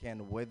 got back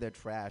in with the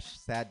trash,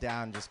 sat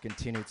down, just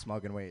continued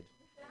smoking weed.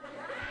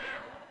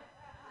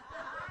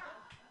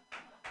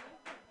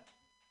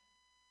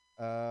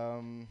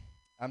 I'm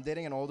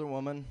dating an older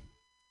woman,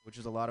 which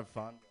is a lot of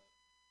fun.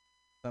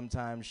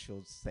 Sometimes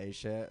she'll say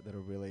shit that'll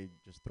really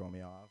just throw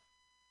me off.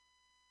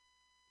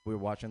 We were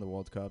watching the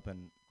World Cup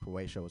and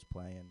Croatia was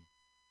playing.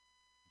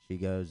 She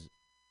goes,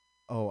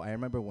 "Oh, I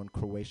remember when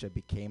Croatia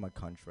became a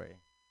country."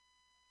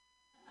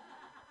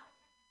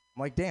 I'm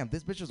like, damn,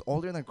 this bitch is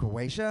older than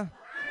Croatia?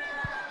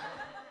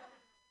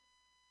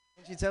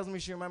 And she tells me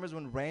she remembers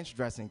when ranch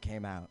dressing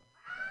came out.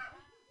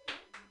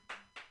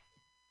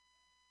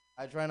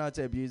 I try not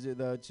to abuse it,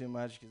 though, too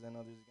much, because I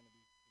know there's going to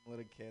be some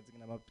little kids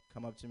going to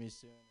come up to me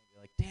soon and be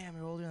like, damn,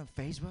 you're older than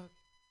Facebook?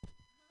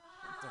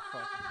 What the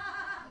fuck?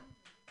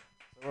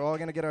 So we're all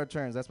going to get our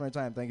turns. That's my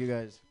time. Thank you,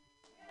 guys.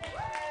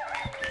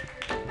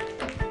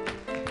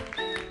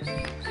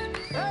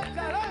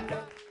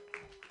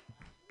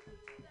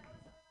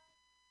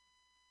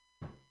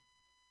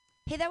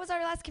 Hey, that was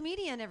our last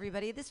comedian,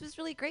 everybody. This was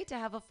really great to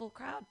have a full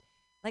crowd,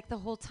 like the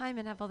whole time,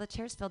 and have all the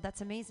chairs filled.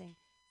 That's amazing.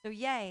 So,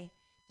 yay.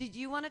 Did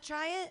you want to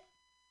try it?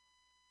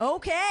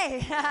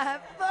 Okay.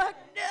 Fuck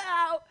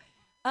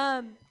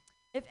no.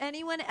 If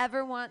anyone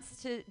ever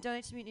wants to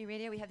donate to Mutiny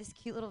Radio, we have this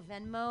cute little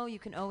Venmo. You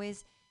can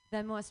always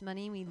Venmo us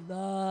money. We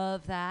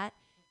love that.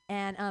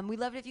 And we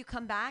love it if you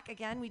come back.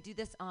 Again, we do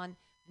this on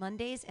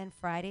Mondays and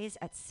Fridays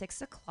at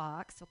 6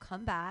 o'clock. So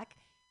come back.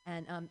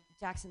 And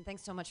Jackson,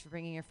 thanks so much for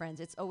bringing your friends.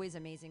 It's always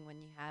amazing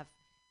when you have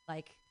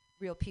like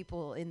real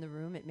people in the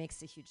room. It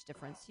makes a huge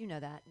difference. You know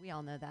that. We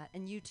all know that.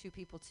 And you two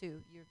people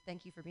too.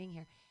 Thank you for being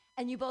here.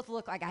 And you both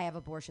look like I have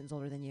abortions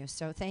older than you.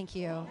 So thank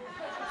you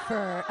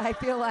for, I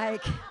feel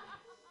like,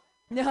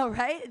 no,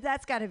 right?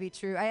 That's got to be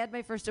true. I had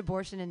my first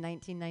abortion in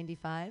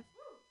 1995.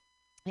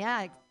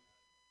 Yeah,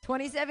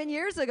 27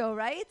 years ago,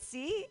 right?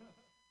 See?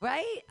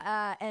 Right?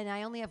 And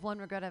I only have one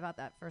regret about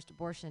that first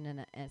abortion,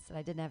 and it's that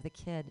I didn't have the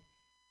kid.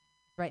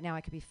 Right now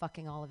I could be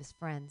fucking all of his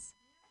friends.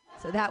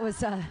 So that was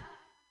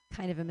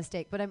kind of a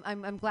mistake. But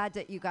I'm glad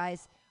that you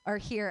guys are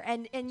here.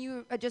 And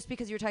you, just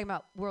because you were talking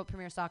about World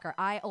Premier Soccer,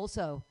 I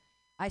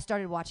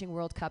started watching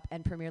World Cup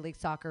and Premier League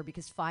Soccer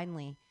because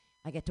finally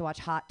I get to watch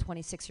hot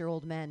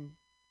 26-year-old men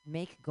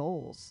make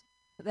goals.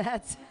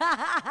 That's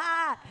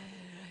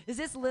Is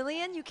this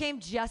Lillian? You came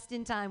just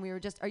in time.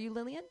 Are you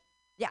Lillian?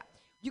 Yeah.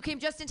 You came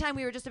just in time.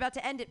 We were just about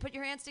to end it. Put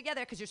your hands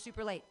together because you're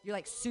super late. You're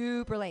like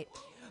super late.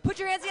 Put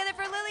your hands together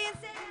for Lillian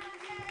Sam.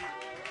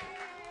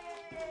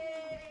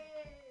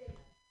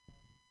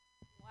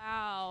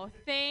 Wow.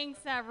 Thanks,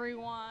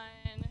 everyone,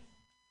 for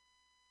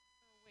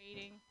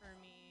waiting for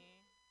me.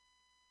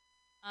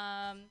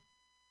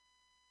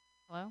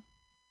 Hello?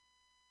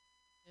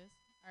 Yes?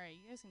 All right,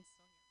 you guys can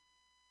still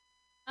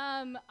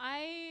hear me.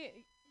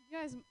 You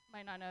guys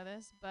might not know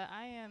this, but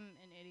I am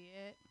an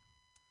idiot.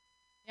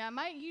 Yeah,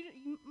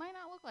 you might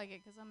not look like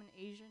it because I'm an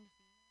Asian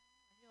female.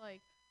 I feel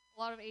like a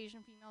lot of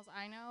Asian females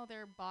I know,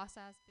 they're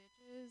boss-ass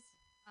bitches.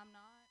 I'm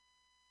not.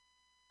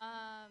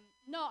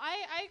 No,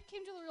 I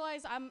came to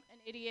realize I'm an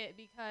idiot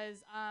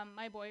because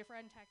my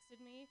boyfriend texted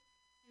me.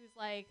 He was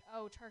like,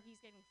 oh, Turkey's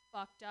getting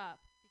fucked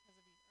up because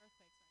of these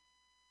earthquakes right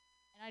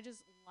now. And I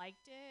just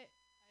liked it.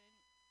 I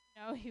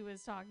didn't know he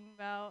was talking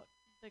about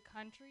the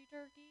country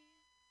Turkey.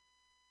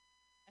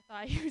 I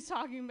thought he was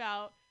talking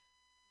about,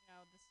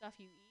 the stuff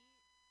you eat.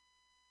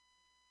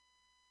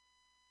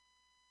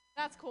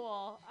 That's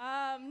cool.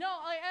 No,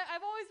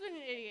 I've always been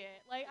an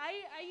idiot. Like,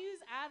 I use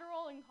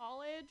Adderall in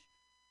college,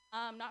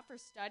 not for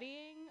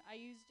studying. I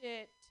used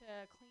it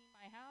to clean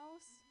my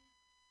house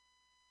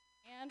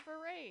and for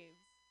raves.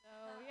 So,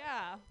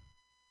 yeah.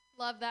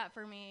 Love that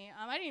for me.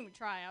 I didn't even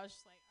try. I was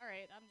just like, all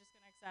right, I'm just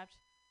going to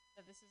accept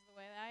that this is the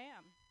way that I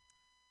am.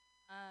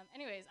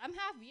 Anyways, I'm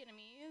half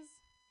Vietnamese,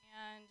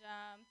 and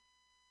I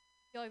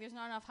feel like there's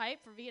not enough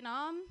hype for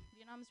Vietnam.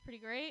 Vietnam is pretty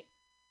great.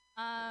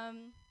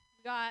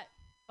 We got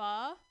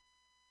pho,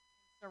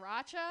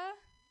 sriracha,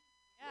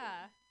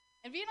 yeah.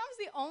 And Vietnam's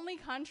the only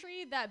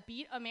country that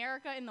beat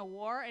America in the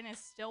war and is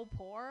still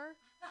poor.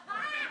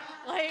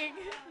 Like,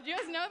 do you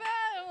guys know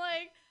that? I'm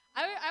like,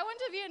 I went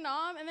to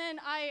Vietnam, and then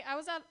I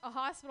was at a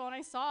hospital, and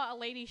I saw a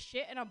lady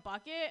shit in a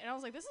bucket, and I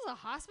was like, this is a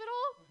hospital?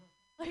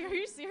 Like, are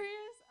you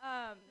serious?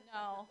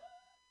 No.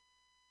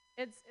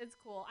 It's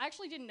cool. I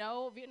actually didn't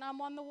know Vietnam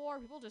won the war.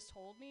 People just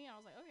told me, and I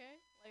was like, okay.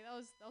 Like, that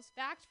was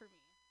fact for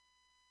me.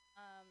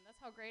 That's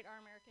how great our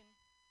American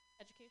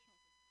educational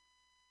system is.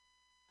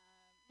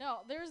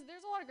 No,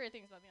 there's a lot of great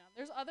things about Vietnam.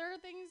 There's other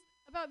things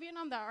about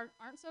Vietnam that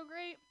aren't so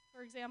great.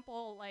 For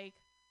example, like,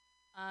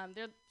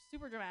 they're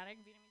super dramatic.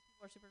 Vietnamese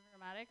people are super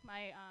dramatic.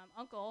 My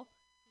uncle,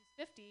 who's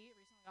 50,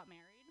 recently got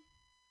married.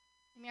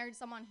 He married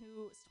someone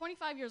who is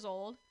 25 years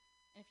old,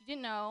 and if you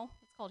didn't know,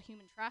 it's called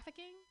human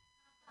trafficking.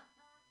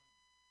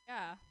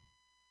 Yeah.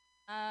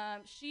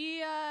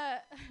 She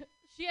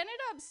ended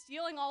up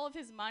stealing all of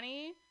his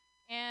money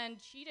and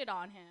cheated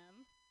on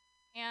him.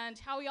 And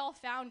how we all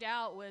found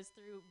out was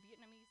through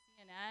Vietnamese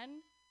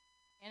CNN.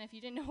 And if you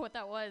didn't know what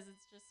that was,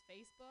 it's just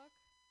Facebook.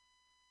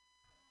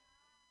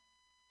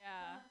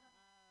 Yeah.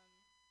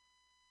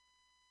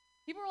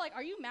 People were like,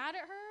 are you mad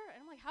at her?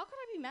 And I'm like, how could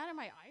I be mad at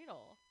my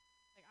idol?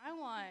 Like, I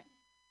want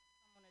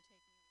someone to take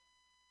me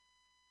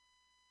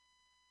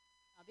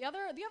away. The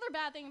other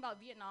bad thing about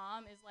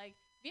Vietnam is, like,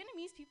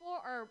 Vietnamese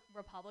people are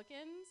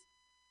Republicans.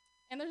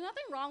 And there's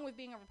nothing wrong with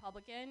being a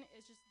Republican.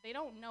 It's just they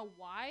don't know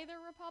why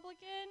they're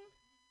Republican.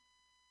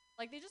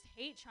 Like, they just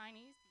hate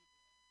Chinese people.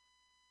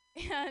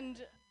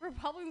 And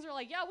Republicans are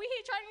like, yeah, we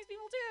hate Chinese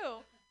people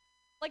too.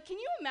 Like, can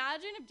you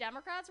imagine if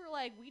Democrats were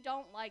like, we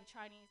don't like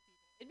Chinese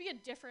people? It'd be a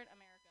different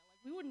America. Like,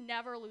 we would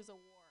never lose a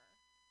war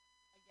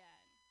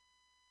again.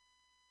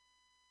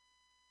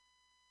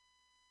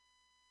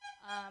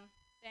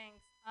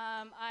 Thanks.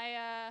 My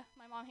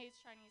mom hates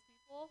Chinese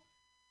people,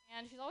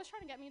 and she's always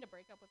trying to get me to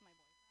break up with my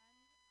boyfriend.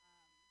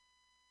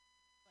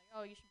 Like,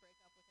 oh, you should break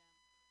up with him.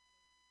 Okay.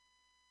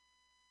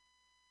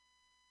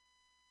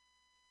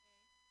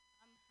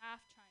 I'm half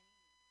Chinese.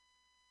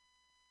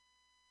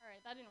 All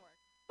right, that didn't work.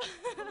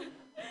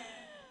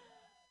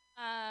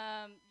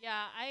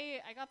 Yeah,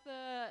 I got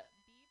the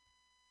beep,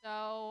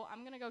 so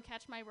I'm gonna go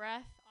catch my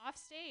breath off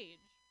stage.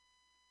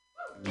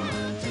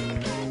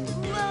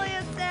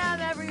 Lillian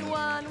Sam,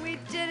 everyone. We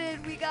did it.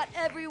 We got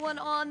everyone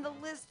on the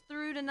list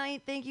through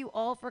tonight. Thank you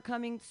all for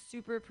coming.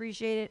 Super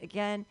appreciate it.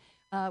 Again,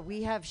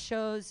 we have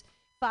shows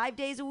 5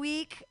 days a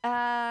week.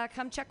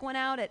 Come check one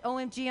out at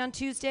OMG on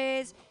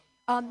Tuesdays.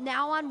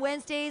 Now on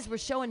Wednesdays, we're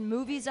showing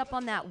movies up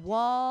on that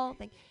wall,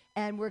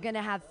 and we're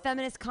gonna have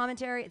feminist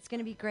commentary. It's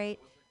gonna be great.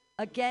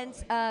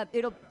 Next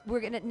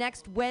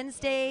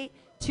Wednesday,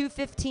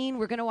 2:15.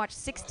 We're gonna watch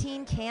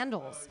 16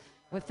 Candles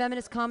with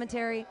feminist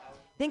commentary.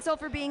 Thanks all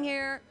for being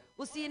here.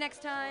 We'll see you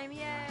next time.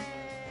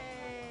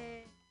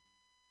 Yay!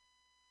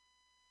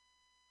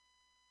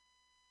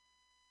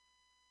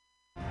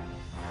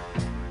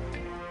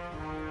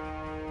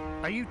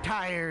 Are you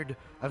tired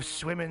of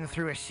swimming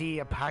through a sea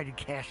of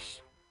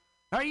podcasts?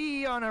 Are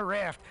ye on a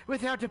raft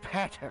without a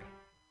paddle?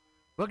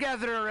 Well,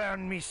 gather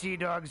around me, sea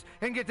dogs,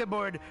 and get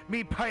aboard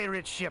me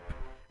pirate ship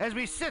as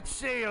we set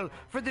sail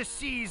for the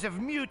seas of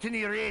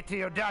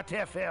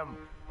MutinyRadio.fm.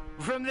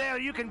 From there,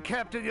 you can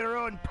captain your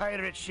own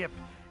pirate ship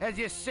as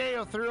you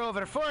sail through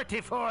over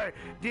 44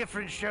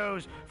 different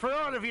shows for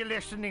all of your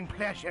listening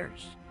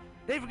pleasures.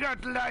 They've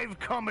got live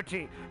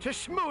comedy to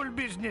small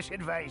business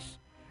advice,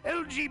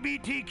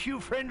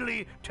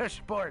 LGBTQ-friendly to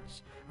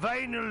sports,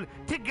 vinyl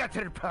to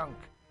gutter punk.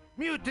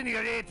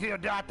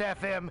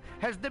 MutinyRadio.fm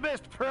has the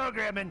best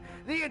programming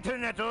the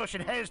internet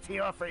ocean has to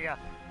offer you.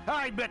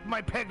 I bet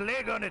my peg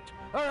leg on it,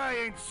 or I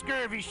ain't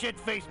scurvy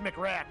shit-faced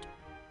McRat.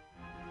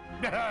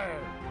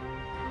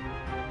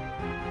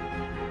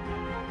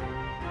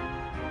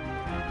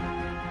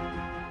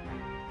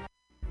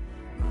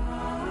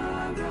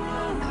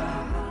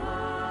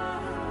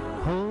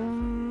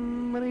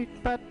 Home,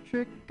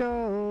 Patrick,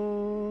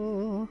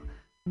 go.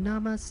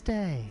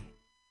 Namaste.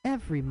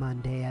 Every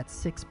Monday at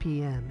 6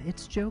 p.m.,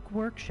 it's Joke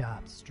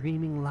Workshop,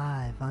 streaming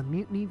live on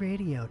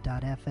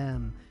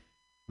MutinyRadio.fm.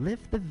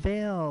 Lift the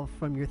veil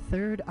from your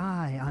third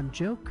eye on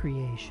joke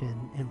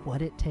creation and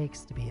what it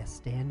takes to be a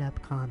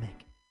stand-up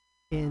comic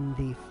in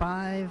the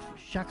 5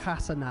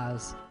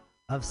 shakasanas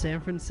of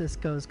San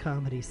Francisco's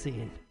comedy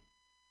scene.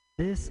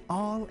 This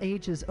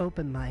all-ages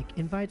open mic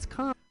invites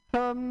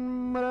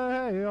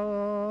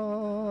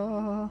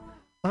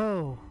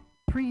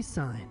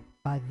pre-sign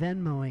by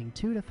Venmoing $2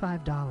 to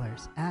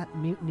 $5 at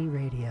Mutiny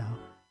Radio.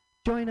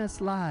 Join us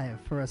live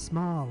for a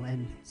small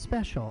and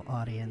special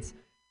audience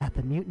at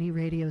the Mutiny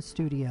Radio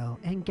Studio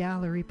and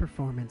Gallery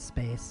Performance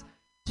Space,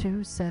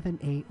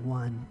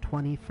 2781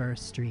 21st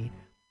Street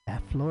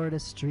at Florida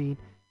Street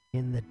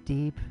in the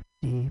deep,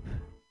 deep,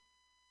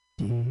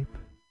 deep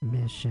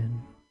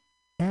Mission.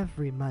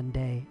 Every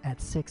Monday at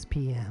 6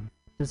 p.m.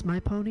 Does my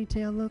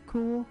ponytail look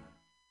cool?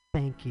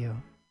 Thank you.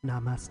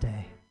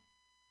 Namaste.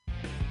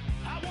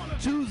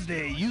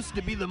 Tuesday used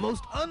to be the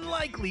most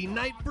unlikely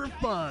night for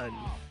fun.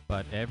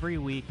 But every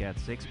week at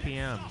 6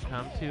 p.m.,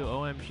 come to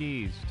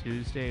OMG's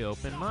Tuesday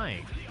Open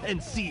Mic.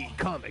 And see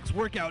comics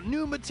work out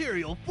new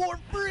material for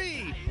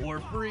free! For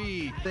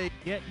free! They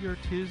get your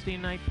Tuesday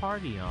night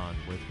party on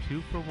with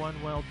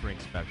 2-for-1 well drink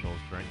specials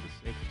during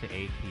the 6 to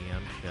 8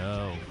 p.m.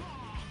 show.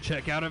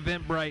 Check out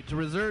Eventbrite to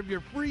reserve your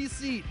free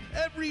seat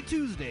every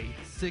Tuesday,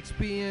 6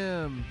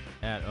 p.m.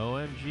 at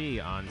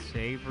OMG on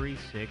Savory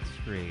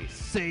 6th Street.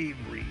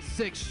 Savory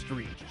 6th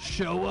Street.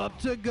 Show up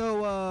to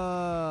go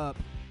up.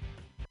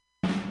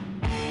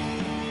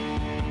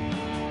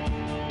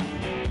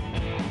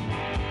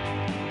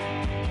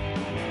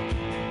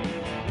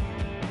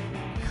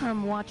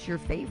 Come watch your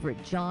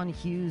favorite John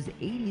Hughes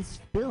 80s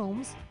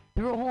films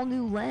through a whole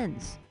new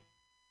lens.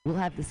 We'll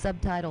have the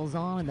subtitles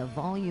on and the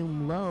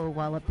volume low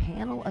while a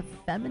panel of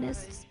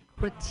feminists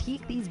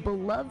critique these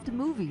beloved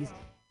movies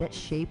that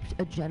shaped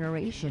a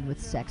generation with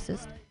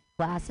sexist,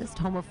 classist,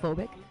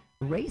 homophobic,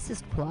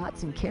 racist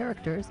plots and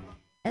characters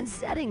and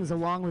settings,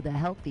 along with a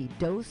healthy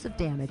dose of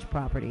damage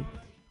property.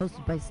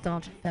 Hosted by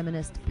staunch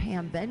feminist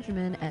Pam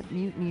Benjamin at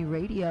Mutiny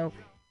Radio.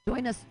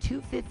 Join us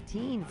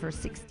 2:15 for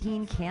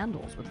 16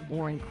 Candles with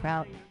Lauren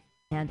Kraut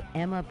and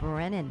Emma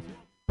Brennan.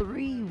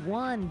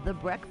 3:1 The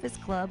Breakfast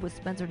Club with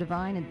Spencer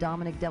Devine and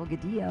Dominic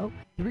Delgadillo.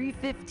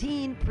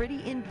 3:15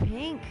 Pretty in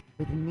Pink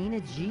with Nina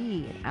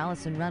G and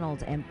Allison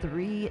Reynolds. And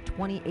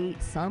 3:28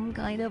 Some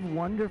Kind of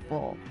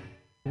Wonderful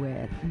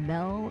with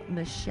Mel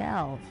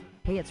Michelle.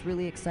 Hey, it's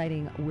really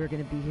exciting. We're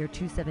going to be here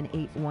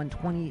 2781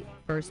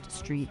 21st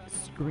Street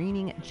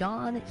screening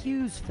John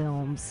Hughes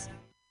films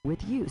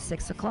with you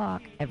 6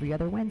 o'clock every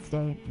other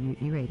Wednesday,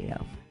 Mutiny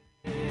Radio.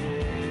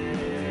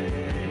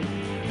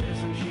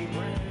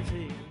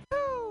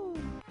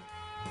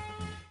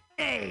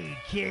 Hey,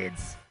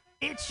 kids,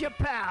 it's your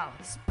pal,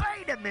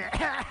 Spider-Man.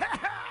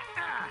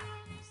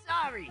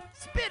 Sorry,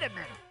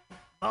 Spiderman.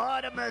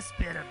 Mortimer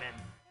Spiderman.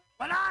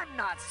 When I'm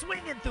not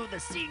swinging through the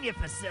senior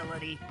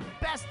facility,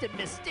 besting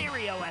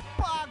Mysterio at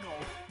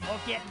Boggle, or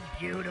getting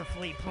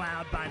beautifully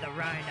plowed by the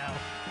Rhino,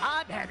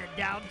 I'm headed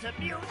down to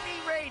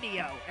Mutiny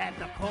Radio at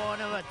the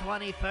corner of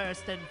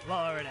 21st and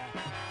Florida.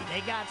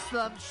 They got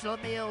some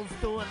schlemiels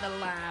doing the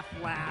laugh.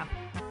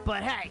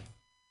 But hey,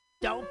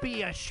 don't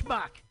be a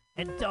schmuck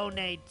and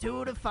donate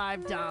 $2 to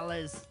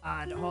 $5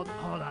 on, hold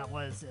on,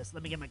 what is this?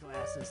 Let me get my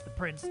glasses. The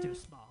print's too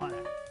small. Hold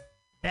on.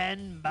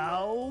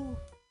 Venmo?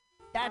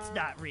 That's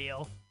not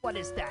real. What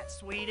is that,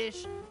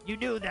 Swedish? You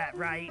knew that,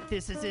 right?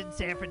 This is in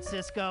San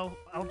Francisco.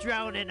 I'll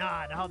drown it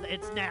on.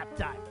 It's nap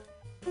time.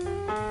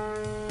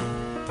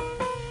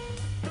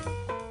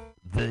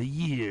 The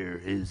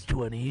year is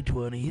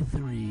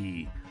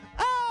 2023.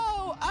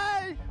 Oh,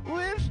 I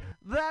wish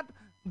that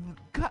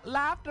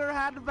laughter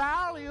had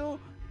value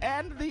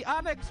and the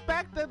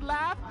unexpected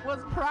laugh was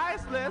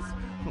priceless.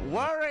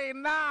 Worry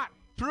not.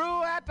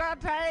 True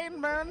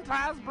entertainment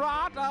has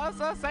brought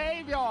us a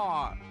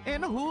savior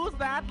in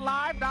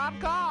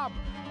who'sthatlive.com.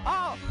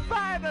 Oh,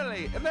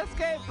 finally, an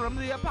escape from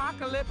the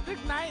apocalyptic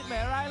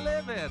nightmare I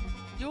live in.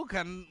 You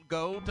can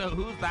go to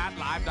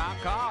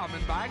who'sthatlive.com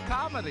and buy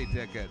comedy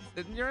tickets.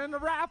 And you're in the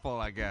raffle,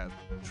 I guess.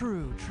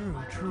 True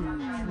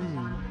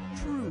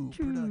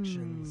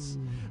Productions.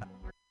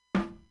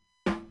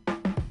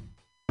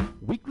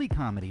 Weekly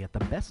comedy at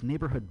the best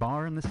neighborhood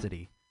bar in the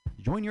city.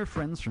 Join your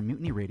friends from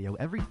Mutiny Radio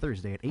every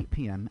Thursday at 8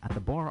 p.m. at the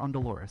bar on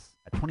Dolores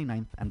at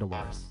 29th and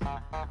Dolores.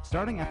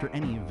 Starting after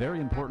any very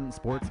important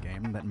sports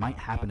game that might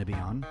happen to be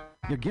on,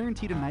 you're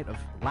guaranteed a night of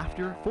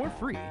laughter for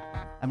free.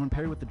 And when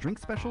paired with the drink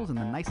specials and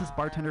the nicest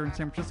bartender in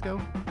San Francisco,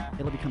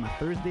 it'll become a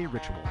Thursday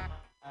ritual.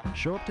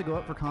 Show up to go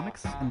out for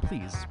comics, and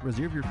please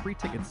reserve your free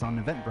tickets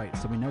on Eventbrite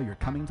so we know you're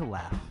coming to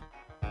laugh.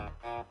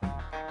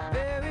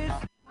 There is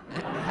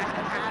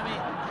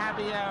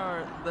happy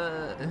hour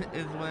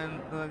is when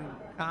the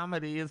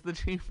comedy is the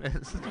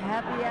cheapest.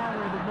 Happy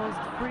Hour, the most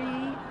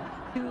free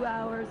 2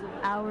 hours of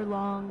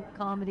hour-long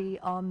comedy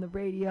on the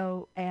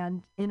radio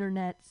and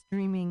internet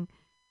streaming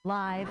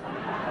live.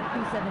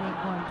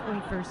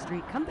 2781 21st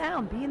Street. Come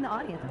down, be in the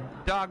audience.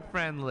 Dog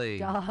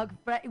friendly.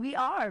 We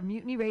are.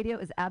 Mutiny Radio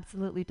is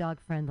absolutely dog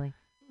friendly.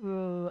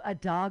 Ooh, a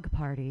dog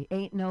party.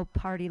 Ain't no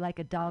party like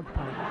a dog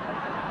party.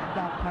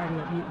 Dog party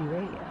at Mutiny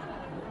Radio.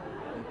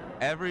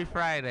 Every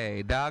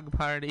Friday, dog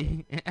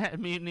party at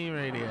Mutiny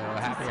Radio.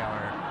 Happy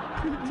hour.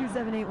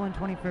 2781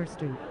 21st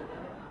Street.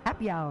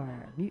 Happy Hour.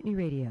 Mutiny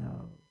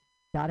Radio.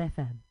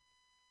 .fm.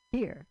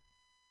 Here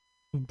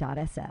in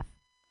 .sf.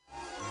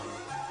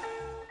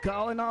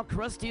 Calling all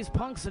crusties,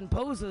 punks, and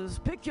posers.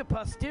 Pick your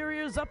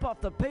posteriors up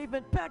off the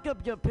pavement, pack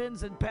up your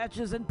pins and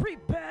patches, and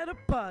prepare to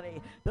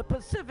party. The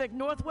Pacific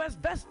Northwest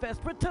Vest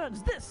Fest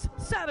returns this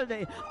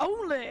Saturday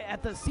only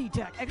at the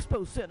SeaTac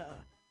Expo Center.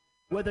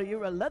 Whether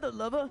you're a leather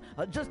lover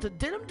or just a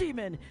denim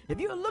demon, if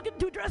you're looking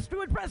to dress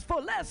to impress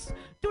for less,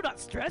 do not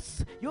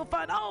stress. You'll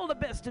find all the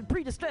best in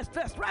pre-distressed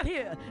vests right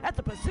here at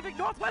the Pacific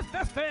Northwest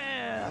Vest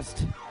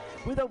Fest.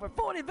 With over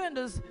 40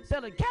 vendors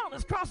selling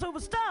countless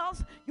crossover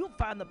styles, you'll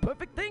find the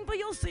perfect thing for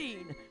your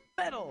scene.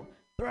 Metal,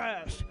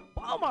 thrash,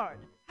 Walmart,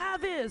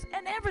 high-vis,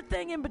 and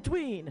everything in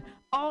between.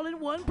 All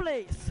in one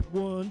place.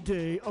 One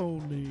day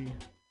only.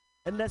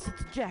 Unless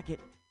it's a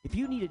jacket. If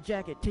you need a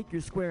jacket, take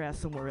your square ass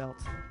somewhere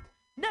else.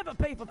 Never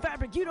pay for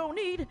fabric you don't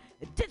need.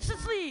 Ditch the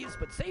sleeves,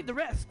 but save the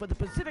rest for the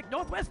Pacific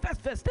Northwest Vest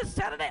Fest this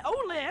Saturday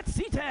only at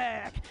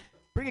SeaTac.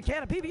 Bring a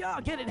can of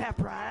PBR, get it half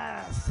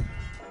price.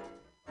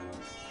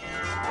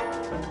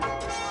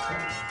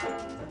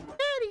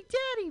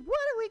 Daddy, what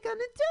are we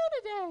gonna do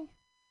today?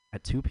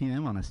 At 2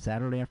 p.m. on a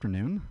Saturday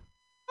afternoon?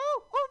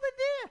 Oh, over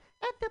there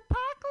at the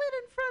parklet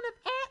in front of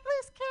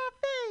Atlas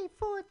Cafe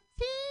for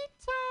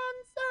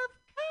Tetons of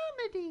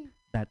Comedy.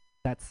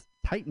 That's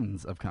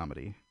Titans of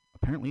Comedy.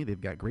 Apparently, they've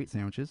got great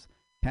sandwiches,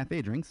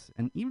 cafe drinks,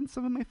 and even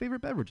some of my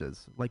favorite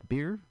beverages, like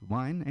beer,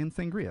 wine, and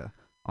sangria.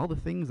 All the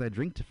things I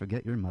drink to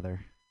forget your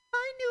mother.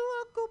 My new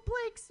Uncle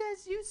Blake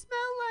says you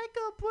smell like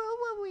a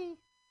brewery.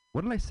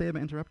 What did I say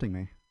about interrupting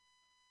me?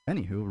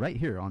 Anywho, right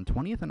here on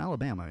 20th and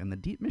Alabama in the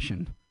Deep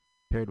Mission,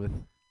 paired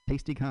with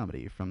tasty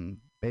comedy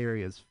from Bay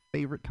Area's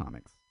favorite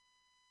comics.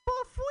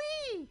 For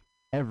free!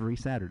 Every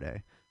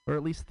Saturday, or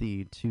at least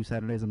the 2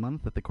 Saturdays a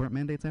month that the court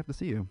mandates I have to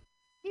see you.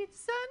 It's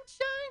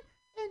sunshine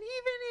and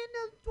even in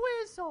a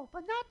drizzle,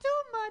 but not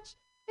too much.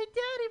 Hey,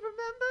 Daddy,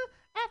 remember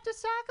after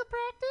soccer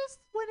practice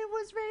when it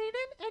was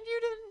raining and you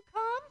didn't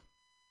come?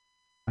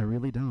 I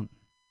really don't.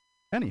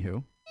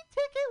 Anywho.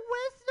 Ticket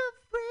west of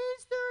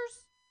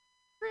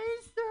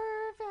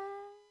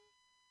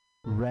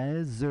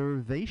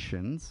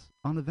Reservations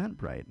on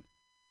Eventbrite.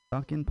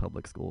 Fucking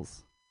public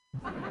schools.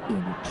 In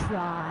a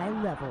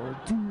tri-level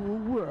dual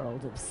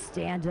world of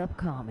stand-up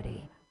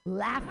comedy,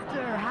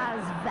 laughter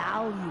has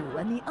value,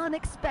 and the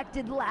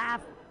unexpected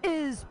laugh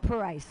is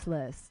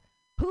priceless.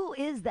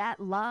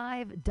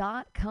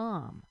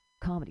 Whoisthatlive.com.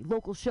 Comedy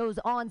local shows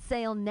on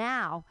sale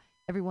now.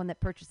 Everyone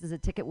that purchases a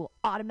ticket will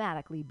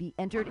automatically be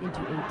entered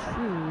into a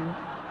true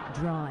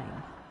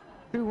drawing.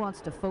 Drew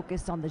wants to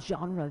focus on the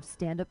genre of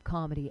stand-up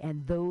comedy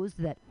and those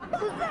that...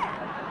 Who's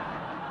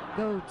that?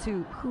 Go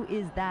to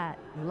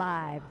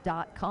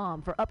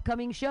whoisthatlive.com for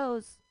upcoming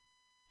shows.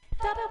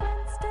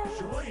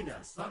 Join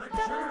us on a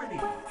journey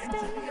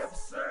into the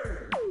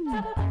absurd.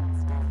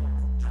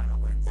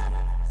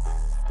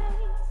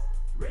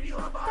 Radio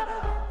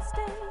Havana,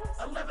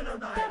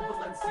 1109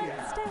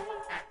 Valencia,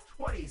 at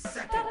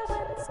 22nd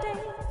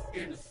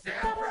in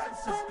San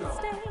Francisco.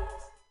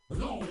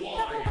 The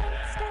Wyatt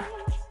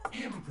Act,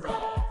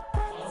 improv,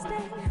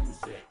 comedy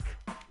music,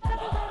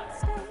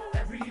 live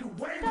every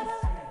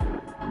Wednesday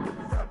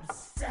from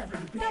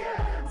 7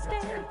 p.m. to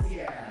 10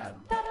 p.m.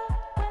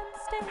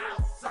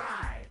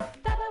 Outside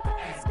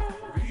and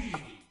free.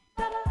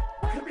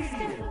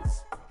 Comedians,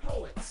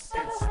 poets,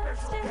 and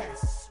special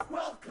guests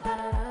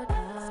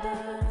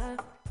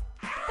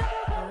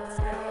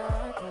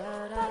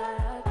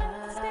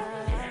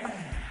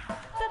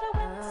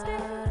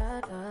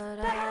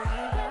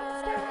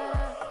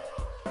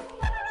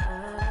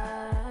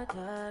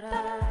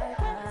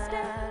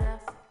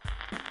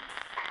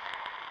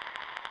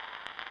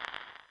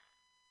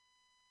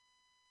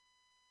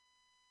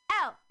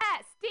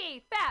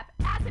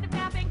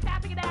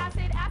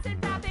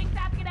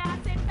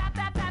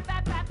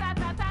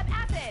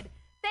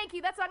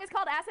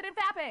acid and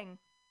fapping.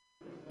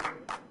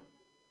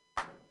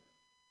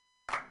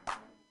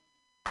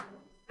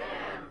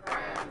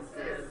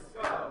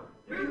 Francisco,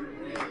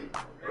 Mutiny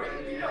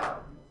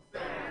Radio.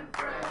 San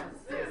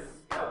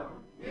Francisco,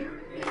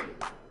 Mutiny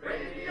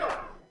Radio.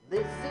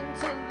 Listen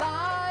to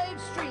live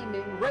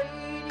streaming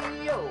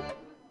radio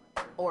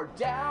or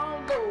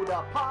download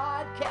a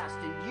podcast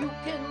and you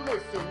can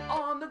listen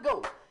on the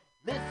go.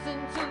 Listen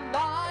to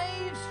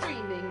live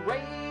streaming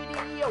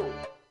radio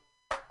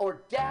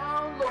or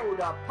download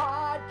a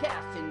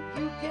podcast and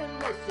you can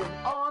listen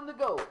on the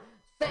go.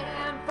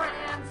 San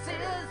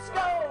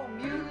Francisco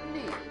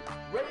Mutiny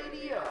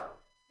Radio.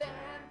 San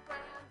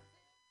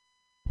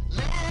Francisco.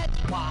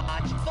 Let's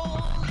watch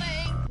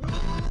full-length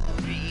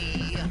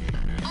movie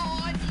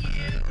on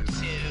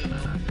YouTube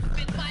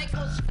with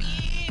Michael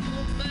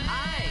Spiegelman.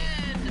 Hi.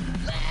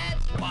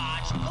 Let's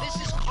watch. This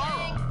is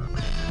Carl.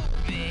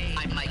 Movie.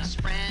 I'm Mike's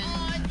friend.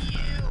 On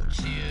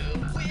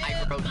YouTube. I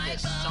wrote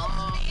this song.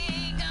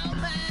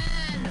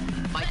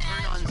 My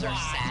turn-ons are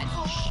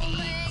satin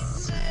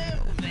sheets.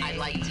 I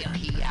like to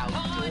pee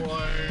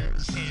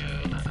outdoors.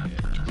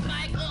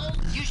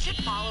 You should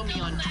follow me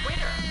on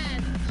Twitter.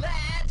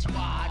 Let's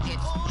watch.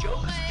 It's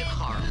Jokes de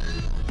Carl.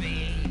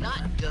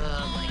 Not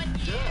duh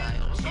like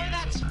duh. So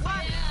that's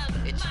funny.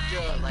 It's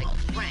duh like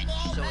French,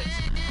 so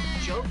it's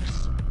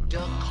Jokes de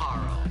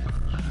Carl.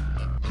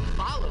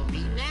 Follow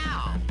me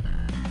now.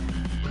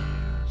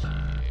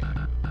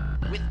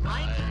 With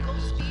Michael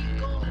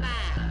Spiegelman.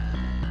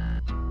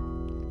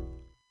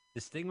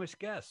 Distinguished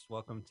guests,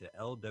 welcome to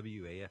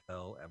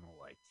LWAFL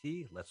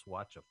MOYT. Let's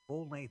watch a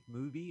full-length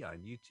movie on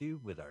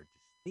YouTube with our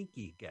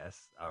distinct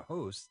guests, our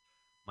hosts,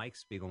 Mike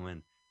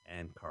Spiegelman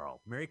and Carl.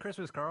 Merry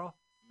Christmas, Carl.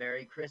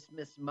 Merry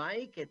Christmas,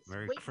 Mike. It's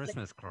Merry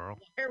Christmas, Carl.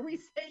 Why are we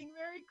saying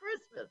Merry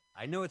Christmas?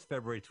 I know it's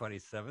February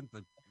 27th,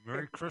 but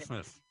Merry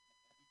Christmas.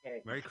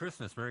 Okay. Merry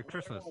Christmas. Merry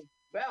Christmas.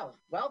 Well,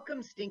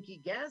 welcome, stinky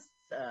guests,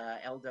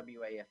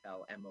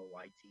 LWAFL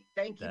MOYT.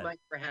 Thank you, That- Mike,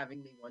 for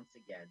having me once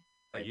again.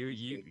 I You,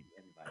 appreciate the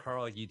invite.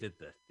 Carl, you did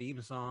the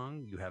theme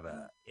song. You have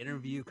a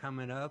interview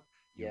coming up.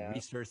 You Yeah.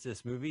 researched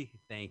this movie.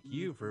 Thank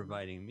you for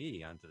inviting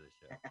me onto the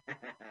show.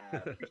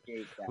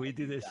 Appreciate that. We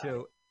do this Got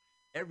show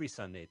every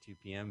Sunday at 2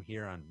 p.m.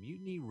 here on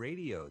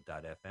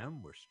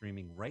MutinyRadio.fm. We're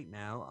streaming right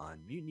now on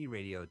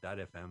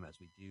MutinyRadio.fm as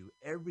we do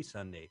every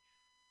Sunday,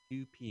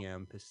 2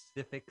 p.m.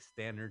 Pacific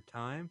Standard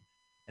Time,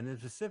 and then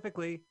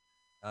specifically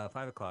 5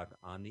 o'clock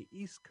on the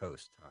East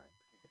Coast time.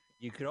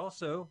 You could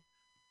also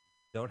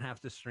don't have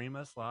to stream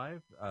us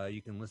live.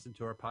 You can listen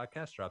to our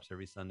podcast, drops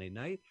every Sunday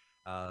night.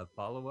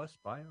 Follow us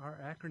by our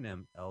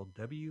acronym,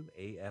 LWAFLMOYT.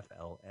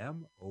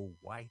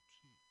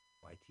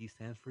 YT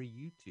stands for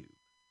YouTube.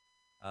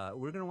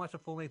 We're going to watch a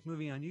full-length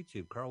movie on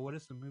YouTube. Carl, what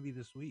is the movie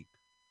this week?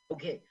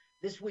 Okay,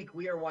 this week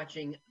we are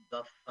watching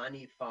The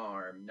Funny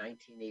Farm,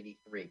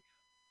 1983.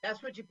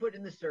 That's what you put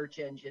in the search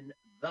engine,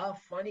 The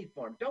Funny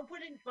Farm. Don't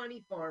put in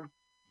Funny Farm,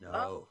 No.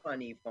 The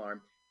Funny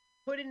Farm.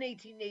 Put in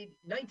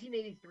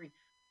 1983.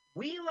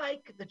 We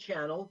like the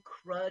channel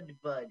Crud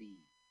Buddy.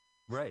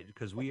 Right,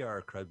 because we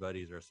are Crud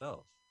Buddies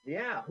ourselves.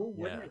 Yeah, who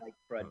wouldn't Yeah. like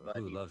Crud Buddy?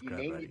 Who loves If you Crud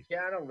name Buddy? your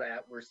channel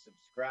that, we're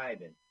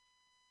subscribing.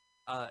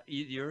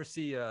 You ever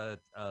see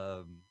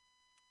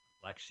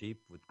Black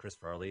Sheep with Chris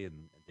Farley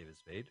and David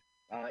Spade?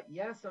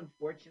 Yes,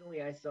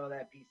 unfortunately, I saw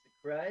that piece of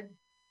crud.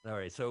 All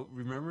right, so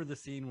remember the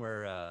scene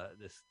where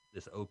this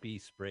Opie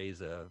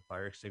sprays a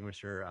fire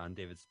extinguisher on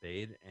David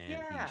Spade,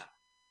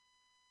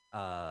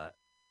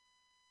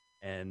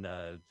 and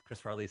Chris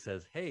Farley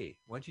says, "Hey,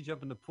 why don't you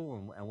jump in the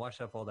pool and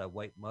wash off all that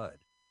white mud?"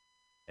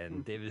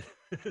 And David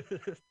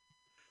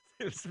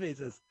Spade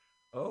says,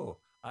 "Oh,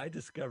 I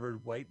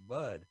discovered white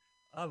mud.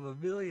 I'm a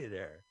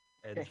millionaire."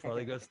 And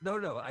Farley goes,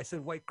 "No, I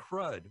said white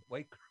crud,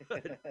 white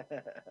crud."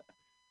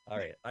 All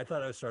right, I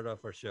thought I would start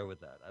off our show with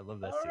that. I love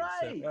that All scene.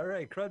 right. So, all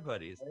right, Crud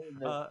Buddies. In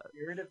the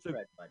spirit of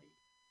Crud Buddy.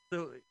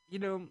 So,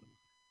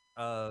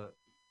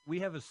 we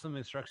have some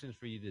instructions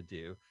for you to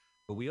do,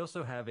 but we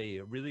also have a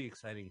really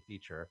exciting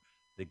feature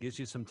that gives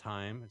you some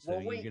time. So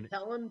Well, you're wait, gonna,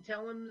 tell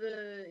him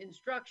the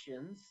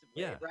instructions.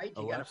 yeah, Right? You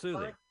oh, gotta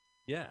absolutely. find-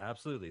 Yeah,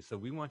 absolutely. So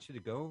we want you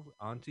to go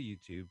onto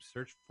YouTube,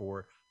 search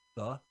for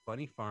The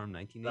Funny Farm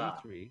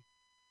 1983.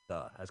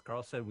 The, as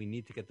Carl said, we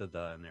need to get the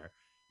in there.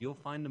 You'll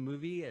find the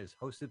movie as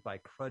hosted by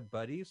Crud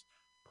Buddies.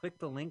 Click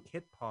the link,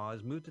 hit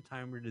pause, move the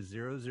timer to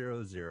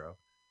 000.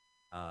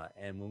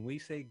 And when we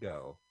say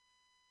go,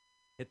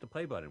 hit the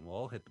play button. We'll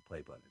all hit the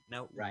play button.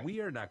 Now, we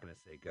are not going to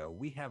say go.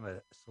 We have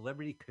a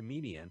celebrity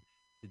comedian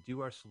to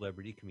do our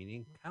celebrity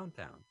comedian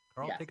countdown.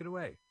 Carl, Yes. take it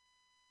away.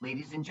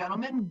 Ladies and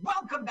gentlemen,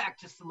 welcome back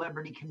to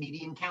Celebrity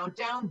Comedian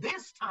Countdown,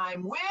 this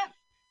time with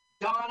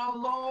Donna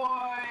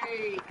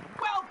Lloyd.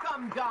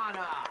 Welcome,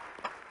 Donna.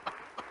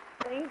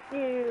 Thank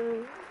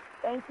you.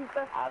 Thank you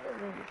for having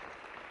me.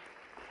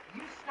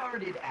 You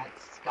started at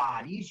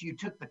Scotty's. You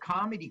took the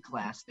comedy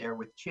class there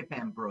with Chip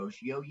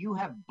Ambrosio. You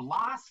have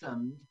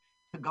blossomed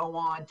to go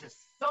on to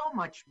so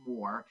much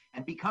more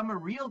and become a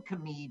real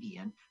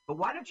comedian. But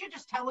why don't you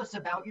just tell us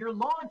about your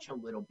launch a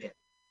little bit?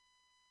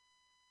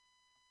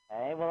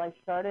 Okay, well, I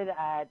started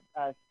at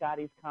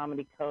Scotty's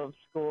Comedy Cove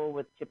School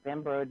with Chip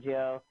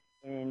Ambrogio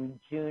in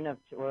April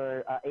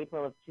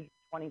of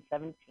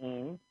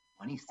 2017.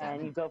 2017.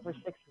 And you go for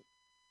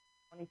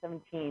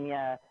 2017,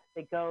 yeah.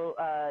 They go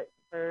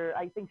for,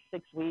 I think,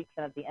 6 weeks,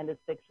 and at the end of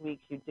 6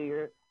 weeks, you do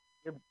your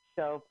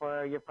show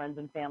for your friends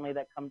and family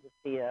that come to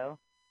see you.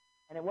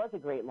 And it was a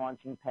great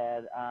launching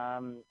pad.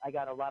 I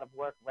got a lot of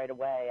work right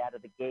away out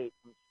of the gate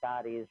from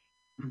Scotty's.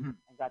 Mm-hmm.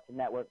 I got to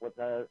network with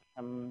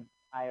some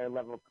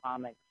higher-level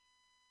comics.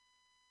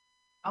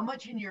 How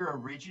much in your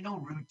original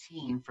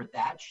routine for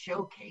that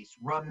showcase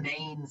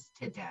remains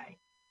today?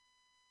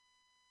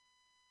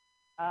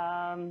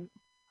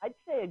 I'd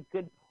say a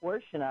good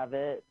portion of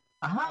it.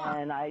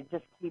 And I'd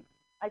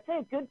say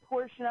a good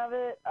portion of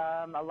it.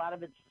 A lot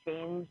of it's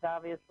changed,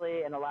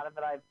 obviously, and a lot of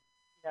it I've,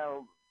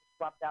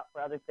 swapped out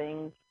for other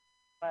things.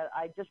 But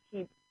I just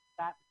keep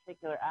that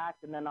particular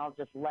act, and then I'll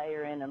just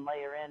layer in,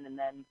 and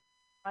then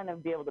kind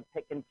of be able to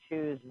pick and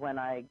choose when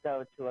I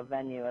go to a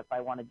venue if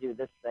I want to do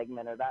this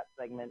segment or that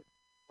segment,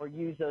 or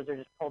use those or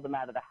just pull them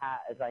out of the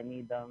hat as I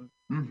need them.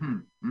 Mm-hmm.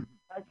 Mm-hmm.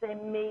 I'd say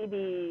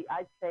maybe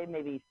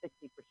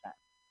 60%.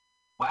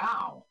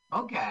 Wow.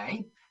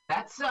 Okay.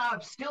 That's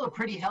still a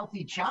pretty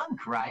healthy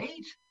chunk,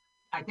 right?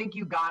 I think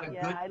you got a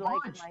good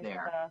launch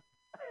there.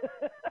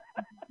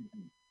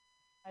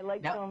 I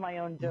like some of my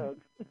own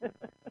jokes.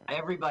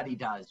 Everybody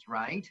does,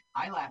 right?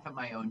 I laugh at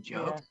my own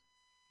jokes.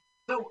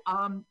 Yeah.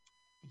 So,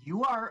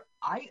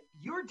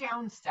 you're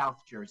down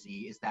South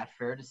Jersey. Is that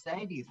fair to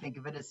say? Do you think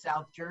of it as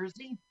South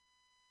Jersey?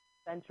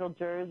 Central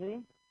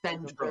Jersey.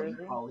 Central, you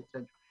call it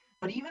Central.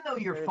 But even though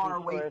you're far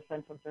away,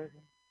 Central Jersey.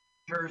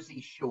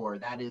 Jersey Shore,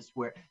 that is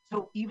where.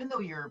 So even though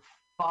you're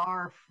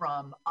far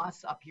from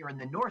us up here in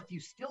the north, you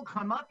still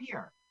come up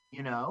here.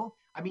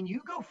 I mean,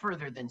 you go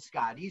further than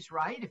Scotty's,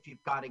 right? If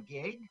you've got a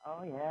gig.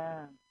 Oh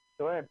yeah,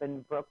 sure. I've been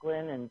in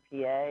Brooklyn and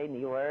PA,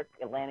 New York,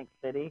 Atlantic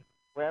City,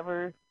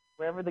 wherever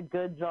the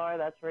goods are.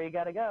 That's where you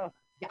got to go.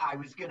 Yeah, I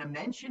was going to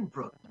mention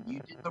Brooklyn. You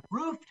did the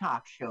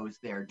rooftop shows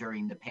there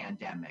during the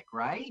pandemic,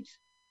 right?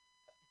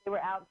 They were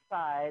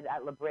outside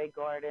at La Brea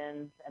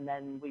Gardens, and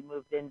then we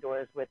moved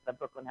indoors with the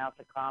Brooklyn House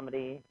of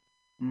Comedy.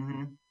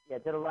 Mm-hmm. Yeah,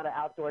 did a lot of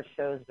outdoor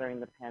shows during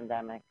the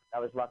pandemic. I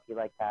was lucky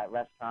like that.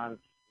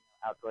 Restaurants,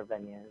 outdoor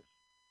venues.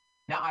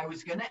 Now, I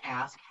was going to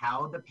ask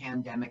how the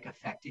pandemic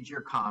affected your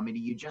comedy.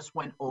 You just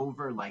went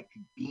over like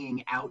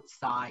being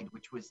outside,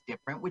 which was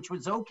different, which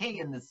was okay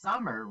in the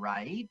summer,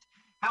 right?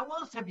 How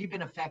else have you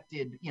been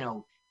affected,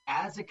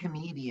 as a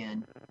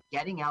comedian,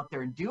 getting out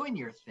there and doing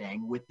your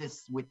thing with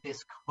this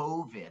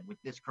COVID,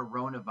 with this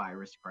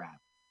coronavirus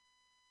crap?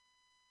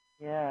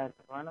 Yeah,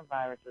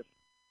 coronavirus is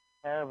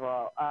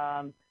terrible.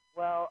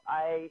 Well,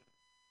 I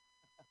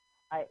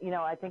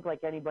think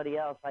like anybody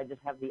else, I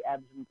just have the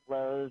ebbs and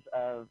flows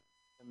of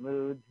the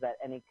moods that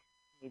any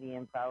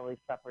comedian probably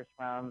suffers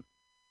from.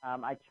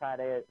 I try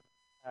to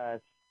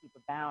keep a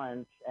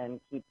balance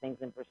and keep things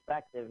in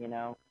perspective.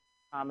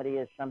 Comedy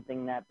is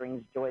something that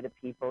brings joy to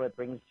people. It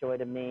brings joy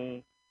to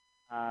me.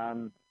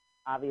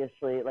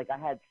 Obviously, like I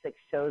had 6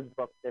 shows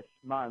booked this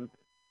month,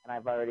 and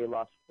I've already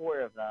lost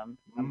 4 of them.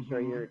 I'm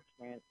sure you're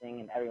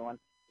experiencing, and everyone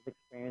is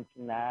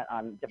experiencing that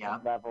on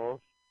different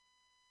levels.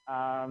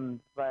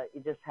 But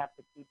you just have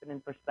to keep it in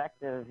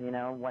perspective.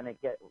 When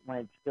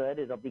it's good,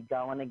 it'll be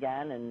going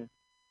again, and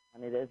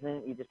when it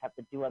isn't, you just have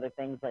to do other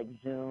things like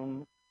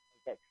Zoom,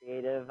 get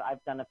creative.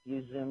 I've done a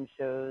few Zoom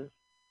shows.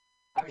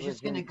 I was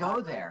just going to go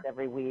there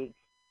every week.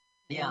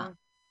 Yeah.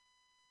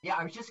 Yeah,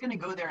 I was just going to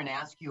go there and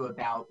ask you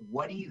about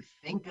what do you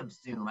think of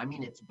Zoom? I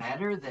mean, it's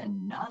better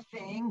than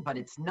nothing, but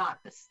it's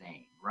not the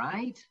same,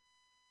 right?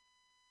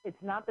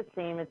 It's not the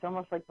same. It's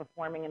almost like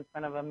performing in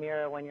front of a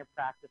mirror when you're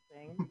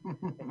practicing.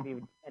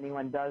 If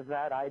anyone does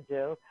that, I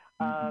do.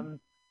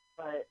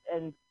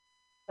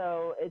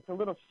 So it's a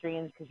little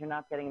strange because you're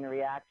not getting the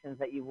reactions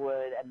that you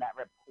would and that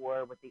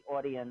rapport with the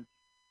audience.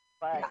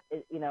 But,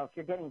 if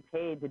you're getting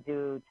paid to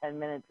do 10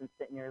 minutes and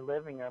sit in your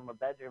living room or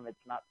bedroom, it's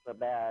not so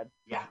bad.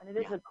 Yeah. And it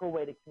is a cool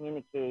way to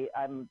communicate.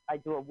 I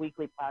do a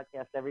weekly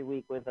podcast every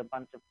week with a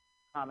bunch of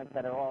comics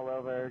that are all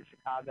over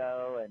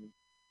Chicago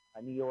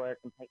and New York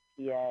and PA.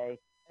 And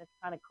it's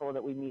kind of cool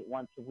that we meet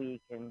once a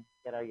week and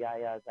get our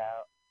yayas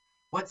out.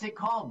 What's it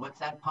called? What's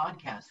that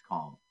podcast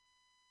called?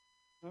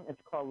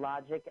 It's called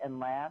Logic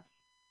and Laughs.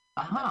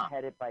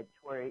 Headed by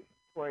Torrey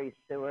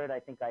Seward. I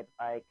think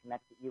I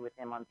connected you with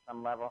him on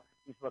some level.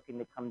 He's looking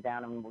to come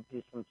down and we'll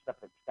do some stuff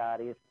at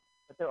Scotty's.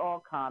 But they're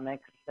all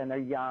comics and they're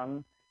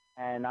young,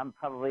 and I'm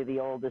probably the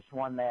oldest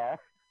one there.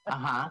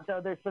 So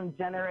there's some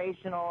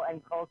generational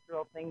and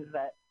cultural things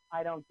that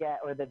I don't get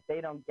or that they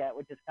don't get,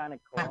 which is kind of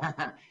cool.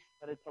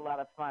 But it's a lot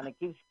of fun. It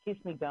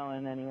keeps me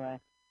going anyway.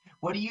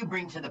 What do you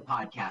bring to the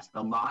podcast?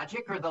 The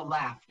logic or the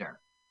laughter?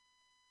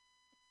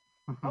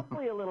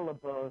 Hopefully a little of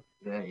both.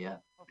 Yeah.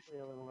 Hopefully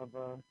a little of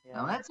both. Yeah.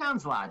 Well, that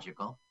sounds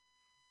logical.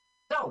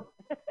 So,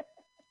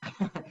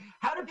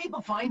 how do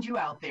people find you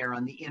out there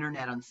on the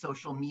internet, on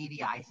social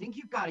media? I think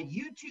you've got a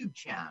YouTube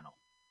channel.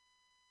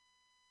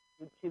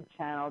 YouTube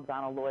channel,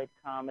 Donald Lloyd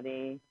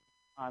Comedy,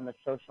 on the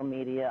social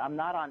media. I'm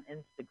not on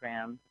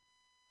Instagram.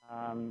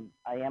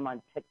 I am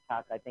on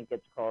TikTok. I think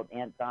it's called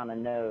Aunt Donna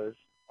Knows,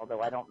 although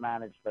I don't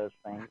manage those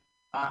things.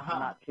 I'm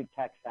not too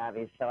tech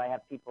savvy, so I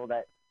have people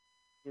that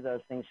do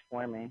those things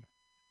for me.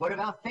 What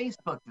about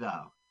Facebook,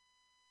 though?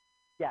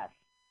 Yes,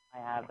 I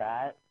have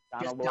that.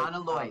 Just Lloyd Donna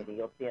Lloyd. Comedy.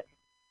 You'll see it.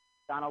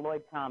 Donna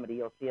Lloyd Comedy.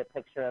 You'll see a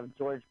picture of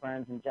George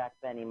Burns and Jack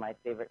Benny, my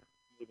favorite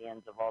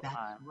comedians of all time.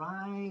 That's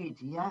right.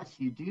 Yes,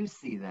 you do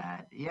see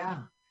that. Yeah.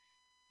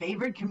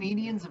 Favorite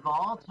comedians of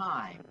all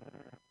time.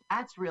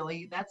 That's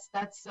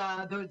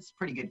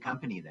pretty good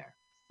company there.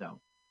 So,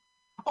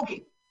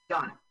 okay,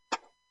 Donna.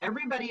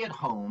 Everybody at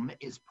home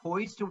is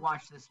poised to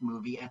watch this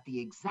movie at the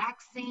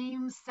exact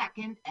same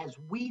second as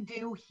we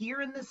do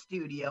here in the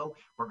studio.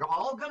 We're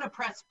all going to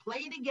press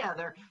play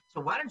together. So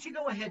why don't you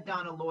go ahead,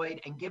 Donna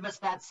Lloyd, and give us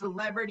that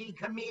celebrity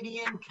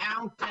comedian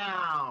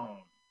countdown.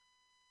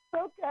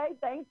 Okay,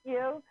 thank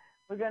you.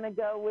 We're going to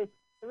go with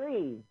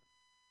 3,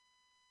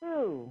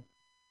 2,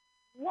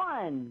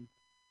 1.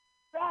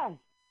 Press.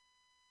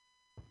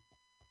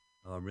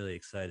 Oh, I'm really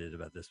excited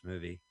about this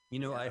movie. You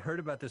know, I heard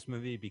about this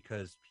movie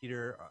because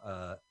Peter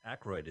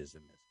Aykroyd is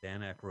in this.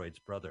 Dan Aykroyd's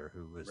brother,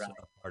 who was a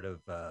part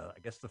of, I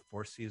guess, the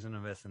 4th season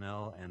of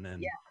SNL, and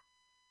then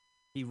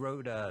he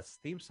wrote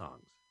theme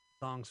songs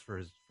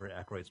for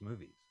Aykroyd's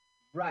movies.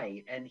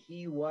 Right, and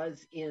he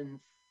was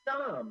in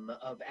some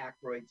of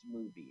Aykroyd's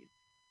movies.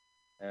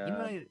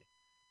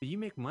 You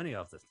make money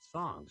off the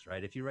songs,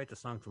 right? If you write the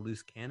song to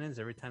Loose Cannons,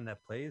 every time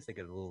that plays, they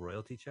get a little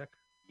royalty check.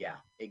 Yeah,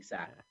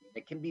 exactly. Yeah.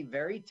 It can be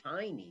very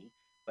tiny,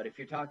 but if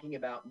you're talking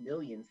about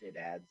millions, it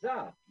adds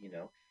up, you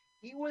know.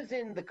 He was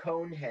in The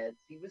Coneheads.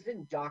 He was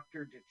in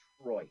Dr.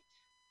 Detroit.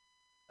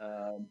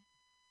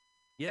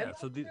 Yeah,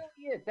 so really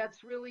it.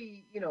 That's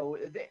really, you know,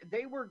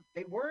 they were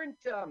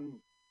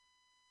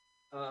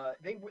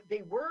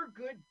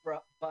good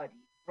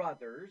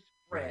brothers,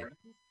 friends,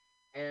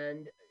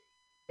 and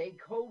they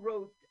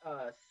co-wrote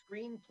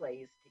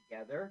screenplays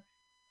together.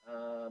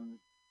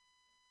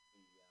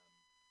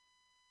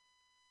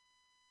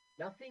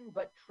 Nothing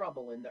But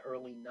Trouble in the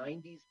early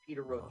 90s.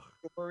 Peter wrote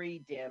the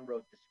story. Dan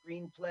wrote the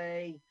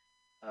screenplay.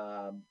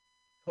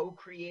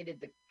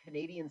 Co-created the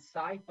Canadian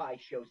sci-fi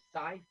show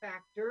Sci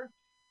Factor.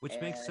 Which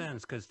makes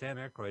sense because Dan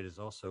Aykroyd is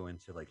also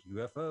into like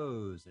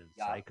UFOs and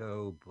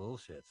psycho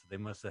bullshit. So they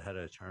must have had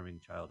a charming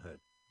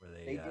childhood where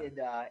they did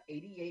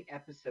 88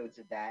 episodes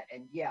of that.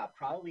 And yeah,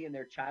 probably in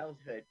their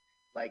childhood,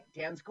 like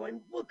Dan's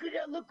going, look at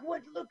it, look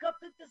up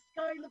at the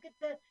sky, look at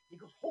that. He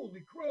goes,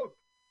 holy crap.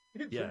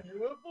 It's a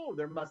UFO.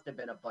 There must have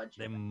been a bunch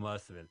of them.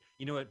 Must have been.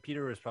 You know what?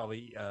 Peter was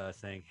probably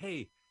saying,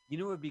 hey, you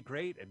know what would be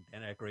great? And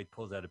Dan Aykroyd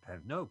pulls out a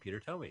pen. No, Peter,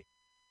 tell me.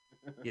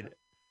 You know,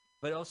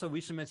 but also, we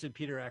should mention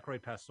Peter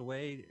Aykroyd passed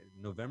away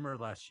in November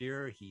last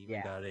year. He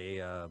even got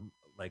a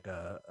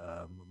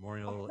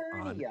memorial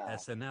on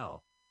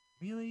SNL.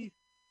 Really?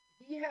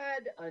 He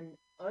had an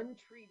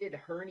untreated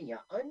hernia,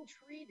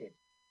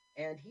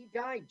 and he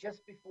died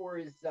just before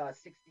his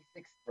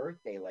 66th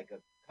birthday, like a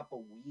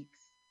couple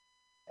weeks.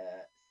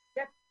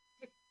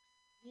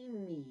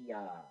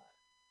 Septicemia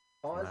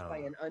caused by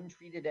an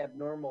untreated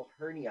abnormal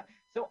hernia.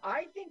 So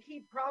I think he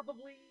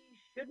probably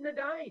shouldn't have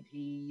died.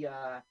 He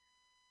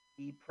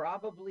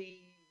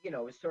probably, you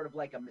know, is sort of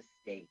like a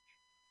mistake.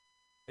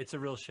 It's a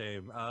real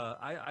shame.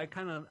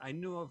 I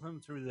knew of him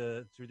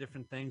through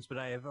different things, but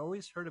I have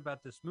always heard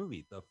about this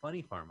movie, The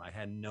Funny Farm. I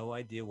had no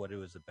idea what it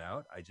was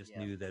about. I just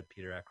knew that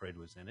Peter Aykroyd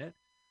was in it.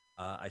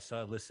 I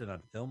saw it listed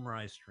on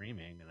FilmRise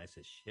streaming, and I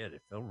said, shit,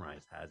 if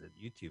FilmRise has it,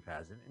 YouTube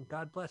has it, and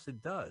God bless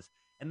it does.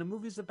 And the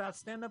movie's about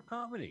stand-up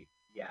comedy.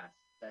 Yes,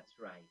 that's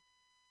right.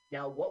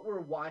 Now, what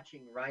we're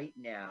watching right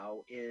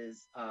now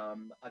is a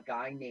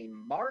guy named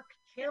Mark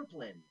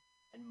Champlin.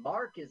 And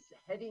Mark is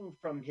heading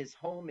from his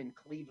home in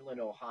Cleveland,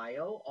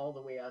 Ohio, all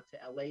the way out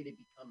to L.A. to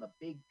become a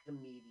big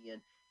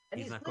comedian. And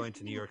he's not going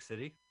to New York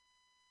City?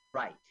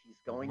 Right. He's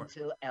going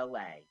to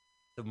L.A.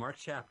 So Mark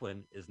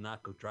Chaplin is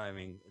not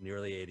driving in the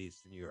early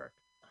 80s to New York?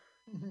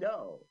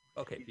 No.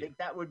 Okay. You think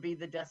that would be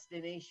the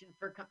destination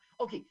for...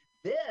 Okay,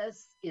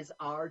 this is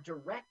our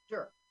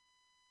director.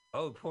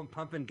 Oh,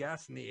 pumping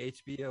gas in the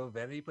HBO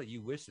vanity, but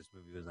you wish this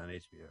movie was on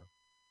HBO.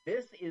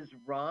 This is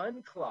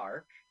Ron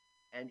Clark.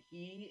 And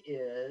he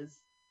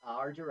is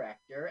our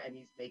director, and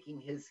he's making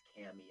his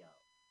cameo.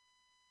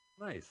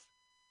 Nice.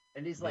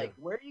 And he's like,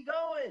 where are you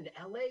going?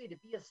 L.A. to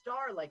be a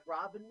star like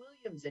Robin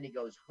Williams. And he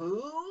goes,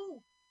 who?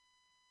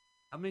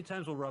 How many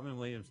times will Robin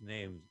Williams'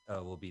 name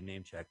will be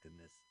name-checked in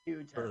this?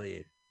 2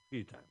 times.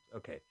 Few times.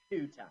 Okay. 2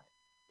 times.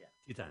 Yeah.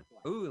 2 times.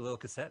 Ooh, a little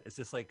cassette. Is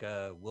this like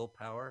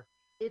Willpower?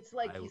 It's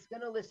like he's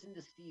going to listen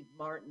to Steve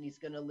Martin. He's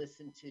going to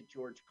listen to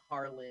George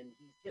Carlin.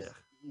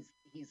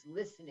 He's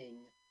listening.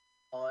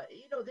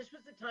 You know, this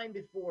was the time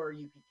before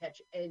you could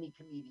catch any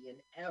comedian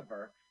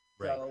ever.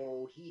 Right.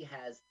 So he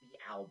has the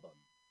album.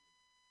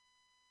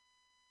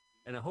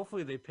 And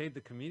hopefully they paid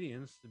the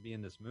comedians to be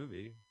in this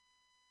movie.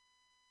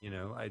 You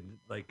know, I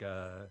like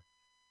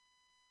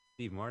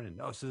Steve Martin.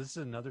 Oh, so this is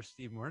another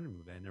Steve Martin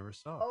movie I never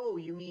saw. Oh,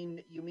 you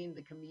mean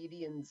the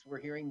comedians were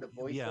hearing the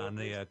voice? Yeah, on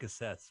the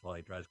cassettes while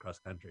he drives cross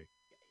country.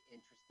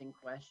 interesting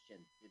question.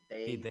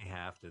 Did They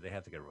have to. They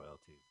have to get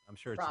royalties. I'm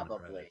sure it's in the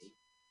probably? credits.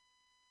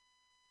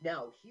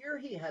 Now, here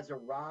he has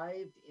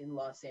arrived in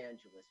Los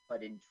Angeles,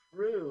 but in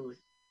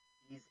truth,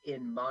 he's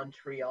in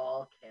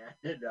Montreal,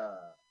 Canada.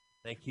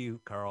 Thank you,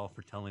 Carl,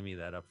 for telling me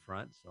that up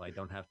front, so I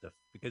don't have to.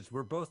 Because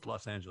we're both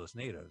Los Angeles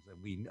natives,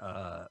 and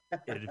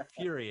it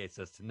infuriates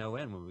us to no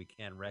end when we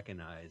can't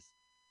recognize.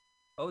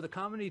 Oh, the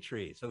Comedy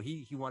Tree. So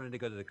he wanted to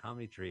go to the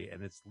Comedy Tree,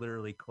 and it's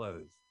literally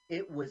closed.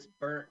 It was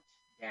burnt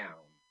down.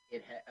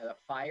 A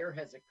fire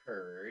has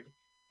occurred,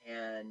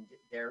 and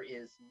there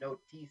is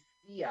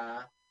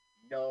noticia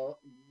no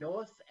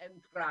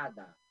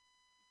entrada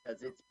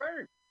because it's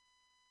burnt.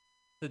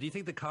 So do you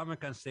think the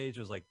comic on stage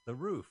was like the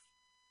roof?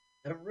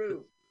 The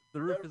roof.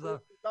 The roof is is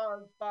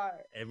on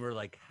fire. And we're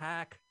like,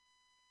 Hack.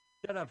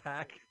 Shut up,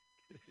 Hack.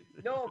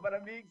 No, but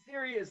I'm being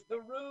serious. The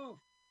roof.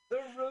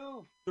 The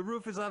roof. The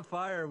roof is on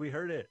fire. We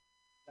heard it.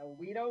 No,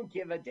 we don't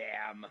give a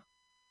damn.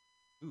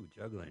 Ooh,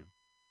 juggling.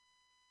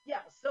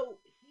 Yeah, so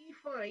he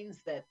finds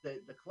that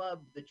the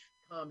club, the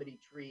Comedy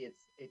Tree,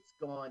 it's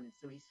gone, and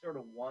so he's sort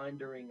of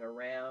wandering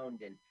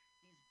around, and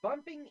he's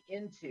bumping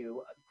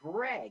into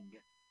Greg.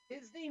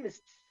 His name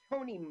is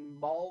Tony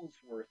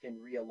Malsworth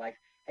in real life,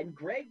 and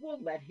Greg will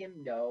let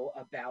him know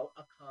about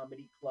a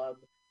comedy club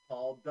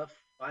called the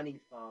Funny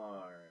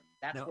Farm.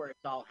 That's where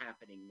it's all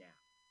happening now.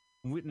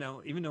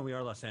 Now, even though we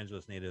are Los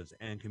Angeles natives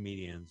and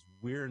comedians,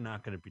 we're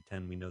not going to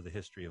pretend we know the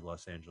history of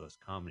Los Angeles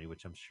comedy,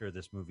 which I'm sure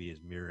this movie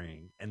is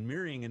mirroring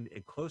in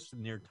close to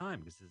near time,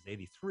 because this is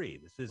 83.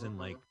 This isn't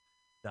like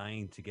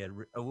dying to get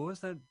what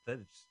was that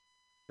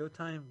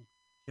Showtime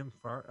Jim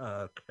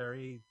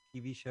Carrey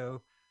TV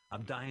show,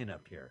 I'm Dying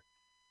Up Here,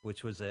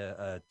 which was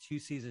a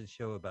 2-season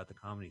show about the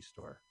Comedy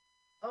Store.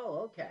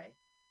 Oh, okay.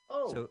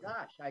 Oh, So-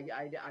 gosh,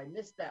 I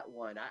missed that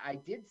one. I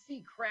did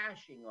see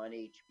Crashing on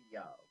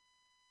HBO.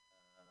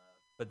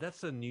 But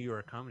that's a New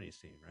York comedy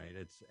scene, right?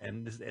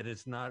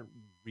 It's not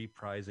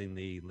reprising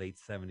the late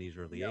 70s,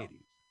 early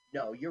 80s.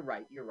 No, you're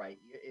right.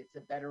 It's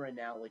a better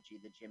analogy,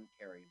 the Jim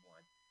Carrey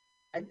one.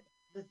 And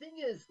the thing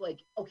is,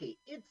 like, okay,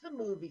 it's a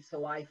movie,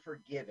 so I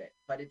forgive it.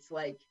 But it's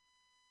like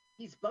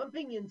he's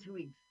bumping into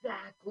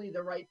exactly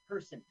the right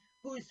person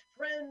who's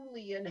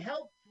friendly and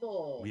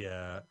helpful.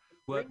 Yeah.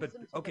 Well, but Brings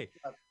him to the okay.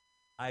 club.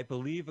 I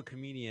believe a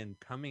comedian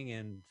coming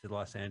into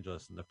Los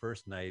Angeles on the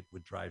first night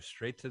would drive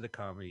straight to the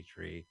Comedy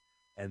Tree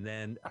and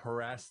then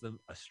harass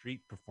a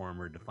street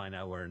performer to find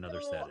out where another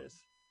set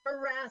is.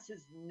 Harass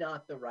is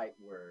not the right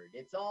word.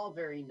 It's all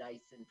very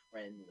nice and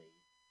friendly.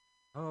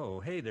 Oh,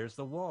 hey, there's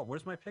the wall.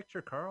 Where's my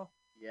picture, Carl?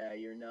 Yeah,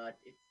 you're not.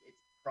 It's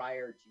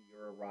prior to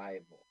your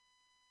arrival.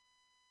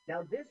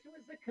 Now, this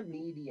was a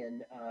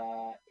comedian.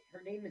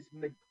 Her name is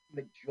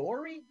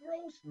Marjorie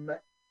Gross.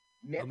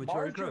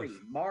 Marjorie Gross.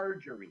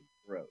 Marjorie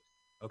Gross.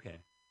 Okay.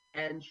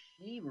 And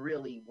she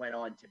really went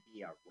on to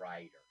be a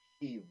writer.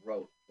 She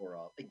wrote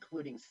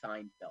including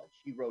Seinfeld.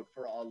 She wrote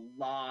for a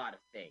lot of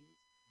things.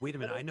 Wait a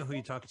minute. I know who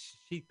you're talking.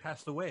 She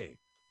passed away.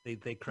 They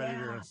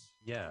credited her as,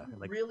 She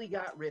really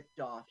got ripped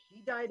off.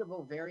 She died of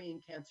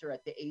ovarian cancer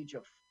at the age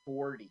of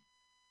 40.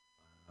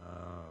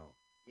 Oh.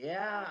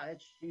 Yeah,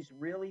 she's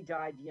really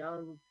died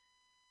young.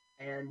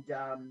 And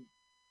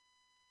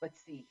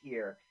let's see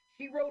here.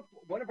 She wrote,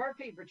 one of our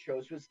favorite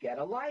shows was Get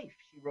a Life.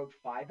 She wrote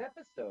 5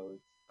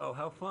 episodes. Oh,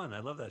 how fun. I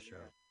love that show.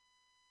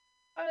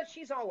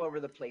 She's all over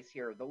the place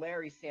here. The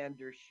Larry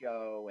Sanders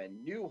Show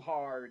and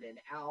Newhart and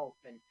Alf.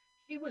 And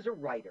she was a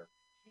writer.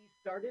 She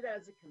started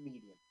as a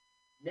comedian.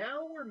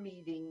 Now we're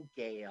meeting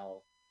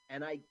Gail.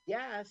 And I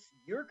guess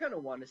you're going to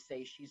want to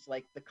say she's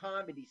like the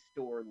Comedy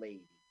Store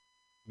lady.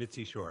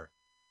 Mitzi Shore.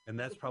 And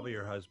that's probably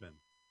her husband.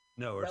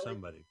 No, or Well,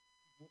 somebody.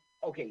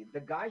 Okay,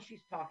 the guy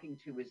she's talking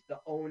to is the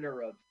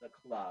owner of the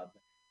club,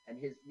 and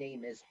his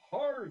name is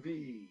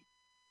Harvey.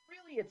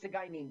 Really, it's a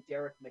guy named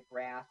Derek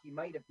McGrath. You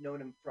might have known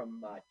him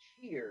from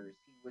Cheers.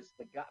 He was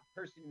the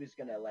person who was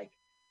going to, like,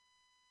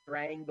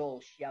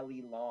 strangle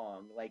Shelley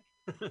Long. Like,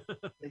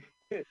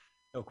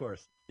 Of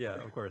course. Yeah,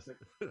 of course.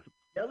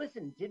 now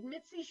listen, did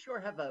Mitzi Shore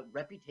have a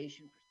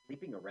reputation for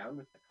sleeping around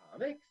with the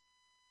comics?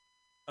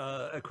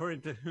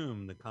 According to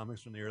whom? The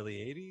comics from the early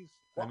 80s?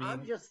 Well,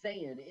 I'm just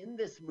saying, in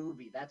this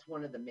movie, that's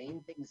one of the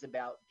main things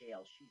about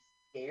Gail. She's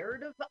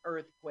scared of the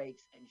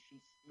earthquakes, and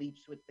she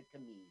sleeps with the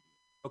comedian.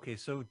 Okay,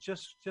 so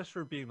just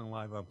for being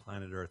alive on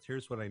planet Earth,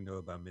 here's what I know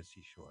about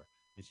Mitzi Shore.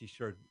 Mitzi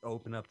Shore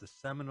opened up the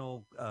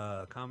seminal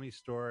Comedy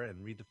Store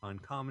and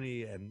redefined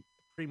comedy, and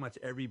pretty much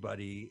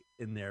everybody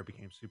in there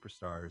became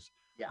superstars.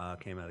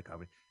 Came out of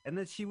comedy, and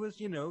then she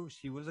was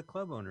a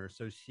club owner.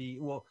 So she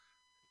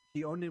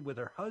owned it with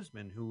her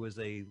husband, who was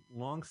a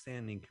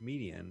long-standing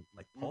comedian,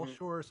 like Paul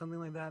Shore or something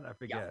like that. I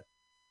forget.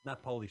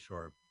 Not Pauly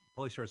Shore.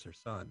 Pauly Shore's her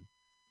son.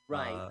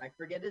 Right. I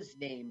forget his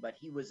name, but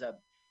he was a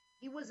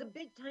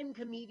big-time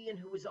comedian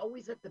who was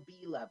always at the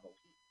B level.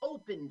 He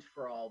opened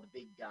for all the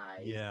big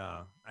guys.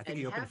 Yeah, I think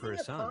he opened for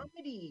his son. Having a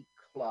comedy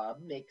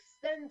club makes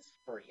sense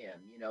for him.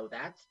 You know,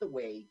 that's the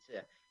way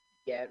to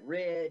get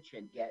rich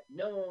and get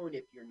known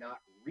if you're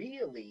not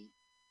really,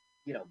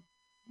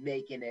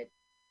 making it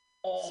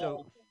all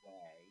the way.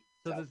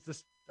 So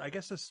this, I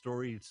guess the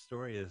story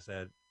is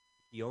that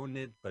he owned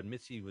it, but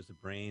Mitzi was the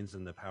brains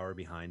and the power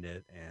behind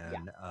it,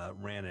 and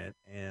ran it.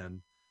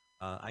 And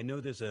I know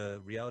there's a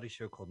reality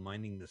show called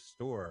Minding the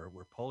Store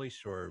where Pauly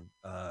Shore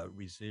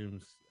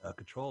resumes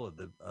control of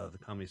the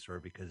comedy store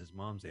because his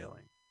mom's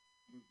ailing.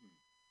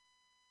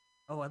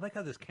 Oh, I like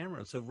how this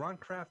camera. So Ron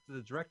Kraft,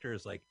 the director,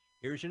 is like,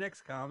 "Here's your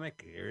next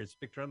comic. Here's a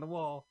picture on the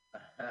wall."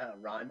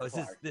 Ron Oh, is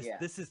Clark.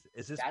 this is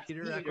this That's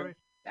Peter Ackroyd?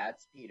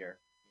 That's Peter.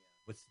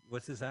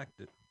 What's his act?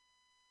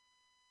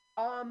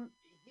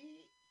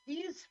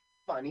 He's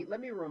funny. Let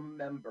me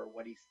remember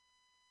what he's.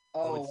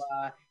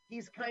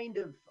 He's kind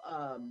of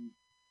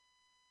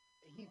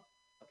he.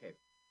 Okay.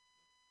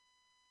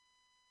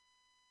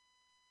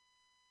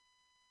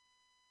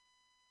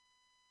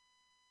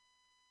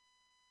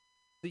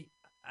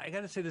 I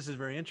got to say this is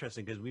very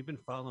interesting because we've been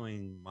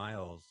following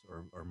Miles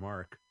or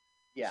Mark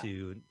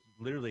to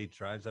literally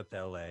drives up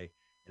to LA and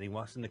he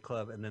walks in the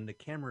club and then the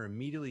camera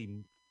immediately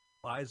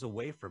flies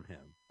away from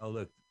him. Oh,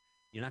 look,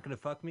 you're not going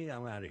to fuck me?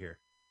 I'm out of here.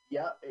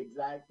 Yeah,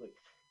 exactly.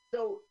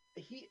 So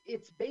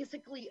it's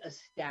basically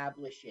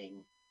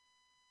establishing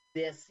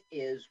this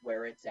is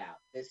where it's at.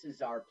 This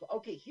is our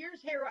okay.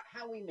 Here's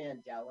Howie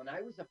Mandel, and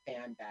I was a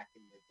fan back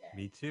in the day.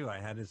 Me too. I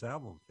had his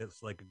album.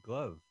 Fits like a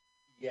glove.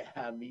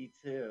 Yeah, me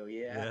too.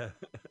 Yeah.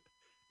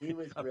 He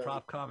was a really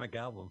prop fun. comic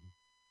album.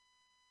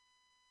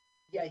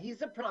 Yeah,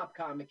 he's a prop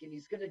comic, and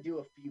he's going to do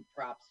a few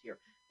props here.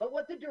 But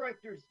what the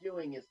director's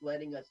doing is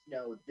letting us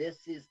know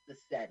this is the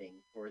setting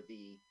for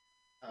the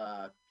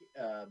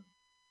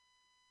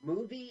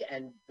movie,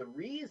 and the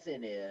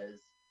reason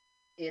is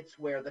it's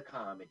where the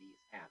comedy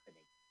is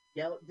happening.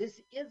 Now, this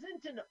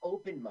isn't an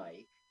open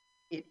mic.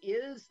 It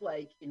is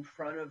like in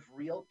front of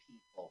real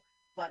people,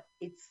 but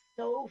it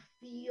so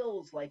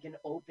feels like an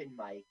open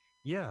mic.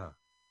 Yeah.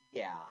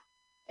 Yeah.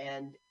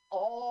 And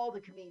all the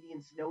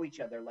comedians know each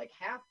other. Like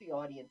half the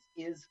audience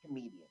is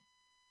comedians.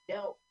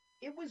 Now,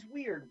 it was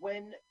weird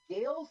when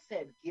Gail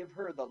said, "Give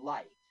her the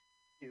light"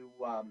 to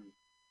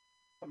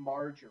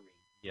Marjorie.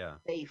 Yeah.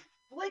 They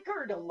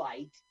flickered a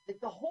light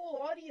that the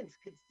whole audience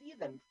could see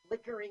them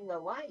flickering the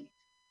light.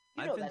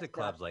 I've been to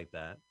clubs like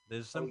that.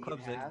 There's some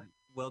clubs that,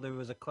 well, there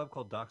was a club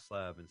called Doc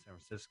Slab in San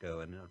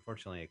Francisco, and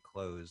unfortunately it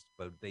closed,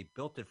 but they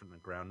built it from the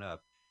ground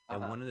up.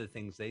 And one of the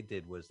things they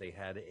did was they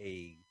had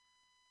a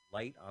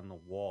light on the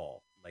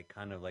wall, like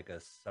kind of like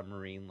a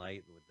submarine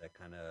light with that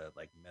kind of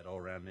like metal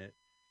around it.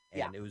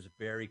 And it was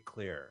very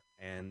clear.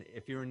 And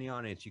if you're in the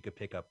audience, you could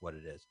pick up what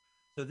it is.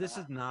 So this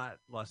is not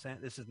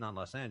this is not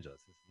Los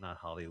Angeles. This is not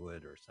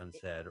Hollywood or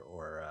Sunset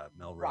or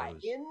Melrose.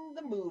 Right. In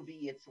the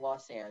movie, it's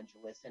Los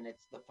Angeles and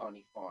it's the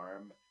Funny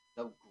Farm,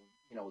 the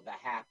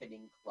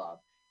Happening Club.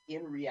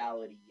 In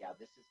reality,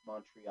 this is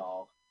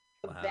Montreal,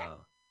 Quebec,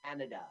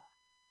 Canada.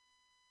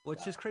 Well,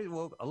 it's just crazy.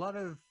 Well, a lot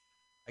of,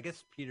 I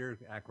guess Peter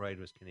Ackroyd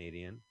was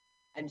Canadian.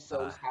 And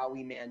so is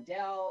Howie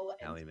Mandel.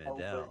 Howie and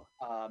Mandel.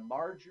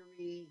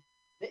 Marjorie.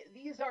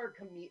 These are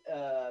Canadian.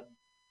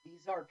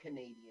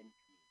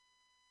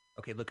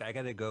 Okay, look, I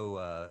got to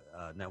go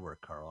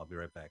network, Carl. I'll be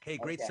right back. Hey,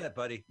 great set,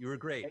 buddy. You were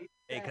great.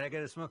 Hey, can I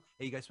get a smoke?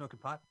 Hey, you guys smoking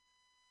pot?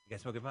 You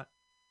guys smoking pot?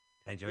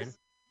 Can I join him?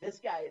 This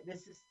guy,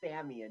 this is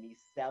Sammy, and he's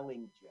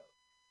selling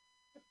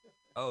jokes.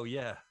 Oh,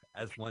 yeah,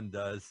 as one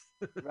does.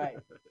 Right.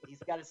 He's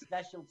got a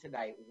special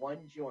tonight.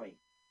 One joint,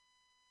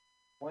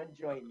 and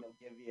they'll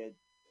give you a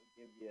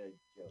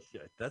joke.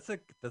 Yeah, that's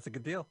a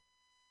good deal.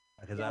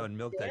 Because I would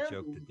milk that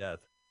joke to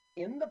death.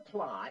 In the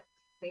plot,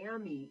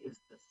 Sammy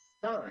is the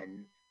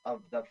son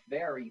of the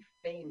very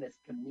famous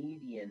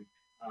comedian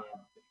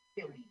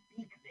Philly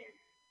Beekman.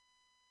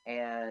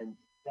 And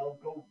they'll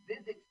go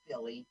visit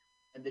Philly,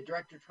 and the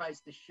director tries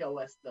to show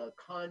us the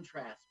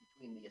contrast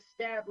between the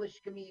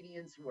established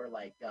comedians who are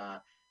like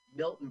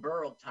Milton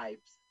Berle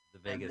types, the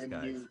Vegas and the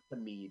guys, new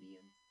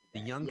comedians, the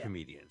young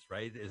comedians,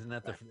 right? Isn't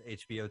that the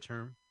HBO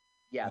term?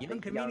 Yeah, young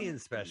comedian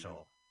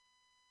special.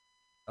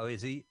 Oh,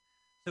 is he?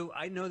 So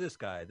I know this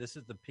guy. This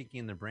is the Pinky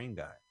and the Brain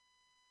guy.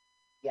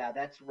 Yeah,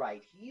 that's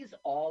right. He's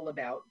all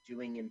about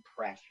doing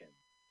impressions,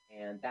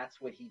 and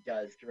that's what he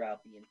does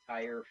throughout the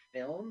entire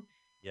film.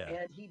 Yeah.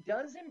 And he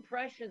does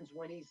impressions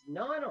when he's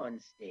not on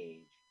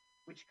stage,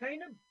 which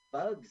kind of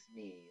bugs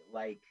me.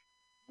 Like,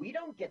 we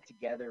don't get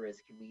together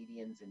as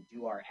comedians and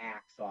do our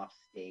acts off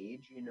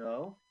stage, you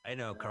know? I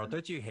know, Carl.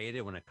 Don't you hate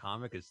it when a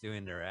comic is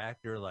doing their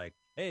act? They're like,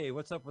 "Hey,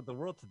 what's up with the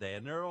world today?"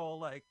 And they're all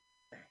like,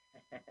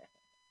 I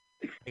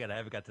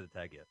haven't got to the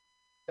tag yet.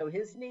 So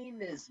his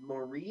name is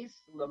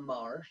Maurice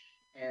LaMarche,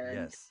 and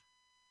yes,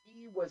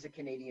 he was a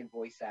Canadian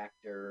voice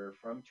actor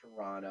from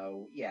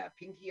Toronto. Yeah,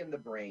 Pinky and the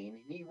Brain.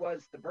 And he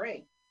was the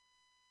Brain.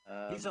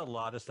 He's a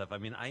lot of stuff. I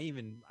mean,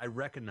 I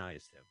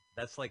recognized him.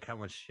 That's like how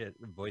much shit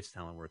voice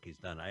talent work he's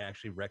done. I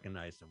actually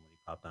recognized him when he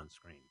popped on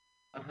screen.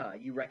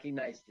 You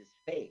recognized his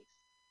face.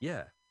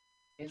 Yeah,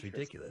 it's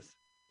ridiculous.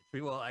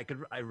 It's well,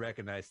 I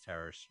recognized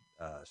Tara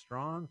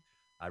Strong.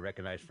 I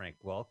recognized Frank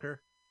Welker.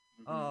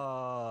 Mm-hmm.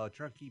 Oh,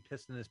 Drunky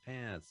pissed in his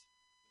pants.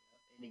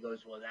 And he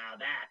goes, "Well, now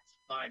that's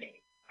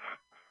funny."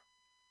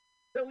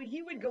 So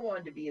he would go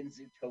on to be in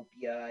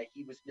Zootopia.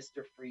 He was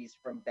Mr. Freeze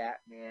from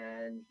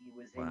Batman. He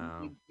was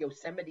in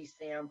Yosemite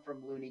Sam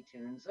from Looney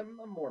Tunes, a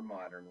more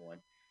modern one.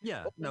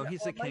 Yeah, But no,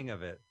 he's the king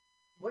of it.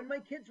 When my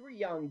kids were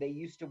young, they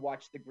used to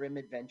watch The Grim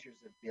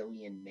Adventures of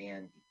Billy and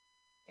Mandy.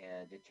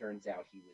 And it turns out he was